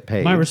employees get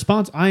paid. My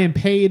response: I am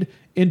paid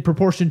in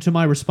proportion to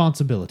my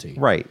responsibility.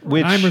 Right.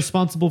 Which I'm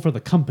responsible for the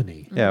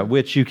company. Yeah,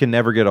 which you can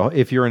never get.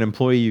 If you're an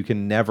employee, you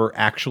can never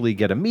actually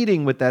get a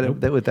meeting with that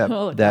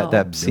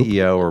that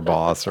CEO or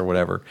boss or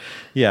whatever.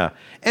 Yeah,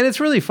 and it's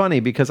really funny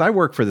because I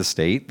work for the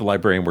state. The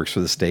librarian works for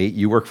the state.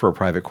 You work for a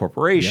private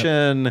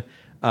corporation.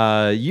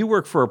 You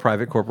work for a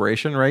private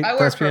corporation, right? I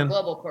work for a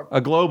global corporation.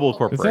 A global If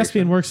corporation.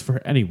 Thespian works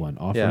for anyone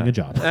offering a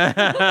job.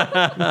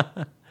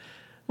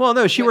 Well,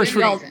 no, she works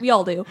for We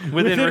all do.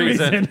 within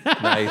reason.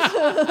 Nice.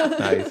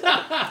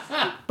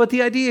 But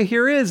the idea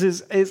here is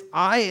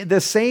the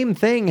same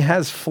thing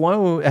has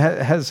flown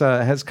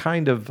has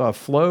kind of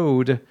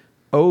flowed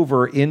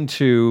over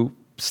into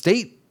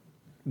state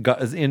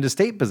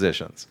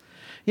positions.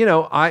 You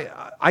know,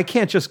 I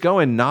can't just go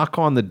and knock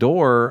on the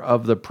door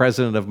of the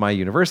president of my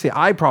university.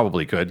 I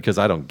probably could because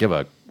I don't give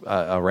a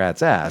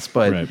rat's ass,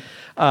 but. Right.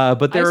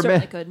 But there I are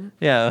certainly couldn't.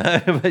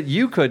 Yeah, but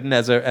you couldn't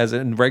as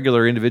a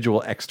regular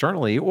individual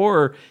externally,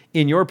 or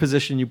in your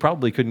position, you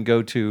probably couldn't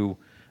go to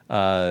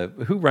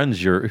who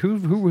runs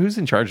who's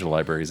in charge of the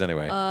libraries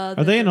anyway.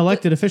 Are they an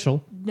elected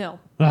official? No.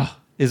 Ah,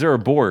 Is there a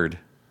board?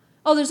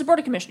 Oh, there's a board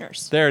of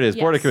commissioners. There it is,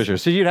 board of Yes.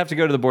 commissioners. So you'd have to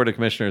go to the board of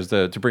commissioners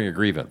to bring a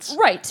grievance.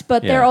 Right,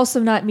 but Yeah. they're also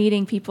not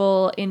meeting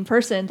people in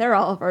person. They're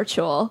all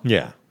virtual.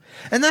 Yeah.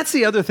 And that's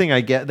the other thing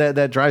I get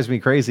that drives me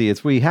crazy.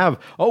 It's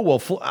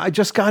I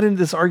just got into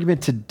this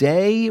argument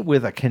today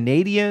with a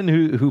Canadian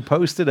who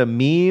posted a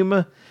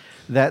meme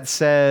that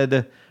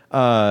said,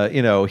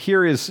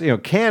 here is,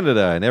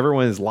 Canada and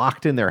everyone is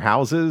locked in their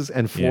houses,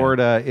 and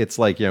Florida, it's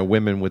like,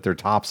 women with their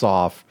tops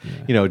off,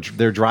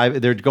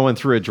 they're going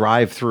through a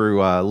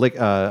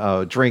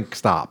drive-through drink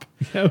stop,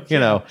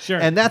 sure.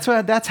 and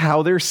that's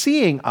how they're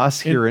seeing us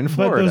here in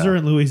Florida. But those are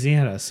in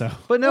Louisiana, so.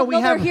 But no, we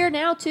they're have here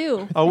now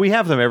too. Oh, we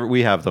have them.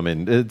 We have them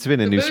in. It's been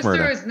in The New booster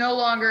Smyrna. is no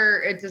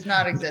longer. It does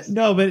not exist.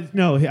 No,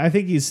 I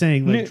think he's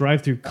saying like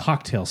drive-through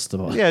cocktail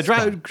stuff. Yeah,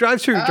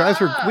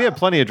 drive-through. We have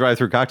plenty of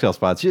drive-through cocktail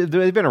spots.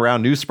 They've been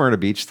around. New Smyrna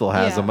Beach still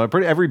has Yeah.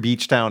 them. Every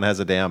beach town has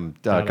a damn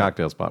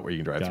cocktail spot where you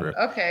can drive through.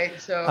 Okay,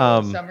 so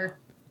summer.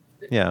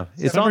 Yeah,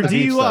 it's Some on are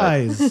the beach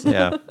side.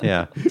 DUIs.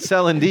 Yeah,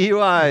 selling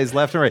DUIs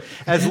left and right.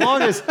 As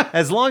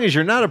long as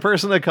you're not a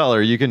person of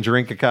color, you can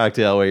drink a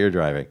cocktail while you're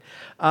driving.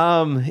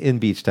 In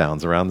beach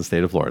towns around the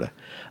state of Florida.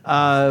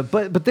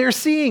 But they're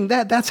seeing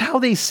that. That's how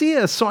they see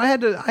us. So I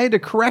had to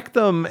correct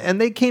them, and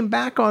they came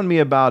back on me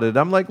about it.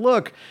 I'm like,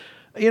 look,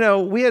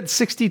 we had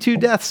 62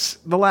 deaths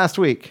the last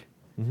week.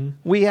 Mm-hmm.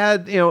 We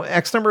had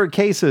X number of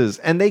cases,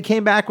 and they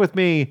came back with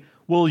me.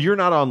 Well, you're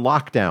not on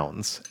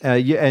lockdowns,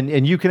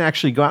 and you can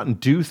actually go out and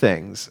do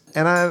things.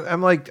 And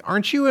I'm like,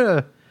 aren't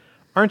you?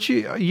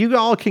 You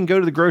all can go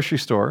to the grocery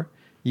store.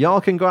 Y'all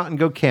can go out and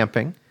go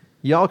camping.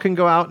 Y'all can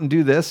go out and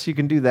do this. You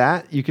can do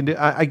that. You can do.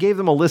 I gave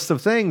them a list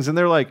of things, and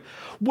they're like,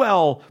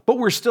 well, but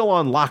we're still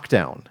on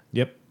lockdown.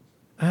 Yep.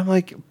 I'm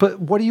like, but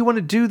what do you want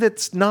to do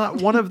that's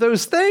not one of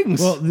those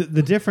things? Well,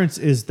 the difference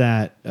is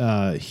that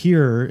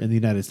here in the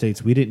United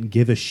States, we didn't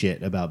give a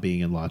shit about being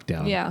in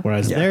lockdown. Yeah.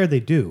 Whereas there, they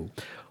do.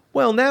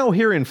 Well, now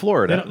here in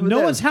Florida,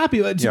 No one's happy.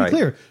 To be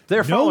clear,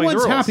 they're no following the one's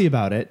rules. happy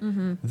about it.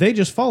 Mm-hmm. They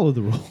just follow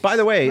the rules. By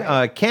the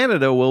way,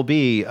 Canada will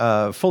be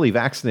fully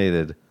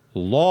vaccinated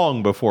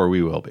long before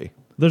we will be.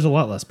 There's a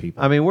lot less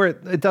people. I mean,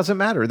 it doesn't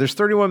matter. There's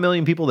 31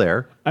 million people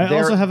there. I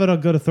also have it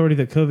on good authority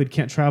that COVID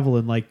can't travel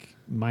in like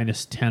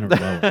 -10 or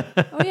lower.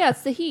 Oh yeah,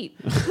 it's the heat.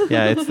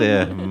 Yeah, it's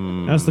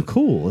the. That's the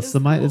cool. It's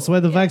why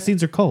the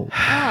vaccines are cold.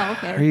 Oh,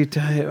 okay.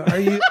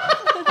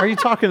 Are you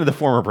talking to the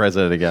former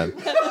president again?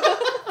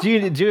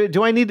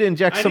 Do I need to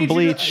inject some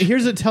bleach?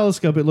 Here's a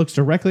telescope. It looks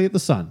directly at the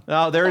sun.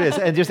 Oh, there it is,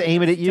 and just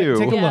aim it at you.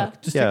 Take a Yeah.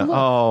 look. Just take a look.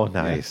 Oh,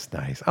 nice.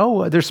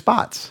 Oh, there's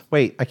spots.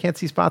 Wait, I can't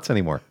see spots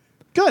anymore.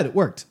 Good. It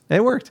worked.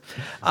 It worked.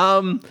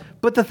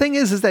 But the thing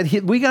is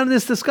that we got in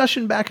this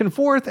discussion back and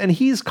forth, and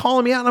he's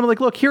calling me out, and I'm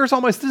like, look, here's all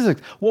my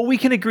statistics. Well, we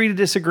can agree to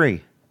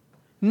disagree.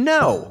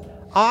 No,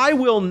 I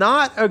will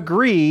not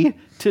agree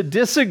to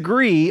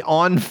disagree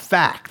on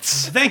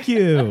facts. Thank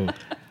you.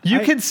 You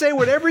can say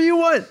whatever you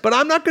want, but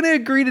I'm not going to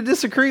agree to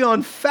disagree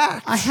on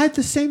facts. I had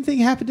the same thing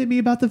happen to me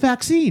about the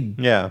vaccine.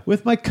 Yeah.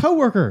 With my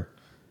coworker.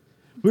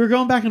 We were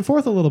going back and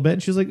forth a little bit,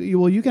 and she was like,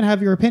 well, you can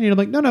have your opinion. I'm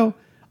like, no,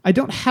 I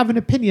don't have an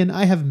opinion.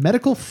 I have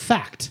medical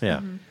fact.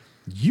 Yeah.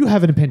 You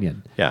have an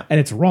opinion. Yeah. And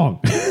it's wrong.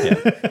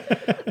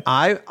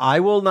 I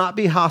will not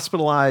be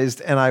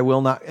hospitalized, and I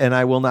will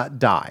not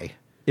die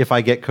if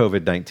I get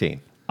COVID-19.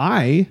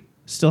 I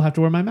still have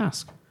to wear my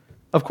mask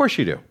Of course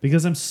you do.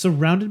 because I'm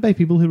surrounded by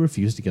people who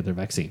refuse to get their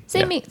vaccine.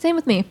 Same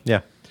with me.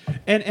 Yeah.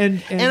 And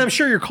And I'm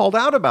sure you're called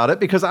out about it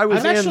because I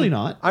was I'm actually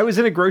not. I was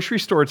in a grocery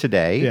store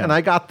today, Yeah. and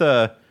I got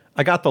the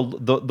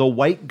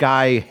white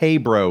guy hey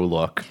bro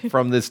look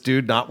from this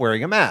dude not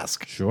wearing a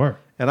mask. sure.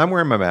 And I'm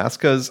wearing my mask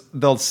because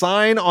the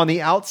sign on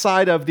the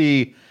outside of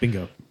the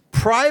Bingo.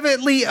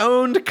 privately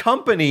owned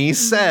company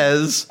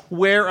says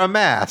wear a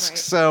mask. Right.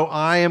 So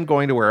I am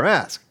going to wear a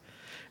mask.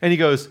 And he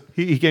goes,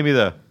 he gave me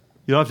the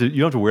you don't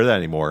have to wear that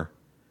anymore.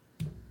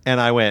 And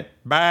I went,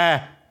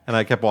 bah, and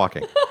I kept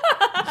walking.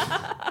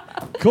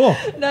 Cool.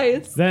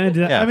 Nice. Then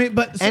Yeah. I mean,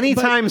 but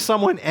anytime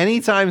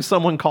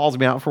someone calls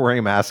me out for wearing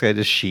a mask, I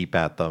just sheep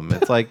at them.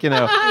 It's like,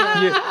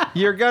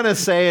 you're gonna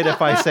say it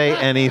if I say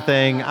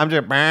anything. I'm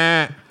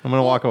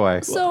gonna walk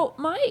away. So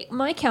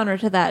my counter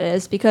to that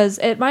is because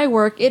at my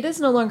work, it is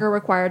no longer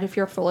required if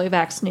you're fully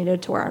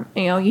vaccinated to wear.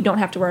 You don't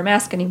have to wear a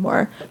mask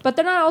anymore. But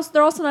they're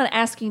also not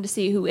asking to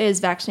see who is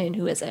vaccinated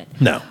and who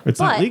isn't. No, it's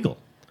not But- legal.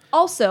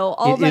 Also,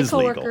 all It of my is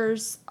legal.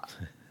 coworkers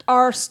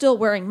are still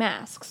wearing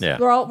masks. Yeah.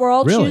 We're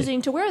all Really?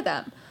 choosing to wear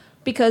them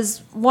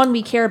because one,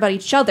 we care about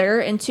each other,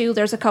 and two,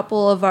 there's a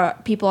couple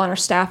of people on our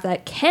staff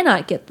that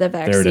cannot get the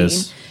vaccine There it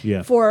is.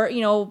 Yeah. for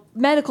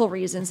medical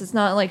reasons. It's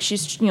not like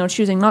she's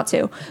choosing not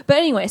to. But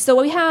anyway, so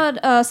we had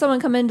someone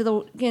come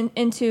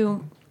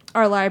into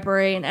our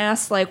library and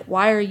ask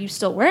why are you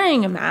still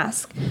wearing a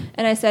mask?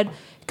 And I said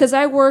because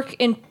I work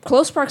in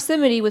close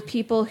proximity with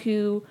people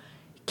who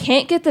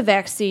can't get the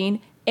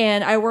vaccine,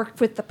 and I work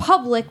with the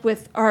public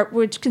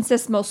which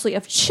consists mostly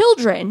of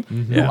children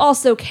who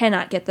also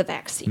cannot get the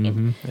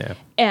vaccine. Yeah.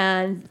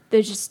 And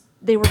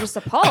they were just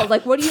appalled.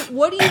 What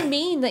do you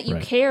mean that you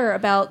Right. care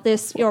about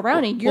this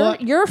around you?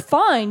 You're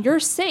fine, you're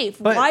safe.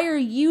 But- Why are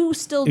you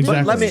still Exactly.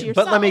 doing Let this to me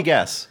yourself? but let me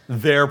guess.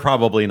 They're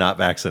probably not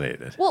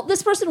vaccinated. Well,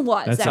 this person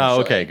was That's- actually.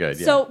 Oh, okay, good,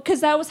 yeah. So, because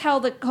that was how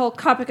the whole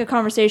topic of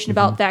conversation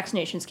about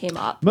vaccinations came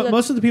up. But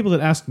most of the people that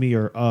ask me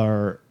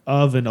are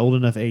of an old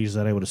enough age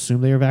that I would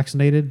assume they are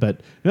vaccinated.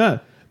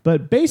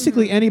 But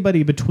basically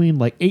anybody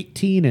between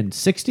 18 and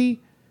 60,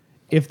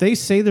 if they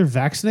say they're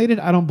vaccinated,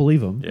 I don't believe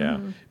them. Yeah.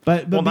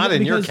 But Well, not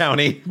in your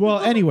county. Well,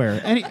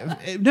 anywhere.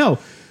 No.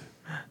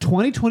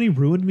 2020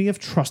 ruined me of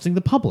trusting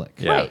the public.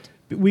 Yeah. Right.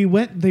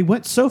 They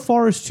went so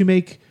far as to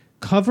make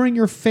covering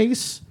your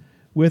face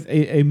with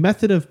a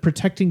method of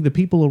protecting the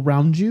people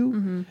around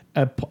you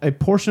a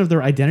portion of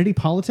their identity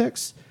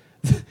politics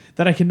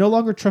that I can no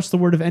longer trust the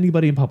word of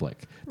anybody in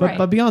public. Right.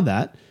 But beyond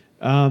that,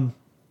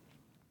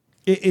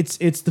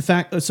 it's the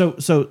fact.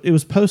 So it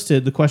was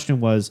posted. The question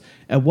was,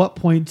 at what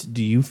point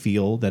do you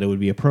feel that it would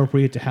be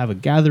appropriate to have a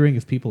gathering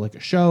of people like a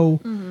show,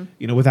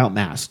 without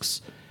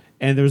masks?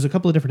 And there's a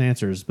couple of different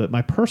answers, but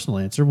my personal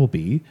answer will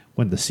be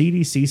when the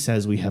CDC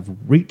says we have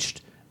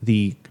reached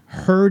the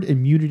herd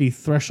immunity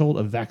threshold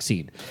of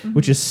vaccine,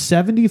 which is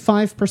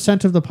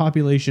 75% of the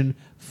population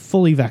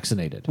fully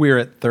vaccinated. We're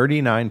at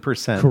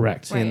 39%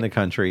 Correct. in Right. the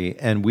country,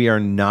 and we are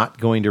not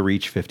going to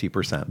reach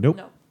 50%. Nope.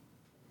 No.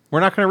 We're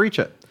not going to reach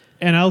it.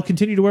 And I'll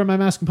continue to wear my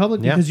mask in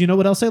public Yeah. because you know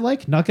what else I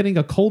like? Not getting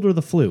a cold or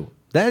the flu.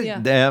 Yeah.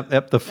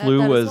 The flu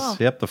that as was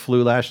well. the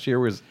flu last year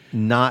was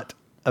not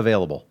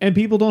available. And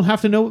people don't have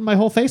to know what my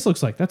whole face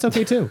looks like. That's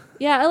okay too.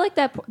 Yeah, I like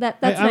that.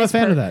 That's I'm nice a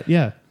fan of perk. that.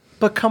 Yeah.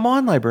 But come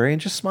on, librarian,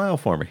 just smile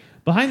for me.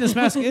 Behind this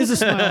mask is a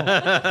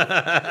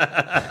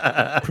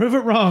smile. Prove it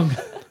wrong.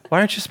 Why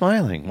aren't you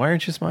smiling? Why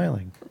aren't you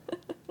smiling?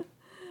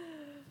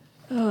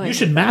 You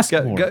should mask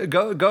more.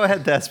 Go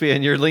ahead,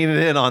 Thespian. You're leaning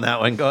in on that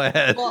one. Go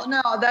ahead. Well,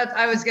 no,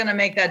 I was gonna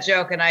make that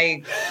joke, and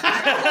I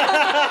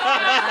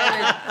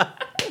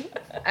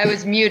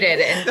was muted,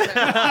 and so,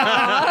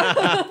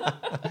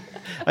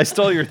 I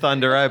stole your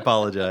thunder. I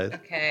apologize.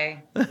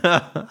 okay,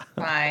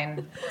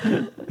 fine.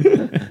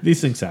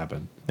 These things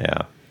happen.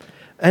 Yeah.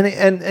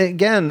 And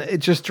again, it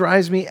just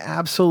drives me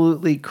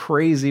absolutely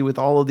crazy with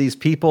all of these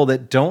people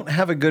that don't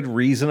have a good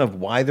reason of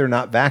why they're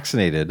not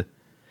vaccinated.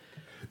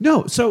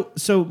 No, so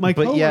my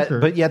coworker.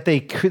 But yet they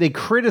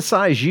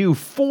criticize you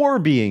for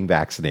being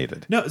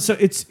vaccinated. No, so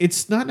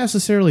it's not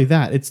necessarily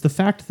that. It's the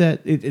fact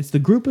that it's the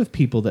group of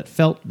people that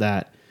felt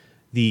that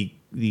the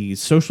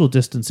social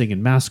distancing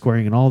and mask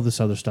wearing and all of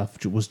this other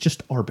stuff was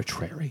just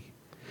arbitrary.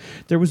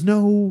 There was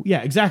no,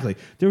 exactly.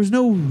 There was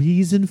no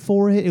reason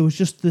for it. It was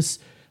just this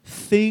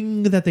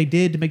thing that they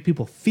did to make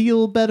people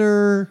feel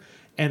better.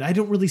 And I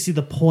don't really see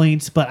the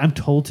point, but I'm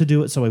told to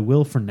do it, so I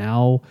will for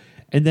now.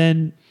 And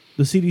then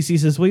the CDC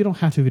says, well, you don't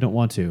have to if you don't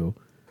want to.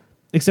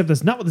 Except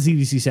that's not what the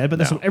CDC said, but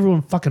that's No. what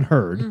everyone fucking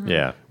heard.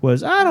 Yeah.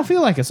 Was, I don't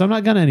feel like it, so I'm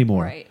not gonna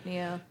anymore. Right.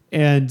 Yeah.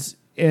 And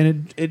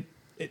it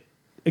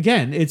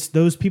again, it's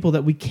those people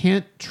that we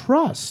can't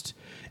trust.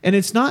 And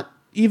it's not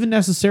even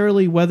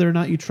necessarily whether or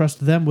not you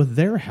trust them with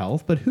their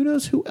health, but who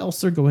knows who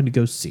else they're going to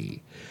go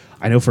see.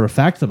 I know for a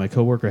fact that my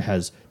coworker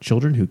has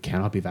children who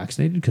cannot be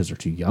vaccinated because they're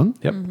too young.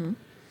 Yep.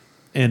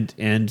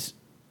 And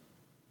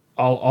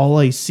all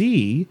I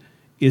see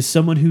is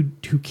someone who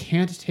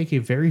can't take a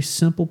very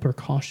simple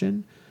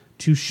precaution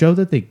to show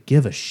that they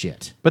give a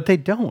shit. But they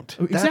don't.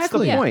 That's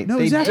Exactly. the Yeah. point. No,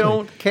 they exactly.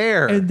 don't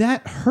care. And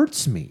that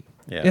hurts me.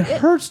 Yeah. It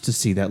hurts to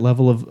see that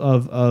level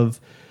of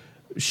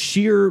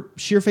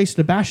sheer-faced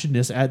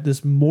abashedness at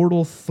this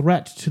mortal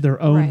threat to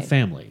their own Right.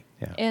 family.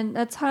 And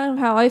that's kind of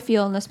how I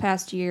feel in this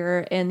past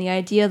year, and the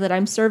idea that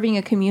I'm serving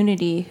a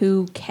community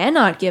who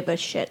cannot give a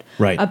shit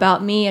Right.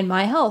 about me and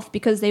my health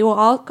because they were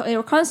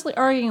constantly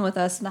arguing with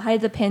us in the height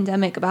of the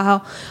pandemic about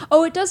how,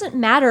 oh, it doesn't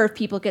matter if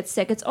people get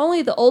sick. It's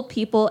only the old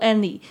people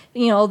and the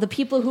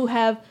people who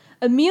have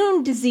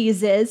immune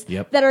diseases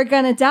Yep. that are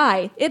gonna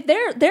die.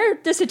 They're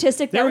the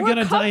statistic They that were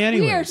gonna die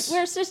anyways.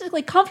 We're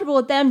statistically comfortable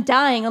with them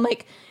dying. I'm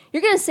like,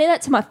 You're going to say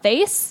that to my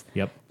face?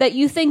 Yep. That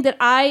you think that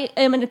I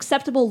am an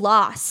acceptable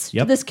loss to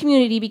Yep. this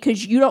community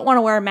because you don't want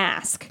to wear a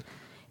mask.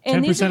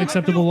 And 10%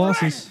 acceptable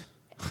losses.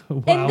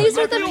 Wow. And these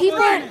are the people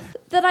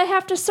that I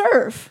have to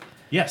serve.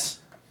 Yes.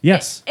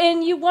 Yes.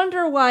 And you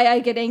wonder why I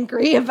get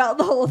angry about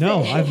the whole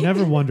No, thing. I've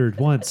never wondered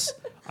once.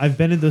 I've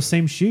been in those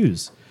same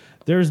shoes.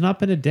 There has not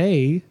been a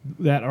day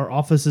that our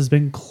office has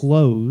been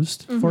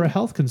closed for a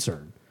health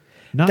concern.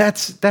 Not,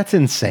 That's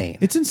insane.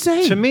 it's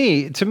insane. To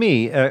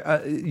me,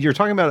 you're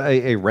talking about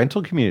a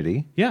rental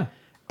community, Yeah.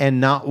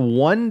 and not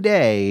one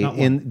day Not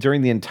one.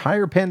 during the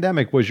entire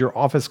pandemic was your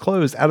office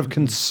closed out of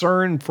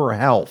concern for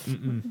health.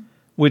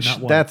 Which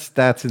Not one.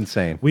 that's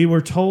insane. We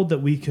were told that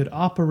we could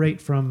operate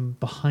from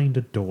behind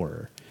a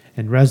door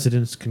and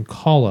residents can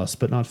call us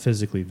but not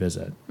physically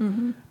visit.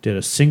 Did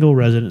a single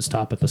resident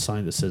stop at the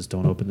sign that says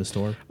don't open this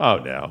door? Oh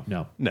no,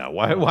 No.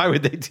 Why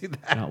would they do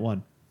that? Not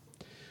one.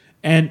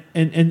 And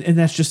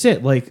that's just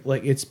it. Like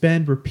it's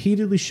been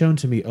repeatedly shown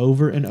to me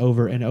over and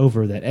over and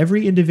over that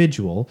every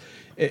individual,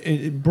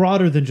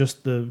 broader than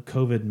just the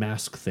COVID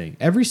mask thing,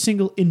 every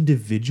single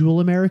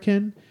individual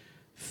American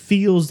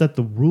feels that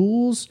the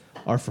rules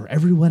are for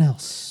everyone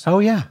else. Oh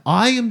yeah.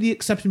 I am the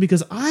exception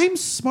because I'm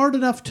smart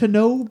enough to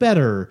know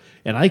better,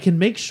 and I can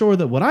make sure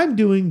that what I'm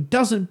doing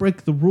doesn't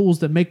break the rules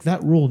that make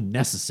that rule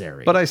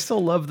necessary. But I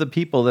still love the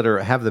people that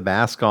have the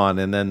mask on,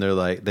 and then they're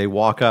like, they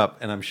walk up,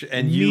 and I'm sure,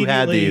 and you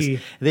had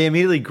these. They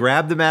immediately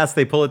grab the mask,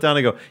 they pull it down,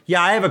 and go,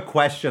 "Yeah, I have a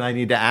question. I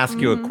need to ask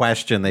you a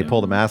question." They pull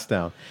the mask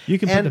down. you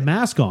can put the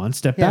mask on,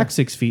 step back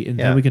 6 feet, and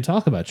Yeah. then we can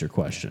talk about your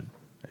question.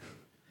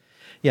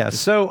 Yeah,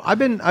 so I've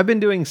been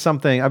doing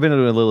something. I've been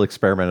doing a little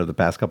experiment over the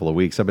past couple of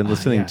weeks. I've been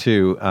listening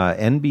to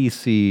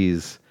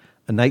NBC's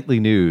Nightly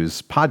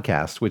News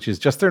podcast, which is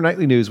just their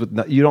nightly news with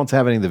you don't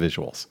have any of the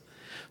visuals,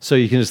 so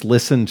you can just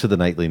listen to the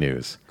nightly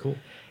news. Cool.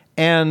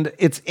 And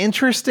it's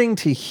interesting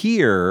to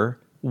hear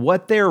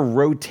what their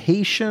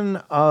rotation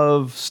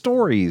of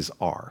stories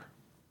are.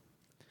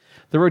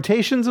 The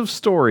rotations of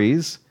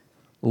stories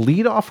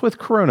lead off with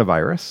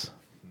coronavirus,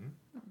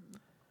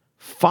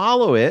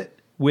 follow it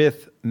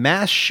with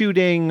mass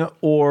shooting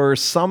or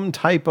some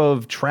type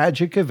of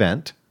tragic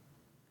event,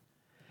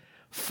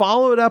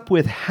 follow it up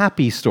with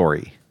happy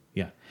story.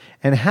 Yeah.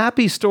 And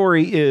happy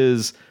story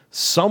is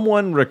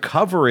someone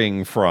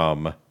recovering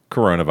from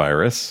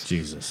coronavirus,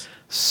 Jesus.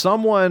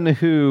 someone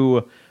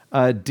who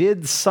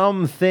did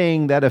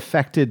something that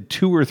affected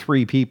 2 or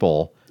 3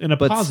 people In a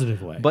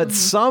positive way. but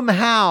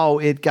somehow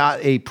it got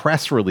a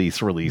press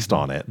release released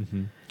on it.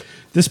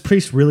 This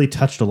priest really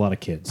touched a lot of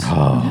kids.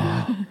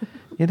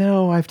 You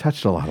know, I've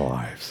touched a lot of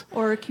lives.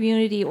 Or a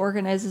community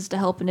organizes to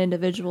help an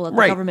individual and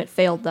Right. the government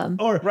failed them.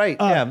 Or Right,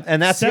 yeah,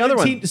 and that's the other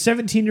one.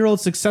 17-year-old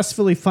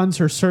successfully funds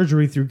her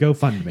surgery through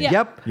GoFundMe. Yeah.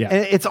 Yep. Yeah.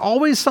 And it's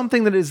always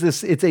something that is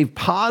this, it's a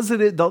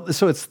positive,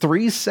 so it's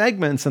 3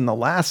 segments, and the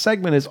last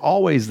segment is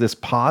always this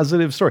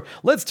positive story.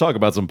 Let's talk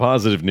about some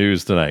positive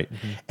news tonight.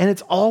 And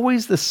it's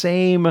always the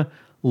same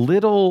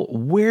little,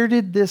 where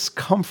did this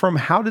come from?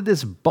 How did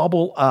this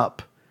bubble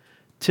up?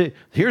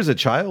 Here's a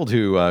child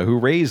who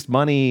raised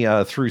money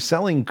through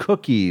selling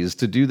cookies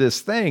to do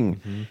this thing.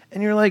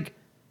 And you're like,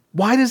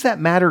 why does that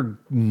matter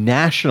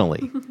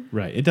nationally?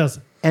 Right. It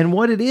doesn't. And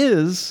what it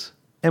is,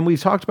 and we've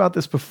talked about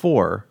this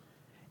before,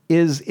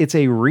 is it's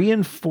a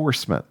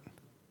reinforcement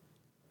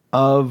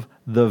of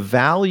the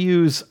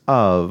values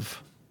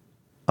of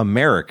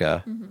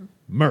America,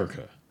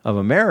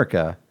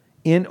 America.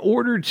 in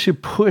order to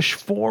push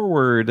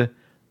forward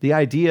the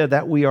idea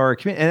that we are a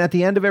community. And at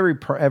the end of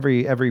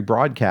every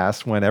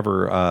broadcast,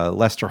 whenever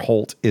Lester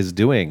Holt is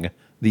doing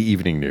the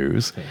evening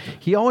news,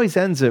 he always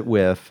ends it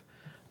with,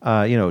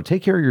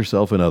 take care of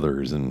yourself and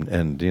others,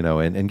 and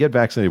get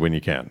vaccinated when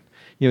you can.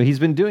 He's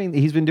been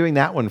doing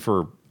that one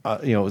for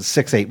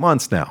 6-8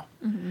 months now.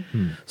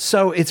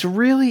 So it's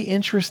really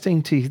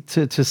interesting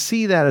to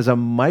see that as a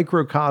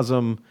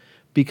microcosm,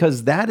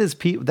 because that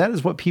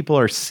is what people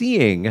are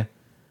seeing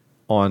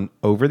on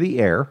over the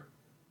air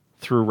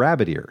through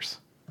rabbit ears,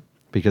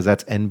 because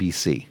that's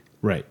NBC.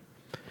 Right.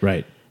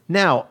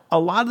 Now, a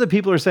lot of the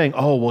people are saying,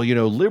 oh, well,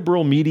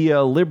 liberal media,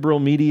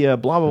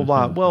 blah, blah,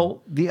 blah.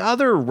 Well, the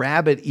other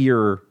rabbit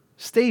ear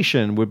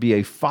station would be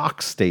a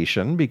Fox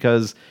station,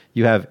 because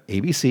you have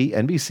ABC,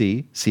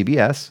 NBC,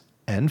 CBS,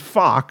 and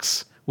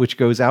Fox, which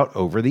goes out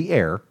over the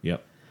air.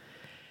 Yep.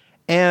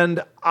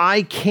 And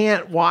I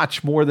can't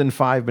watch more than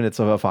 5 minutes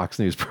of a Fox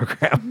News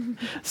program.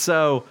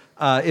 So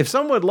if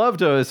someone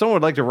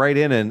would like to write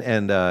in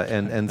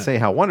and say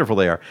how wonderful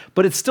they are,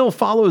 but it still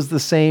follows the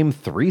same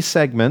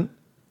 3-segment,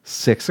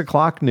 6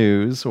 o'clock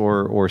news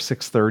or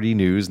 6:30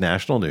 news,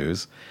 national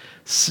news.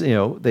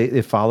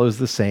 It follows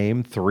the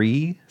same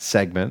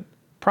 3-segment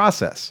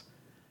process.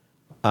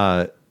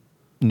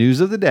 News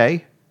of the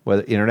day,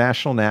 whether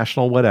international,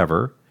 national,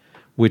 whatever,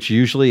 which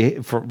usually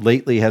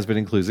lately has been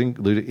including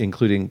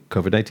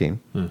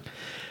COVID-19,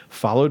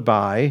 followed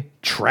by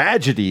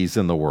tragedies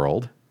in the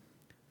world,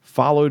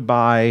 followed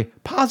by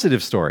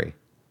positive story.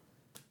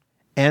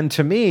 And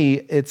to me,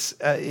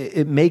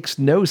 it makes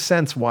no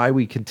sense why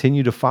we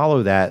continue to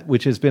follow that,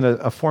 which has been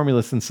a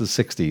formula since the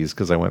 60s,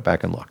 because I went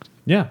back and looked.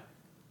 Yeah.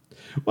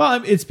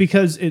 Well, it's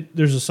because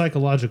there's a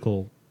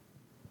psychological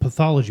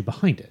pathology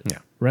behind it. Yeah.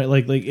 Right?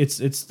 Like it's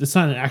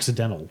not an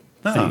accidental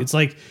thing. It's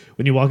like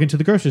when you walk into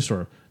the grocery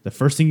store, the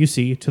first thing you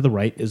see to the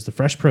right is the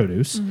fresh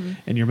produce,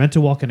 and you're meant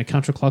to walk in a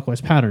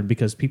counterclockwise pattern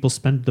because people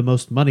spend the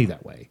most money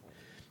that way.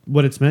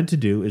 What it's meant to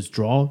do is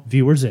draw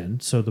viewers in.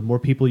 So the more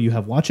people you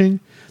have watching,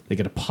 they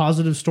get a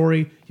positive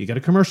story. You get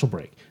a commercial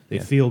break. They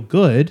feel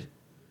good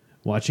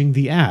watching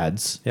the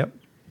ads. Yep.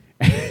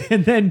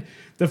 And then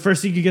the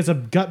first thing you get is a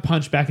gut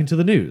punch back into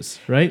the news,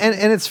 right?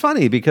 And it's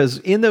funny because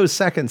in those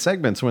second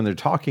segments when they're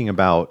talking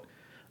about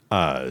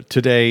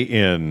today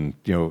in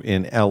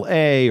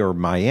LA or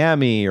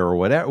Miami or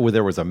whatever, where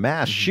there was a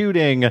mass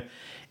shooting,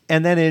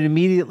 and then it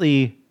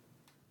immediately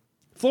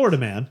Florida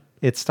man.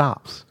 it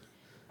stops.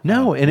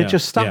 No, and it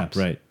just stops.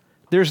 Yeah, right.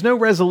 There's no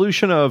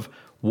resolution of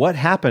what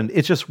happened.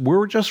 It's just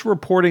we're just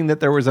reporting that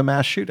there was a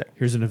mass shooting.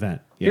 Here's an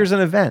event. Yeah. Here's an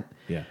event.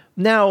 Yeah.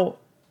 Now,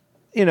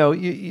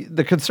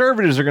 the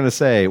conservatives are going to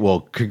say,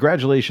 "Well,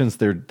 congratulations,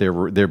 they're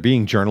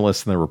being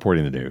journalists and they're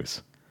reporting the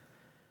news."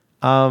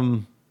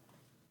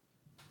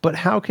 But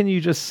how can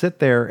you just sit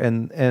there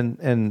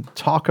and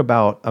talk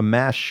about a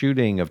mass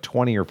shooting of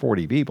 20 or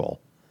 40 people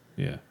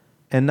Yeah.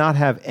 and not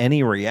have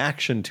any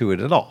reaction to it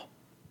at all?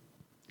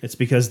 It's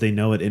because they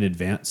know it in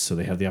advance, so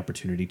they have the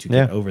opportunity to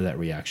get over that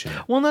reaction.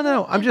 Well,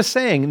 no. I'm just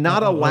saying,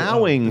 not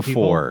allowing the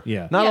people? for,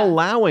 Yeah. not Yeah.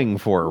 allowing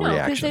for a No,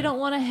 reaction. because they don't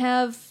want to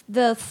have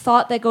the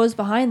thought that goes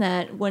behind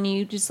that when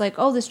you just like,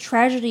 oh, this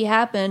tragedy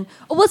happened.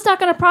 Oh, let's not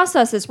going to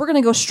process this. We're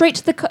going to go straight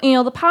to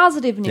the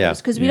positive Yeah.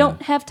 news because we Yeah.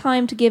 don't have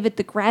time to give it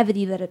the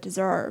gravity that it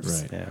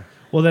deserves. Right. Yeah.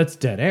 Well, that's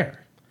dead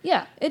air.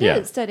 Yeah, it Yeah.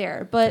 is dead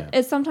air, but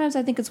sometimes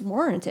I think it's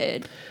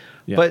warranted.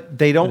 Yeah. But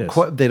they don't It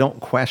is. they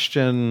don't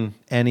question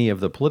any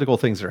of the political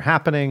things that are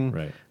happening.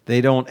 Right. They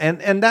don't,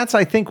 and that's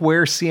I think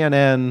where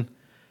CNN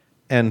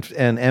and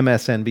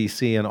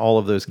MSNBC and all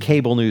of those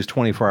cable news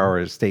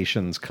 24-hour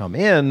stations come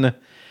in.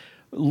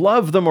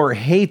 Love them or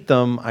hate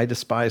them, I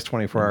despise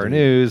 24-hour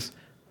news.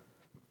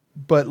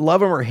 But love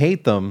them or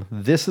hate them,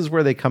 this is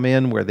where they come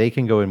in, where they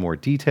can go in more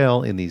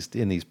detail in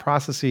these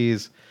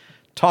processes,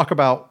 talk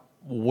about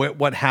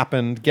what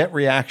happened, get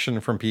reaction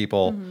from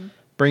people,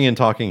 bring in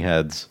talking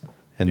heads,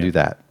 and do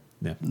that.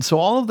 Yeah. So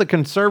all of the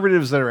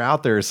conservatives that are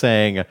out there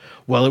saying,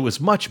 well, it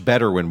was much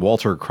better when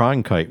Walter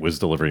Cronkite was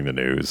delivering the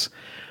news.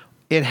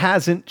 It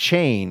hasn't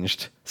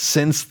changed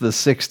since the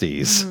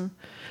 60s.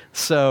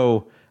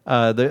 So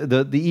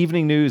the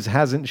evening news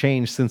hasn't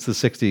changed since the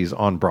 60s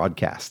on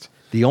broadcast.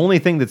 The only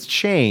thing that's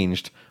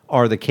changed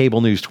are the cable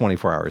news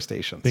 24-hour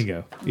stations.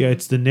 Bingo. Yeah,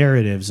 it's the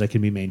narratives that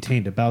can be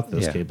maintained about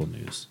those Yeah. cable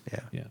news.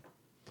 Yeah.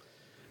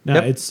 No,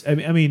 Yep. it's. I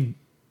mean,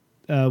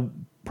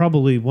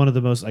 probably one of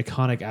the most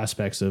iconic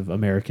aspects of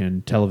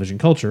American television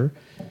culture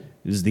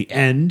is the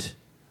end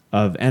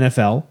of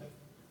NFL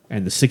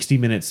and the 60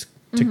 minutes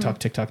tick-tock,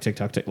 tick-tock,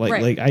 tick-tock, tick.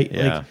 Right.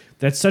 Yeah.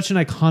 That's such an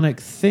iconic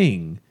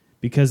thing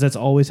because that's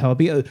always how it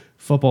be.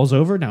 Football's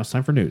over. Now it's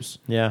time for news.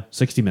 Yeah.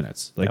 60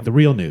 minutes. Like the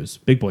real news,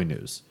 big boy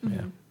news.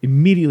 Yeah.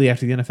 Immediately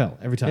after the NFL,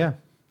 every time. Yeah.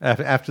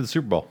 After the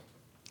Super Bowl.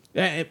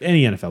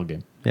 Any NFL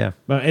game. Yeah.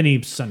 Well,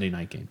 any Sunday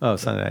night game. Oh,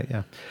 Sunday night,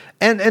 yeah.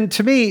 And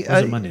to me...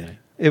 Was it Monday night?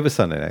 It was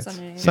Sunday nights.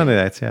 Sunday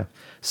night. Nights, yeah.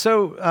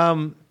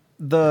 So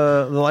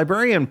the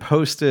librarian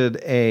posted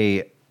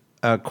a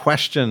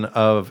question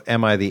of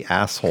 "Am I the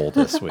asshole?"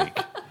 this week,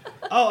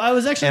 Oh, I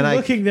was actually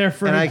looking there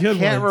for and a I good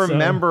can't one. so-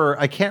 remember.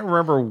 I can't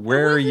remember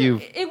where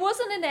you. It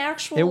wasn't an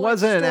actual. It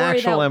wasn't an story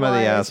actual that Am I the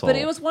was, Asshole? But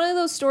it was one of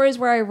those stories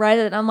where I read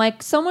it and I'm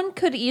like, someone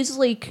could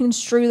easily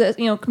construe this,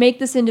 make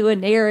this into a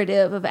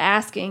narrative of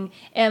asking,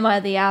 "Am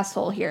I the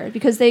asshole here?"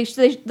 Because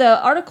the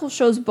article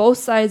shows both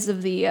sides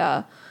of the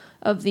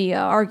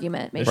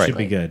argument. This Basically. should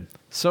be good.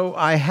 So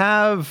I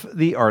have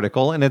the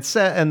article, and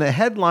and the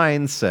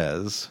headline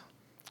says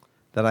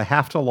that I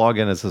have to log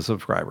in as a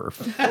subscriber.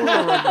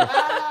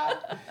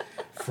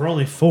 For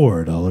only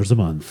 $4 a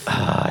month,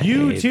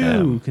 you hate too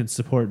them. can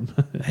support.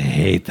 I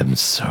hate them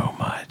so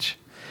much.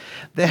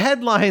 The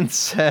headline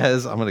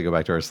says, I'm going to go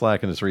back to our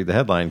Slack and just read the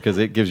headline because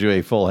it gives you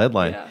a full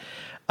headline.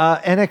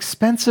 An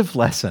expensive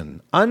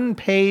lesson.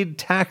 Unpaid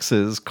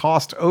taxes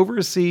cost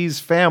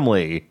overseas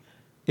family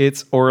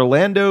its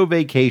Orlando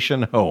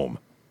vacation home.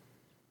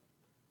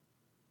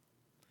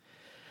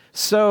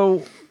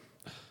 So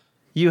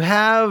you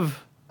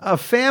have a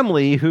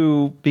family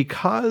who,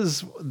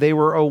 because they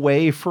were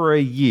away for a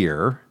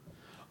year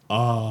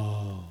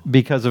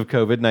because of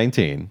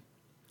COVID-19,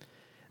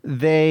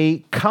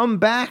 they come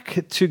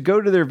back to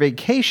go to their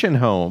vacation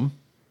home,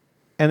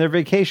 and their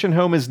vacation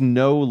home is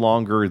no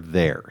longer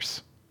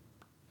theirs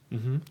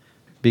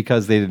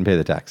because they didn't pay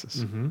the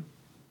taxes.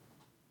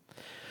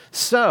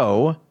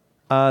 So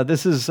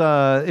this is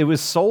it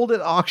was sold at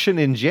auction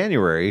in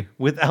January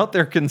without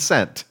their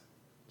consent.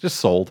 Just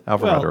sold.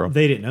 Well,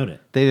 they didn't own it.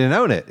 They didn't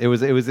own it. It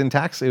was in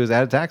tax. It was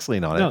had a tax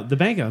lien on it. No, the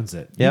bank owns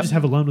it. You Yep. just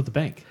have a loan with the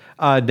bank.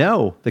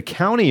 No, the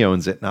county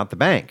owns it, not the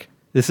bank.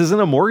 This isn't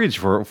a mortgage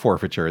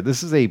forfeiture.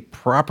 This is a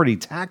property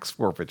tax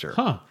forfeiture.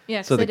 Huh. Yeah,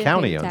 'cause So they the didn't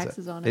county pay owns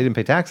taxes it. on They it. didn't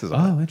pay taxes on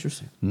it. Oh,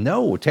 interesting.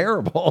 No,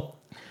 terrible.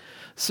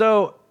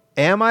 So,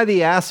 am I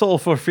the asshole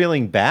for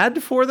feeling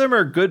bad for them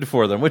or good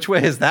for them? Which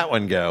way does that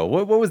one go?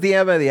 What was the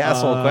am I the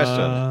asshole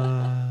question?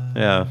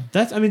 Yeah.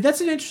 That's an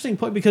interesting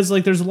point because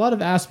like there's a lot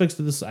of aspects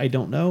to this I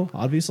don't know.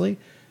 Obviously,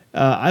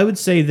 I would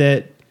say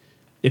that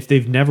if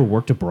they've never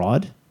worked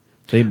abroad,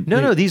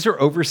 No, these are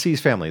overseas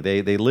family.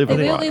 They live They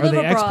abroad. really Are live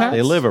they abroad. expats?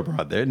 They live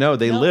abroad.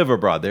 They live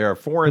abroad. They are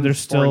foreign, they're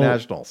still foreign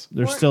nationals.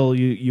 They're still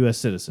U.S.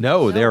 citizens.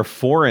 No, they're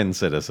foreign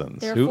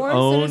citizens They're who foreign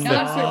own. citizens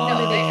No, who own a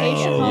no, they-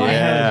 vacation home. I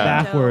had it Yeah.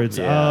 backwards.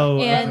 Yeah. Oh,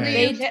 And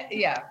okay.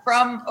 they-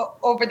 from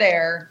over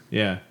there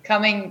Yeah.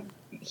 coming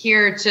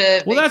here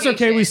to. Well, that's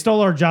okay. We vacation.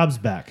 stole our jobs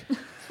back.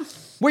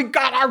 We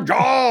got our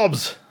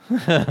jobs.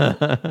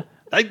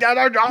 They got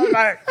our jobs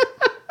back.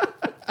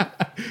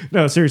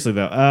 No, seriously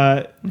though.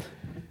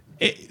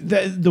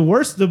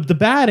 The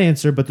bad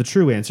answer, but the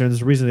true answer, and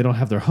there's a reason they don't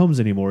have their homes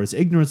anymore, is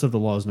ignorance of the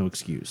law is no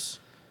excuse.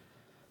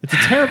 It's a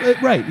terrible,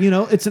 right? You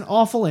know, it's an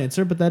awful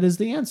answer, but that is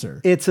the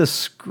answer. It's a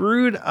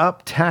screwed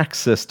up tax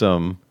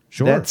system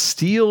Sure. that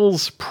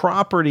steals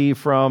property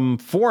from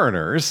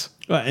foreigners,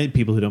 And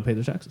people who don't pay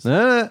their taxes.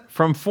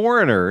 from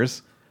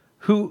foreigners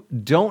who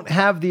don't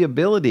have the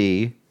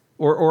ability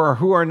or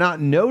who are not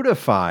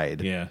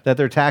notified Yeah. that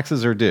their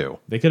taxes are due.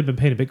 They could have been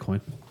paid in Bitcoin.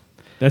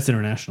 That's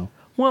international.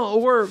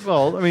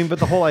 Well, I mean, but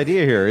the whole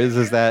idea here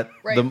is that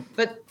Right,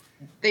 but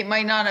they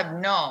might not have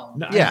known.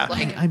 No, Yeah.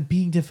 I'm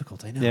being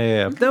difficult. I know.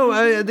 yeah.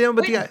 No,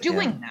 but Quit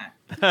doing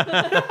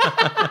that.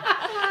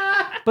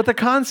 But the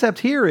concept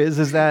here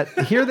is that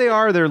here they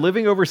are, they're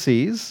living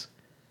overseas.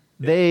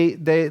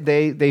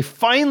 They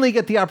finally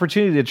get the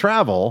opportunity to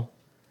travel.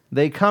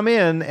 They come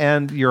in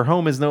and your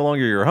home is no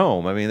longer your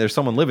home. I mean, there's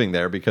someone living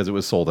there because it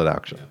was sold at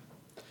auction.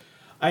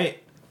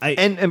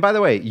 And by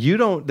the way, you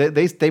don't.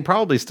 They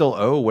probably still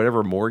owe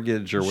whatever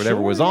mortgage or whatever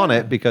Sure, was on yeah.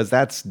 it because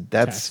that's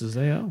Taxes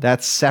they owe.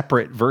 that's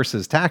separate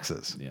versus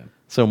taxes. Yeah.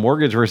 So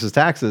mortgage versus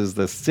taxes,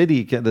 the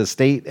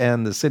state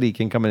and the city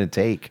can come in and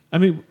take. I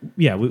mean,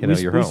 yeah, we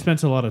your home.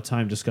 spent a lot of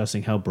time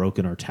discussing how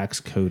broken our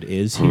tax code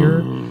is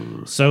here.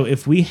 So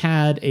if we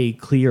had a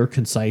clear,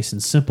 concise,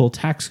 and simple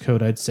tax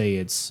code, I'd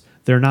say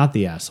they're not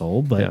the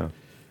asshole, but Yeah.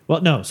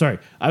 well, no, sorry,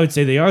 I would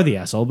say they are the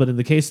asshole. But in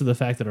the case of the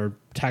fact that our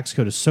tax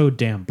code is so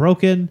damn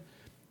broken,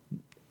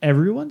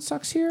 everyone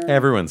sucks here.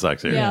 Everyone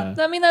sucks here. Yeah.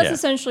 I mean, that's Yeah.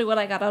 essentially what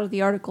I got out of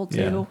the article,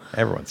 too. Yeah.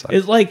 Everyone sucks.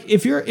 It's like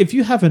if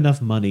you have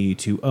enough money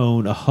to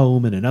own a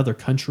home in another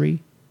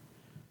country,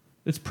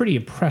 it's pretty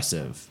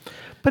impressive.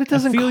 But it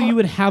doesn't I feel co- you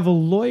would have a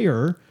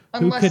lawyer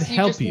who Unless could you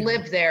help just you.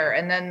 live there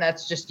and then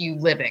that's just you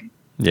living.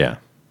 Yeah.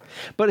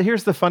 But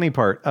here's the funny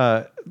part.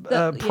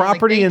 Like,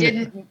 Property they and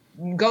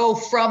didn't go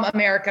from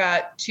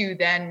America to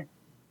then.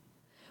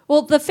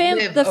 Well, the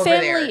Live the over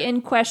family there.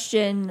 in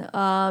question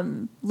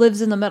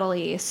lives in the Middle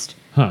East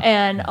Huh.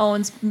 and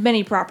owns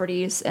many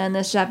properties, and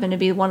this happened to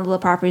be one of the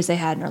properties they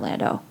had in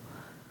Orlando.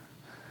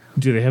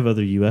 Do they have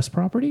other U.S.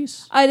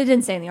 properties? I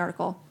didn't say in the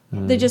article.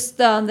 They just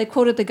they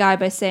quoted the guy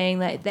by saying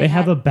that They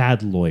have had- a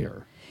bad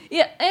lawyer.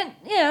 yeah, and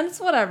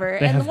it's whatever.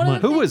 They and have one of the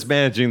who things- was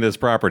managing this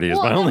property is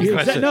my Well, only no,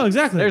 question. No,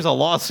 exactly. There's a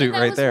lawsuit that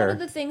right was there. one of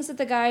the things that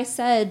the guy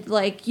said.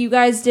 Like, you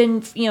guys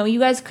didn't, you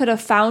guys could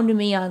have found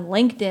me on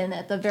LinkedIn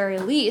at the very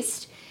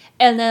least.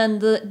 And then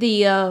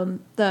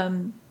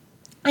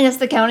I guess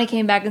the county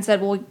came back and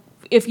said, well,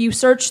 if you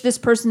search this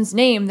person's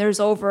name, there's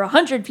over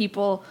 100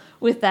 people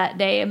with that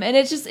name. And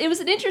it was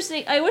an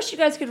interesting, I wish you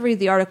guys could read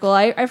the article.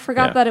 I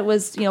forgot Yeah. that it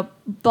was,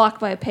 blocked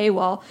by a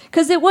paywall.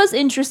 Because it was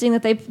interesting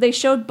that they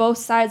showed both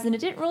sides and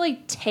it didn't really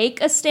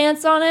take a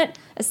stance on it,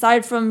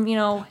 aside from,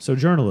 So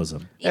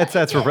journalism.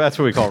 That's what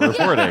we call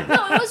reporting.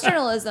 no, it was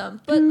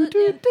journalism. But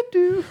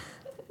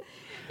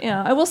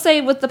I will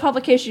say with the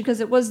publication, because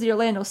it was the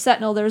Orlando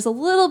Sentinel, there was a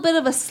little bit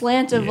of a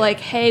slant of like,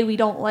 hey, we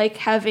don't like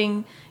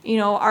having,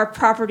 our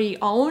property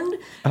owned.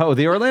 Oh,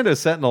 the Orlando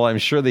Sentinel, I'm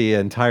sure the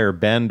entire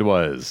bend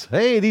was,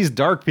 hey, these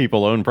dark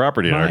people own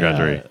property in our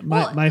country.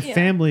 Well, My yeah.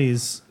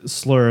 family's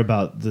slur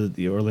about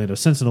the Orlando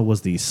Sentinel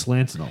was the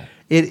Slantinel.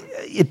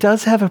 It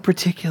does have a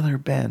particular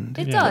bend.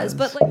 It does,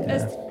 but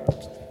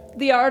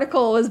the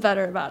article was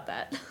better about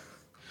that.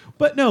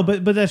 But no,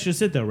 but that's just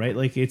it though, right?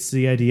 Like it's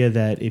the idea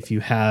that if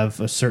you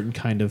have a certain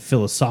kind of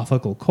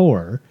philosophical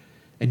core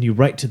and you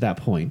write to that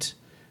point,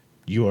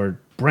 you are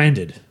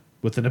branded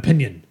with an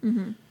opinion.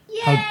 Mm-hmm.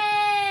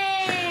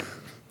 Yay!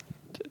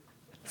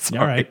 Sorry.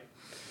 All right.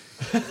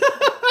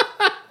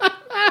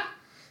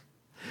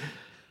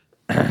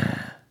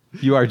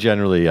 You are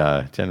generally,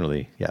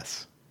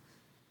 yes,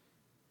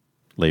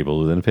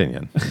 labeled with an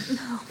opinion.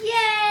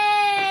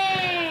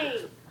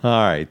 Yay!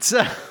 All right.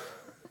 So,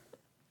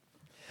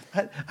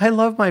 I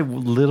love my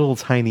little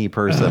tiny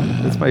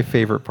person. That's my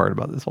favorite part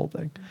about this whole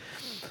thing.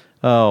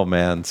 Oh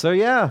man. So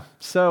yeah.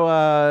 So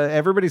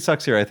everybody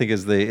sucks here. I think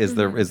is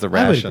the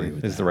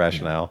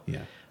rationale.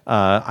 Yeah.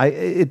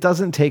 It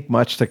doesn't take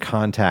much to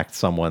contact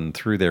someone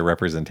through their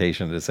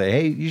representation to say,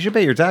 hey, you should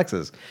pay your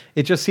taxes.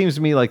 It just seems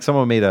to me like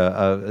someone made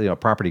a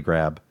property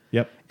grab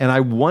Yep. And I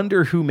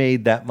wonder who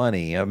made that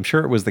money. I'm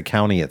sure it was the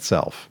county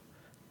itself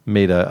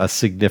made a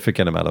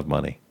significant amount of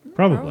money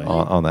Probably.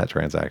 on that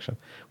transaction.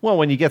 Well,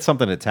 when you get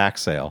something at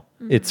tax sale,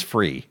 it's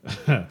free.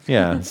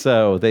 Yeah.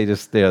 So they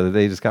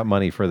just got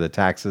money for the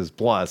taxes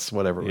plus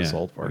whatever it was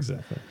sold for.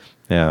 Exactly.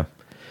 Yeah.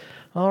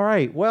 All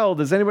right. Well,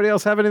 does anybody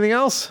else have anything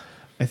else?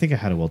 I think I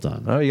had a well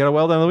done. Oh, you got a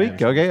well done of the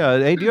week? Okay.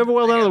 Hey, do you have a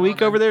well done of the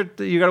week over there?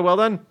 You got a well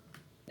done?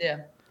 Yeah.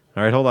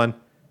 All right. Hold on.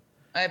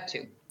 I have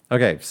 2.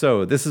 Okay.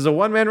 So this is a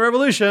one-man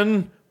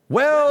revolution.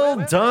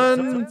 Well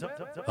done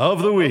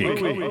of the week.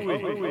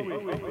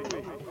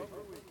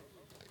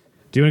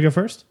 Do you want to go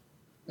first?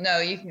 No,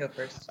 you can go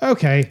first.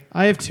 Okay,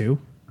 I have 2.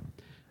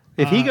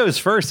 If he goes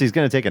first, he's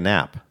going to take a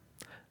nap.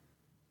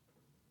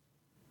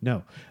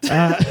 No.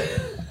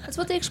 That's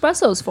what the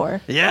espresso's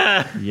for.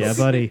 Yeah. Yeah,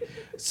 buddy.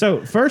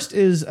 So first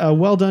is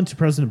well done to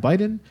President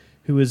Biden,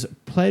 who has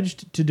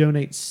pledged to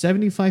donate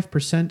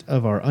 75%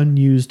 of our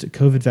unused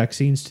COVID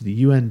vaccines to the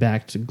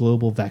UN-backed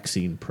global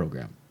vaccine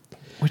program.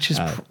 Which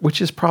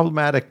is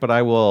problematic, but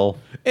I will.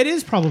 It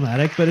is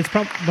problematic, but it's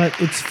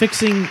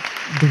fixing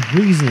the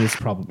reason it's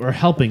or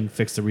helping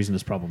fix the reason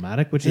it's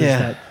problematic, which is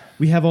that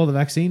we have all the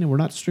vaccine and we're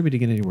not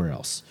distributing it anywhere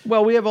else.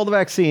 Well, we have all the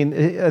vaccine.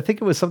 I think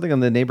it was something in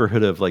the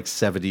neighborhood of like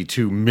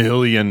 72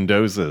 million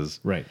doses.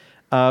 Right.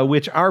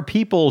 Which our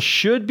people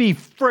should be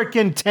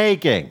freaking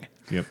taking.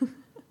 Yep.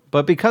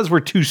 But because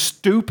we're too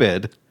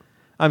stupid,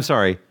 I'm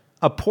sorry,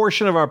 a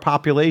portion of our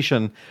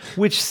population,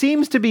 which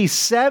seems to be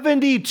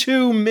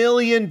 72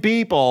 million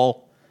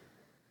people.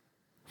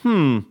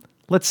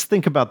 Let's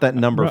think about that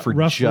number for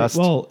roughly, just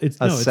it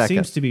second.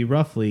 seems to be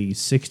roughly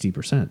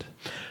 60%.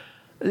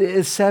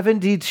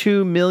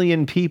 72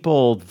 million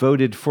people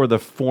voted for the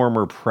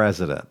former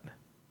president.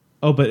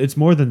 Oh, but it's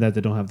more than that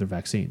don't have their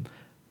vaccine.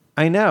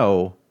 I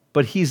know,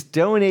 but he's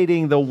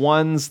donating the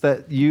ones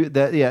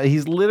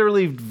he's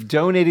literally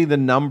donating the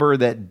number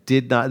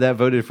that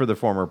voted for the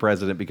former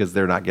president because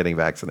they're not getting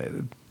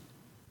vaccinated.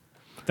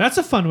 That's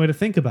a fun way to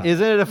think about it.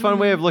 Isn't it a fun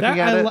way of looking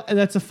at it?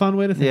 That's a fun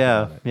way to think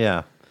about it.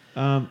 Yeah.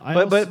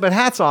 But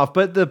hats off.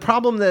 But the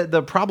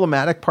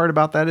problematic part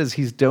about that is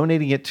he's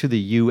donating it to the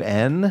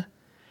UN,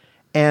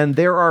 and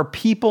there are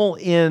people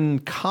in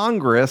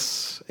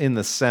Congress, in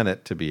the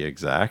Senate to be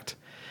exact,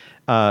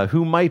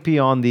 who might be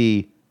on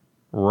the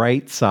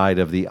right side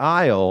of the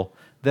aisle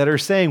that are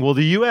saying, well,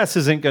 the U.S.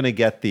 isn't going to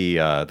get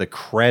the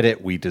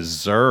credit we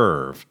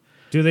deserve.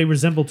 Do they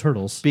resemble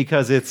turtles?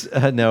 Because it's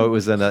no, it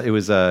was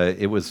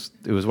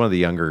one of the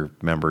younger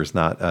members,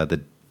 not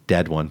the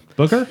dead one.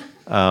 Booker?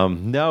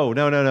 No.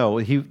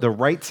 The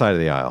right side of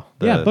the aisle.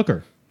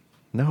 Booker.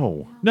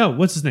 No,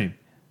 what's his name?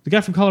 The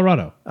guy from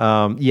Colorado.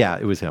 Yeah,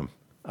 it was him.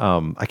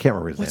 I can't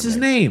remember his name. What's his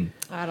name?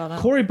 I don't know.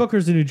 Cory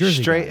Booker's the New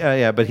Jersey guy.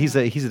 Yeah, but he's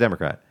a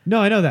Democrat. No,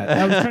 I know that.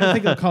 I was trying to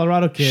think of the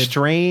Colorado kid.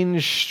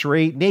 Strange,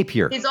 straight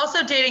Napier. He's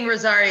also dating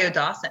Rosario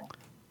Dawson.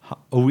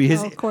 Oh,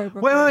 is Cory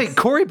Booker. Wait.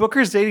 Cory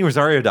Booker's dating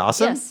Rosario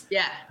Dawson? Yes.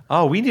 Yeah.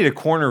 Oh, we need a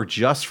corner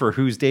just for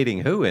who's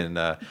dating who in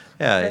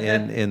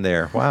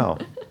there. Wow.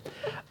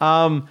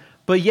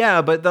 But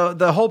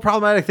the whole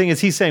problematic thing is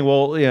he's saying,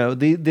 well,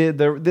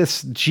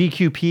 this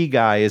GQP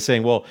guy is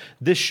saying, well,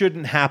 this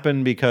shouldn't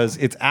happen because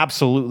it's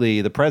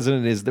absolutely the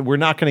president is that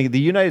the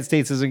United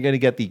States isn't going to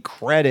get the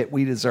credit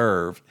we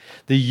deserve.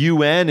 The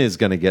UN is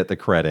going to get the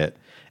credit.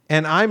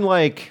 And I'm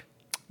like,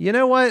 you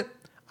know what?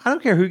 I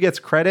don't care who gets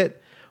credit.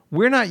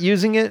 We're not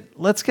using it.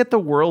 Let's get the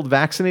world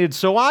vaccinated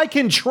so I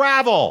can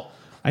travel.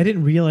 I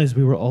didn't realize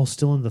we were all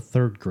still in the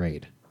 3rd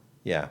grade.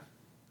 Yeah.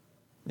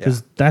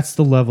 Because that's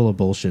the level of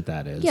bullshit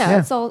that is.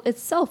 Yeah,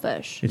 it's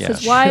selfish.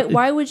 Because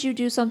why would you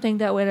do something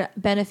that would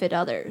benefit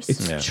others?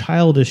 It's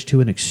childish to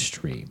an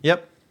extreme.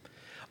 Yep.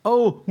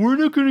 Oh, we're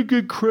not going to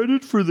get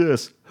credit for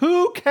this.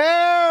 Who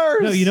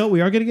cares? No, you know what we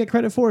are going to get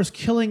credit for is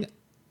killing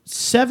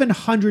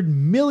 700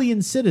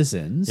 million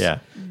citizens. Yeah.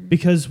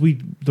 Because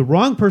the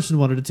wrong person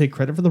wanted to take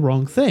credit for the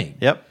wrong thing.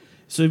 Yep.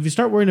 So if you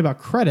start worrying about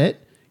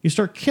credit, you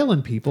start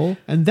killing people,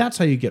 and that's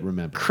how you get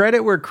remembered.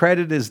 Credit where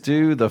credit is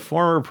due. The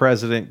former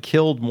president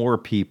killed more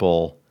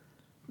people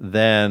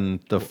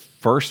than the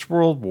First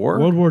World War.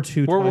 World War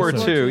II. World War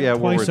II. Yeah,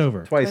 twice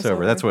over. Twice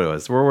over. That's what it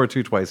was. World War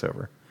II. Twice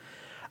over.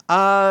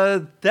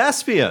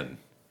 Thespian.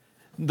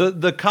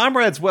 The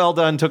comrades well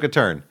done took a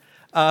turn.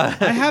 I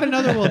had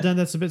another well done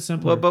that's a bit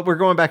simpler. But we're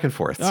going back and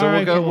forth. All So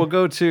right, we'll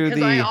go to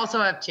Because I also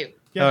have 2.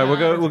 All right,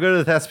 we'll go to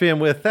the Thespian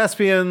with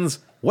Thespians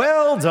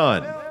well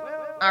done.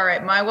 All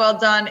right, my well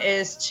done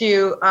is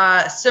to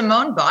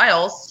Simone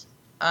Biles.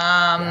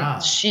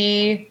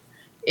 She,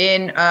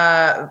 in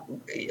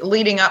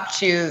leading up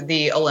to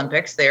the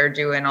Olympics, they're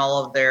doing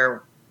all of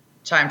their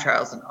time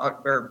trials,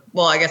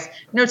 I guess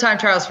no time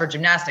trials for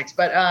gymnastics,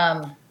 but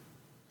all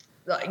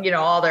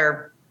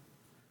their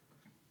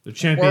the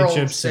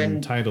championships and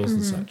and titles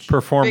and such. bigger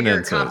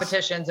Performances.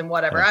 competitions and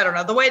whatever. I don't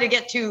know the way to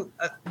get to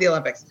the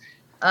Olympics.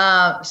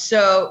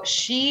 So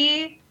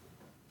she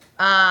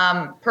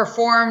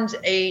performed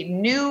a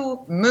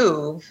new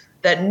move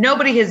that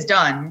nobody has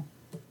done,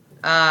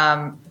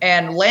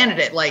 and landed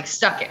it, like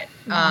stuck it.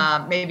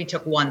 Maybe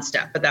took one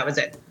step, but that was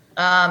it.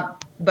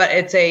 but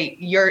it's a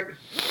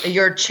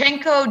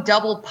Yurchenko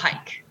double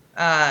pike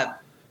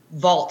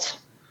vault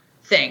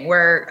thing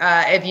where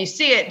if you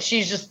see it,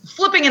 she's just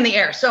flipping in the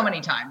air so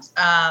many times,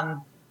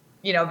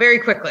 very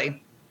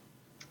quickly.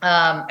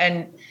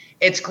 And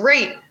it's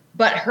great,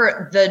 but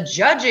the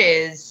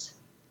judges,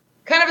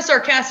 kind of a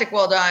sarcastic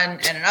well done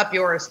and an up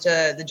yours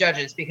to the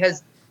judges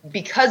because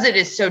it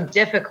is so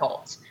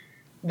difficult.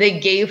 They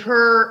gave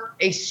her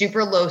a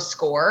super low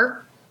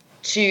score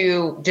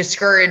to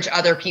discourage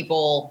other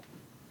people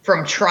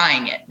from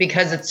trying it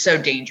because it's so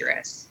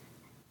dangerous.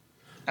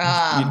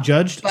 You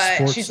judged but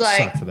sports she's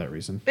like, suck for that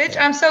reason. Bitch,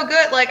 I'm so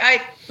good. Like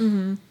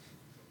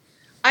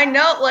I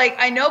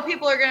know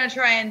people are going to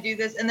try and do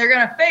this and they're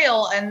going to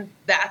fail. And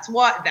that's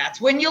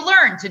when you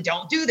learn to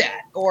don't do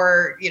that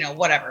or,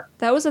 whatever.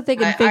 That was a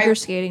thing in figure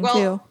skating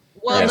too.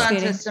 Well done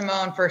to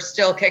Simone for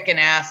still kicking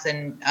ass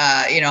and,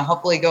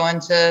 hopefully going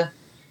to,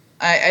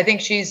 I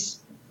think she's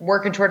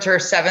working towards her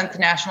 7th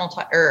national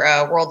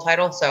world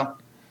title. So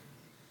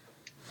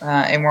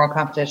in world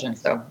competition.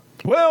 So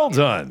well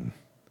done,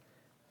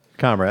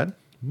 comrade.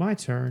 My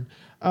turn.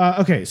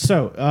 Okay,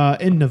 so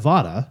in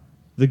Nevada,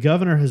 the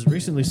governor has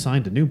recently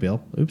signed a new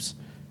bill. Oops.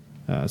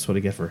 That's what I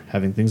get for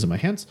having things in my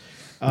hands.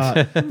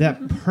 That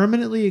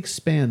permanently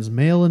expands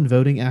mail-in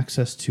voting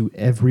access to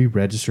every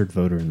registered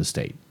voter in the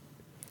state.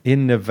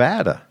 In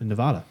Nevada.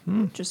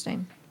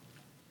 Interesting.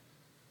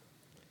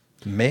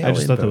 Mail I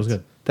just thought that was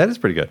good. That is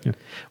pretty good. Yeah.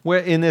 Where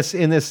in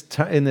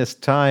this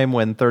time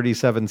when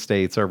 37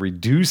 states are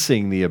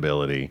reducing the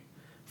ability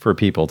for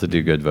people to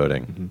do good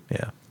voting.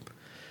 Yeah.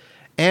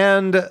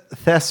 And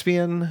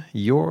Thespian,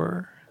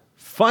 your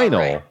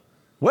final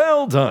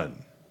well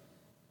done.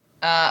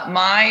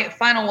 My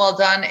final well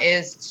done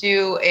is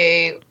to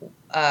a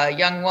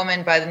young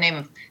woman by the name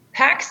of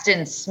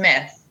Paxton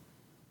Smith.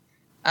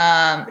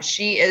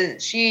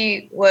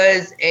 She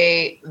was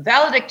a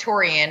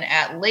valedictorian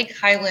at Lake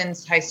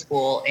Highlands High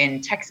School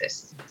in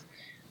Texas.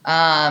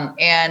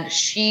 And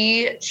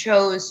she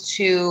chose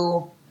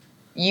to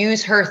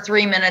use her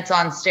 3 minutes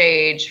on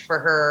stage for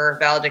her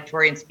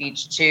valedictorian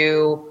speech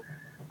to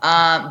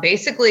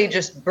basically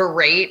just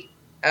berate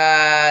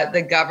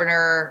the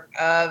governor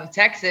of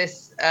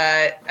Texas,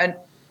 and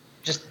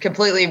just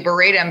completely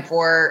berate him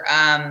for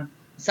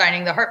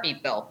signing the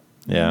heartbeat bill.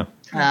 Yeah.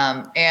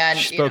 And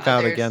she spoke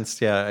out against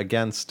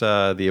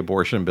the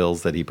abortion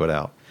bills that he put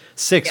out.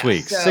 6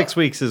 weeks. 6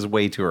 weeks is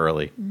way too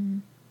early.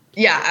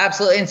 Yeah,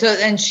 absolutely.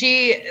 And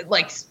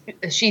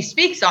she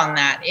speaks on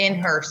that in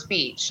her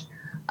speech.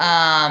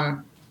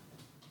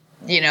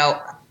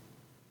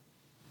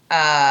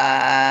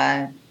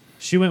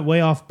 She went way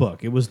off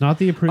book. It was not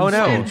the approved. Oh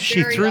no, speech.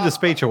 she threw the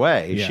speech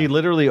away. Yeah. She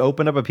literally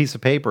opened up a piece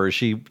of paper.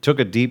 She took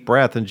a deep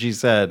breath and she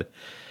said,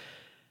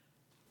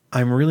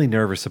 "I'm really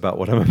nervous about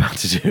what I'm about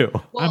to do."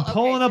 Well, I'm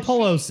pulling a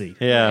Pelosi.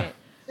 Yeah.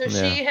 So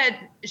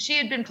she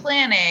had been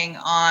planning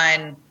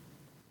on,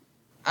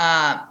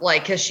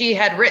 because she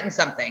had written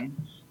something,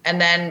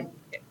 and then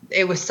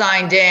it was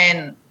signed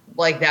in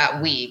like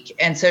that week,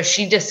 and so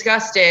she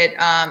discussed it.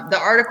 The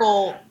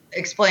article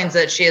explains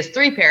that she has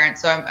 3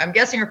 parents, so I'm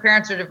guessing her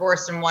parents are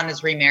divorced and one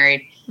is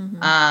remarried.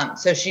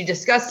 So she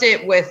discussed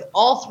it with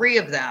all 3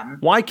 of them.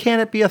 Why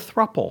can't it be a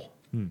throuple?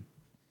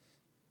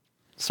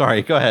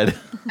 Sorry, go ahead.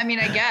 I mean,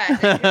 I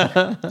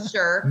guess.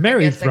 Sure.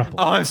 Married I guess throuple.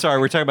 Oh, I'm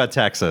sorry. We're talking about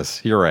Texas.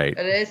 You're right.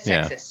 It is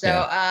Yeah, Texas.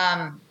 So,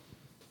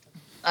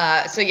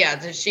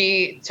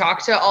 she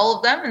talked to all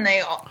of them and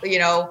they,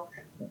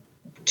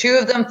 2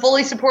 of them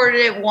fully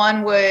supported it.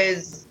 One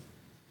was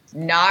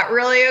not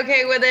really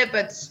okay with it,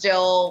 but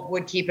still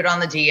would keep it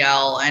on the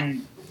DL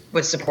and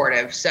was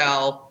supportive.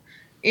 So,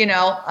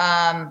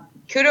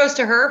 kudos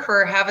to her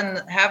for having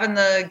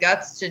the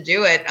guts to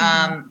do it.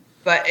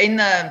 But in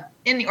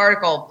the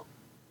article,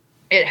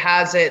 it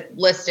has it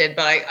listed,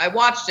 but I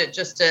watched it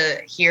just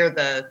to hear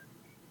the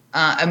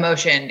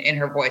emotion in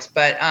her voice.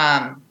 But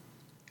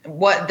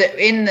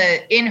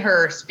in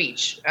her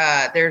speech,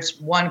 there's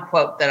one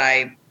quote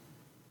that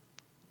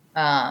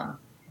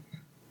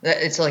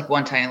it's like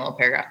one tiny little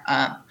paragraph.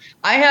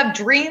 I have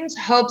dreams,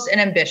 hopes,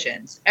 and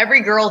ambitions.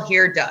 Every girl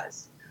here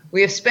does.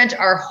 We have spent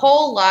our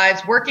whole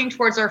lives working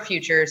towards our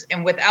futures,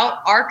 and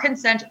without our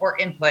consent or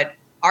input,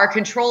 our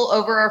control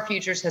over our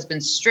futures has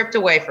been stripped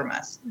away from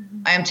us.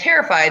 I am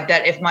terrified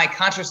that if my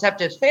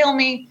contraceptives fail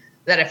me,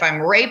 that if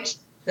I'm raped,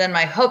 then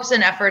my hopes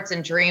and efforts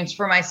and dreams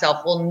for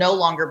myself will no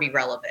longer be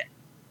relevant.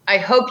 I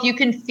hope you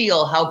can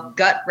feel how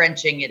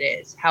gut-wrenching it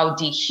is, how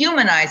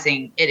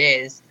dehumanizing it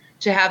is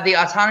to have the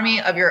autonomy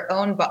of your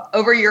own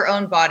over your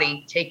own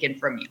body taken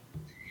from you.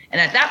 And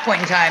at that point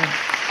in time,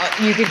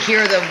 you could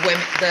hear the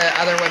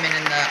other women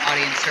in the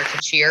audience start to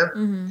cheer.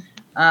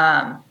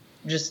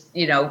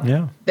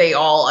 They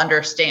all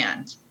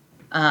understand.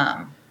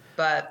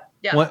 But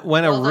yeah,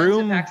 when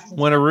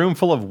a room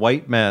full of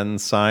white men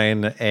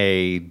sign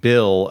a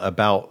bill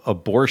about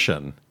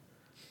abortion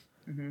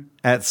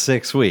at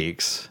 6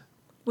 weeks,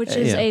 which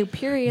is Yeah. a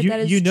period You, that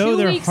is you know 2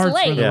 their weeks hearts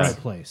late. are in the Yeah. right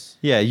place.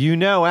 Yeah,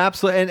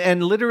 absolutely.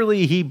 And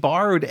literally, he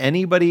borrowed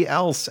anybody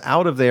else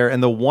out of there.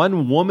 And the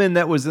one woman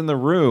that was in the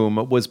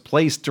room was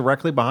placed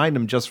directly behind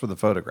him just for the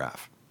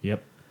photograph.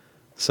 Yep.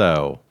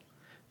 So,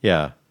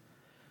 yeah.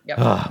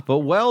 Yep. But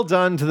well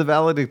done to the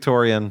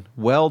valedictorian.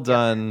 Well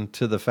done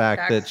to the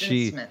fact that Paxton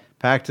she, Smith.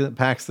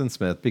 Paxton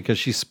Smith, because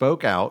she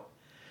spoke out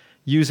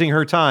using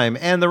her time.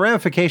 And the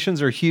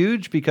ramifications are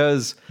huge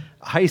because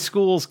high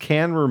schools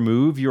can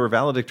remove your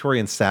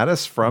valedictorian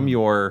status from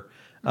your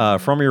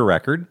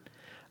record.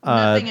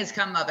 Nothing has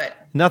come of it.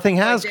 Nothing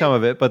has Like, come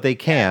of it, but they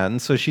can.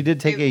 So she did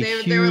take a They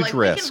were huge like,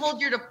 risk.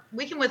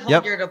 we can withhold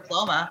Yep. your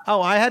diploma.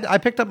 Oh, I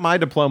picked up my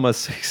diploma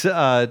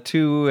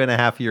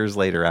 2.5 years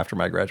later after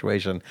my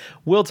graduation.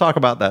 We'll talk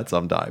about that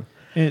sometime.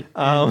 And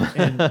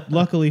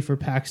luckily for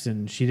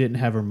Paxton, she didn't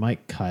have her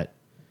mic cut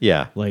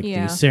Yeah. like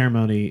Yeah. the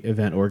ceremony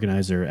event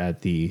organizer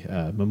at the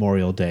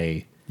Memorial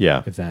Day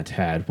Yeah. event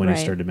had when he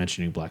Right. started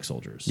mentioning black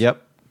soldiers.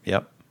 Yep.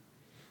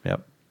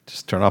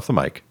 Just turn off the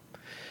mic.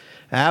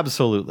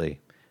 Absolutely.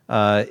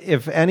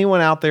 If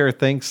anyone out there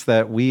thinks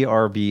that we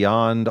are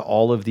beyond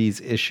all of these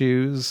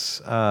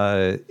issues,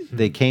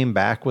 they came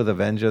back with a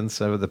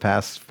vengeance over the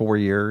past 4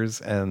 years.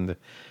 And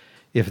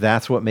if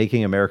that's what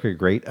making America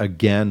great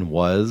again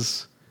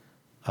was,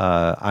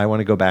 I want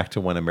to go back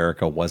to when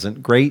America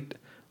wasn't great,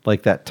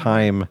 like that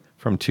time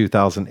from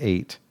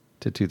 2008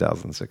 to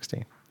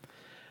 2016.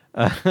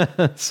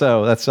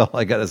 So that's all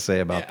I got to say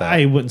about that.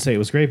 I wouldn't say it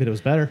was great, but it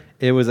was better.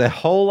 It was a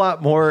whole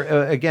lot more.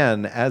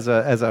 Again, as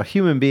a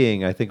human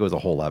being, I think it was a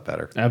whole lot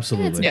better.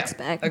 Absolutely. Mixed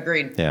bag.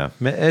 Agreed. Yeah,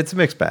 it's a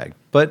mixed bag.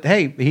 But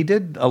hey, he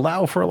did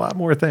allow for a lot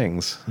more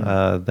things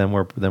than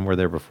were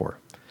there before.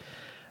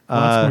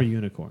 Lots more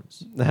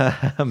unicorns.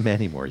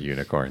 Many more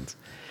unicorns.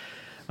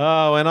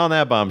 Oh, and on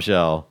that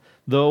bombshell,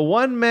 the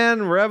One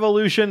Man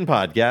Revolution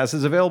podcast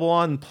is available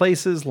on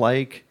places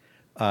like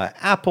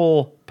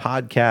Apple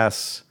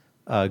Podcasts,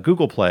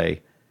 Google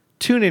Play,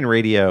 TuneIn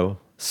Radio,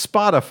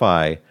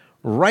 Spotify,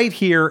 right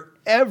here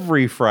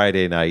every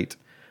Friday night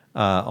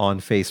on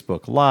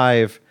Facebook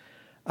Live,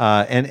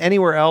 and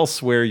anywhere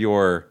else where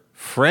your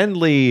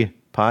friendly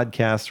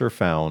podcasts are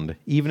found.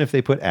 Even if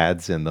they put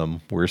ads in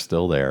them, we're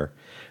still there.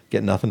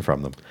 Get nothing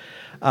from them.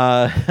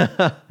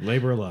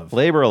 Labor of love.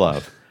 Labor of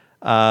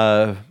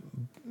love.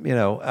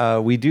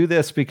 We do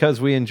this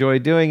because we enjoy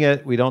doing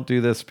it. We don't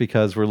do this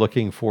because we're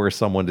looking for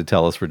someone to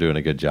tell us we're doing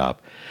a good job.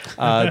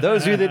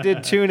 Those of you that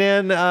did tune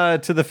in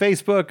to the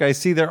Facebook, I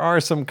see there are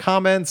some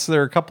comments.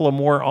 There are a couple of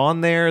more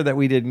on there that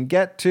we didn't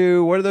get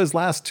to. What are those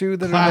last two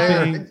that are there?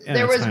 Clapping. and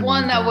There a was time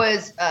one that limit.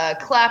 was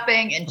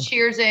clapping and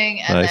cheersing,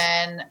 and Nice.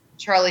 then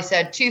Charlie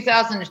said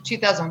 2000 to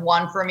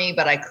 2001 for me,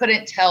 but I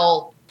couldn't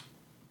tell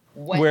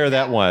Where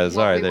that was.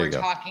 what All right, we there were you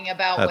go. talking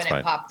about That's when fine.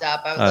 it popped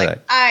up. I was All like, right.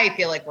 I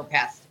feel like we're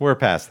past We're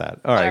past that.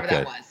 All right, whatever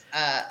good. that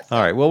was. So-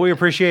 All right. Well, we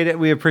appreciate it.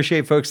 We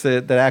appreciate folks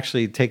that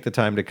actually take the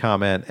time to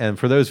comment. And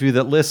for those of you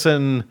that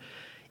listen,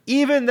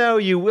 even though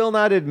you will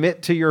not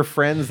admit to your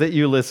friends that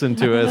you listen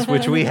to us,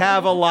 which we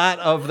have a lot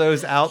of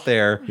those out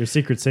there, Your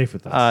secret's safe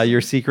with us. your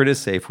secret is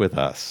safe with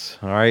us.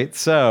 All right.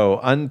 So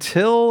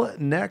until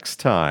next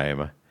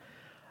time,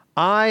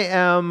 I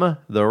am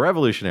the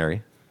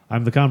revolutionary.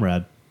 I'm the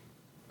comrade.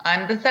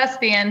 I'm the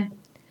thespian.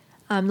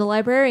 I'm the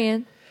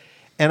librarian.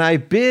 And I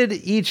bid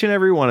each and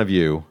every one of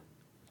you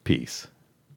peace.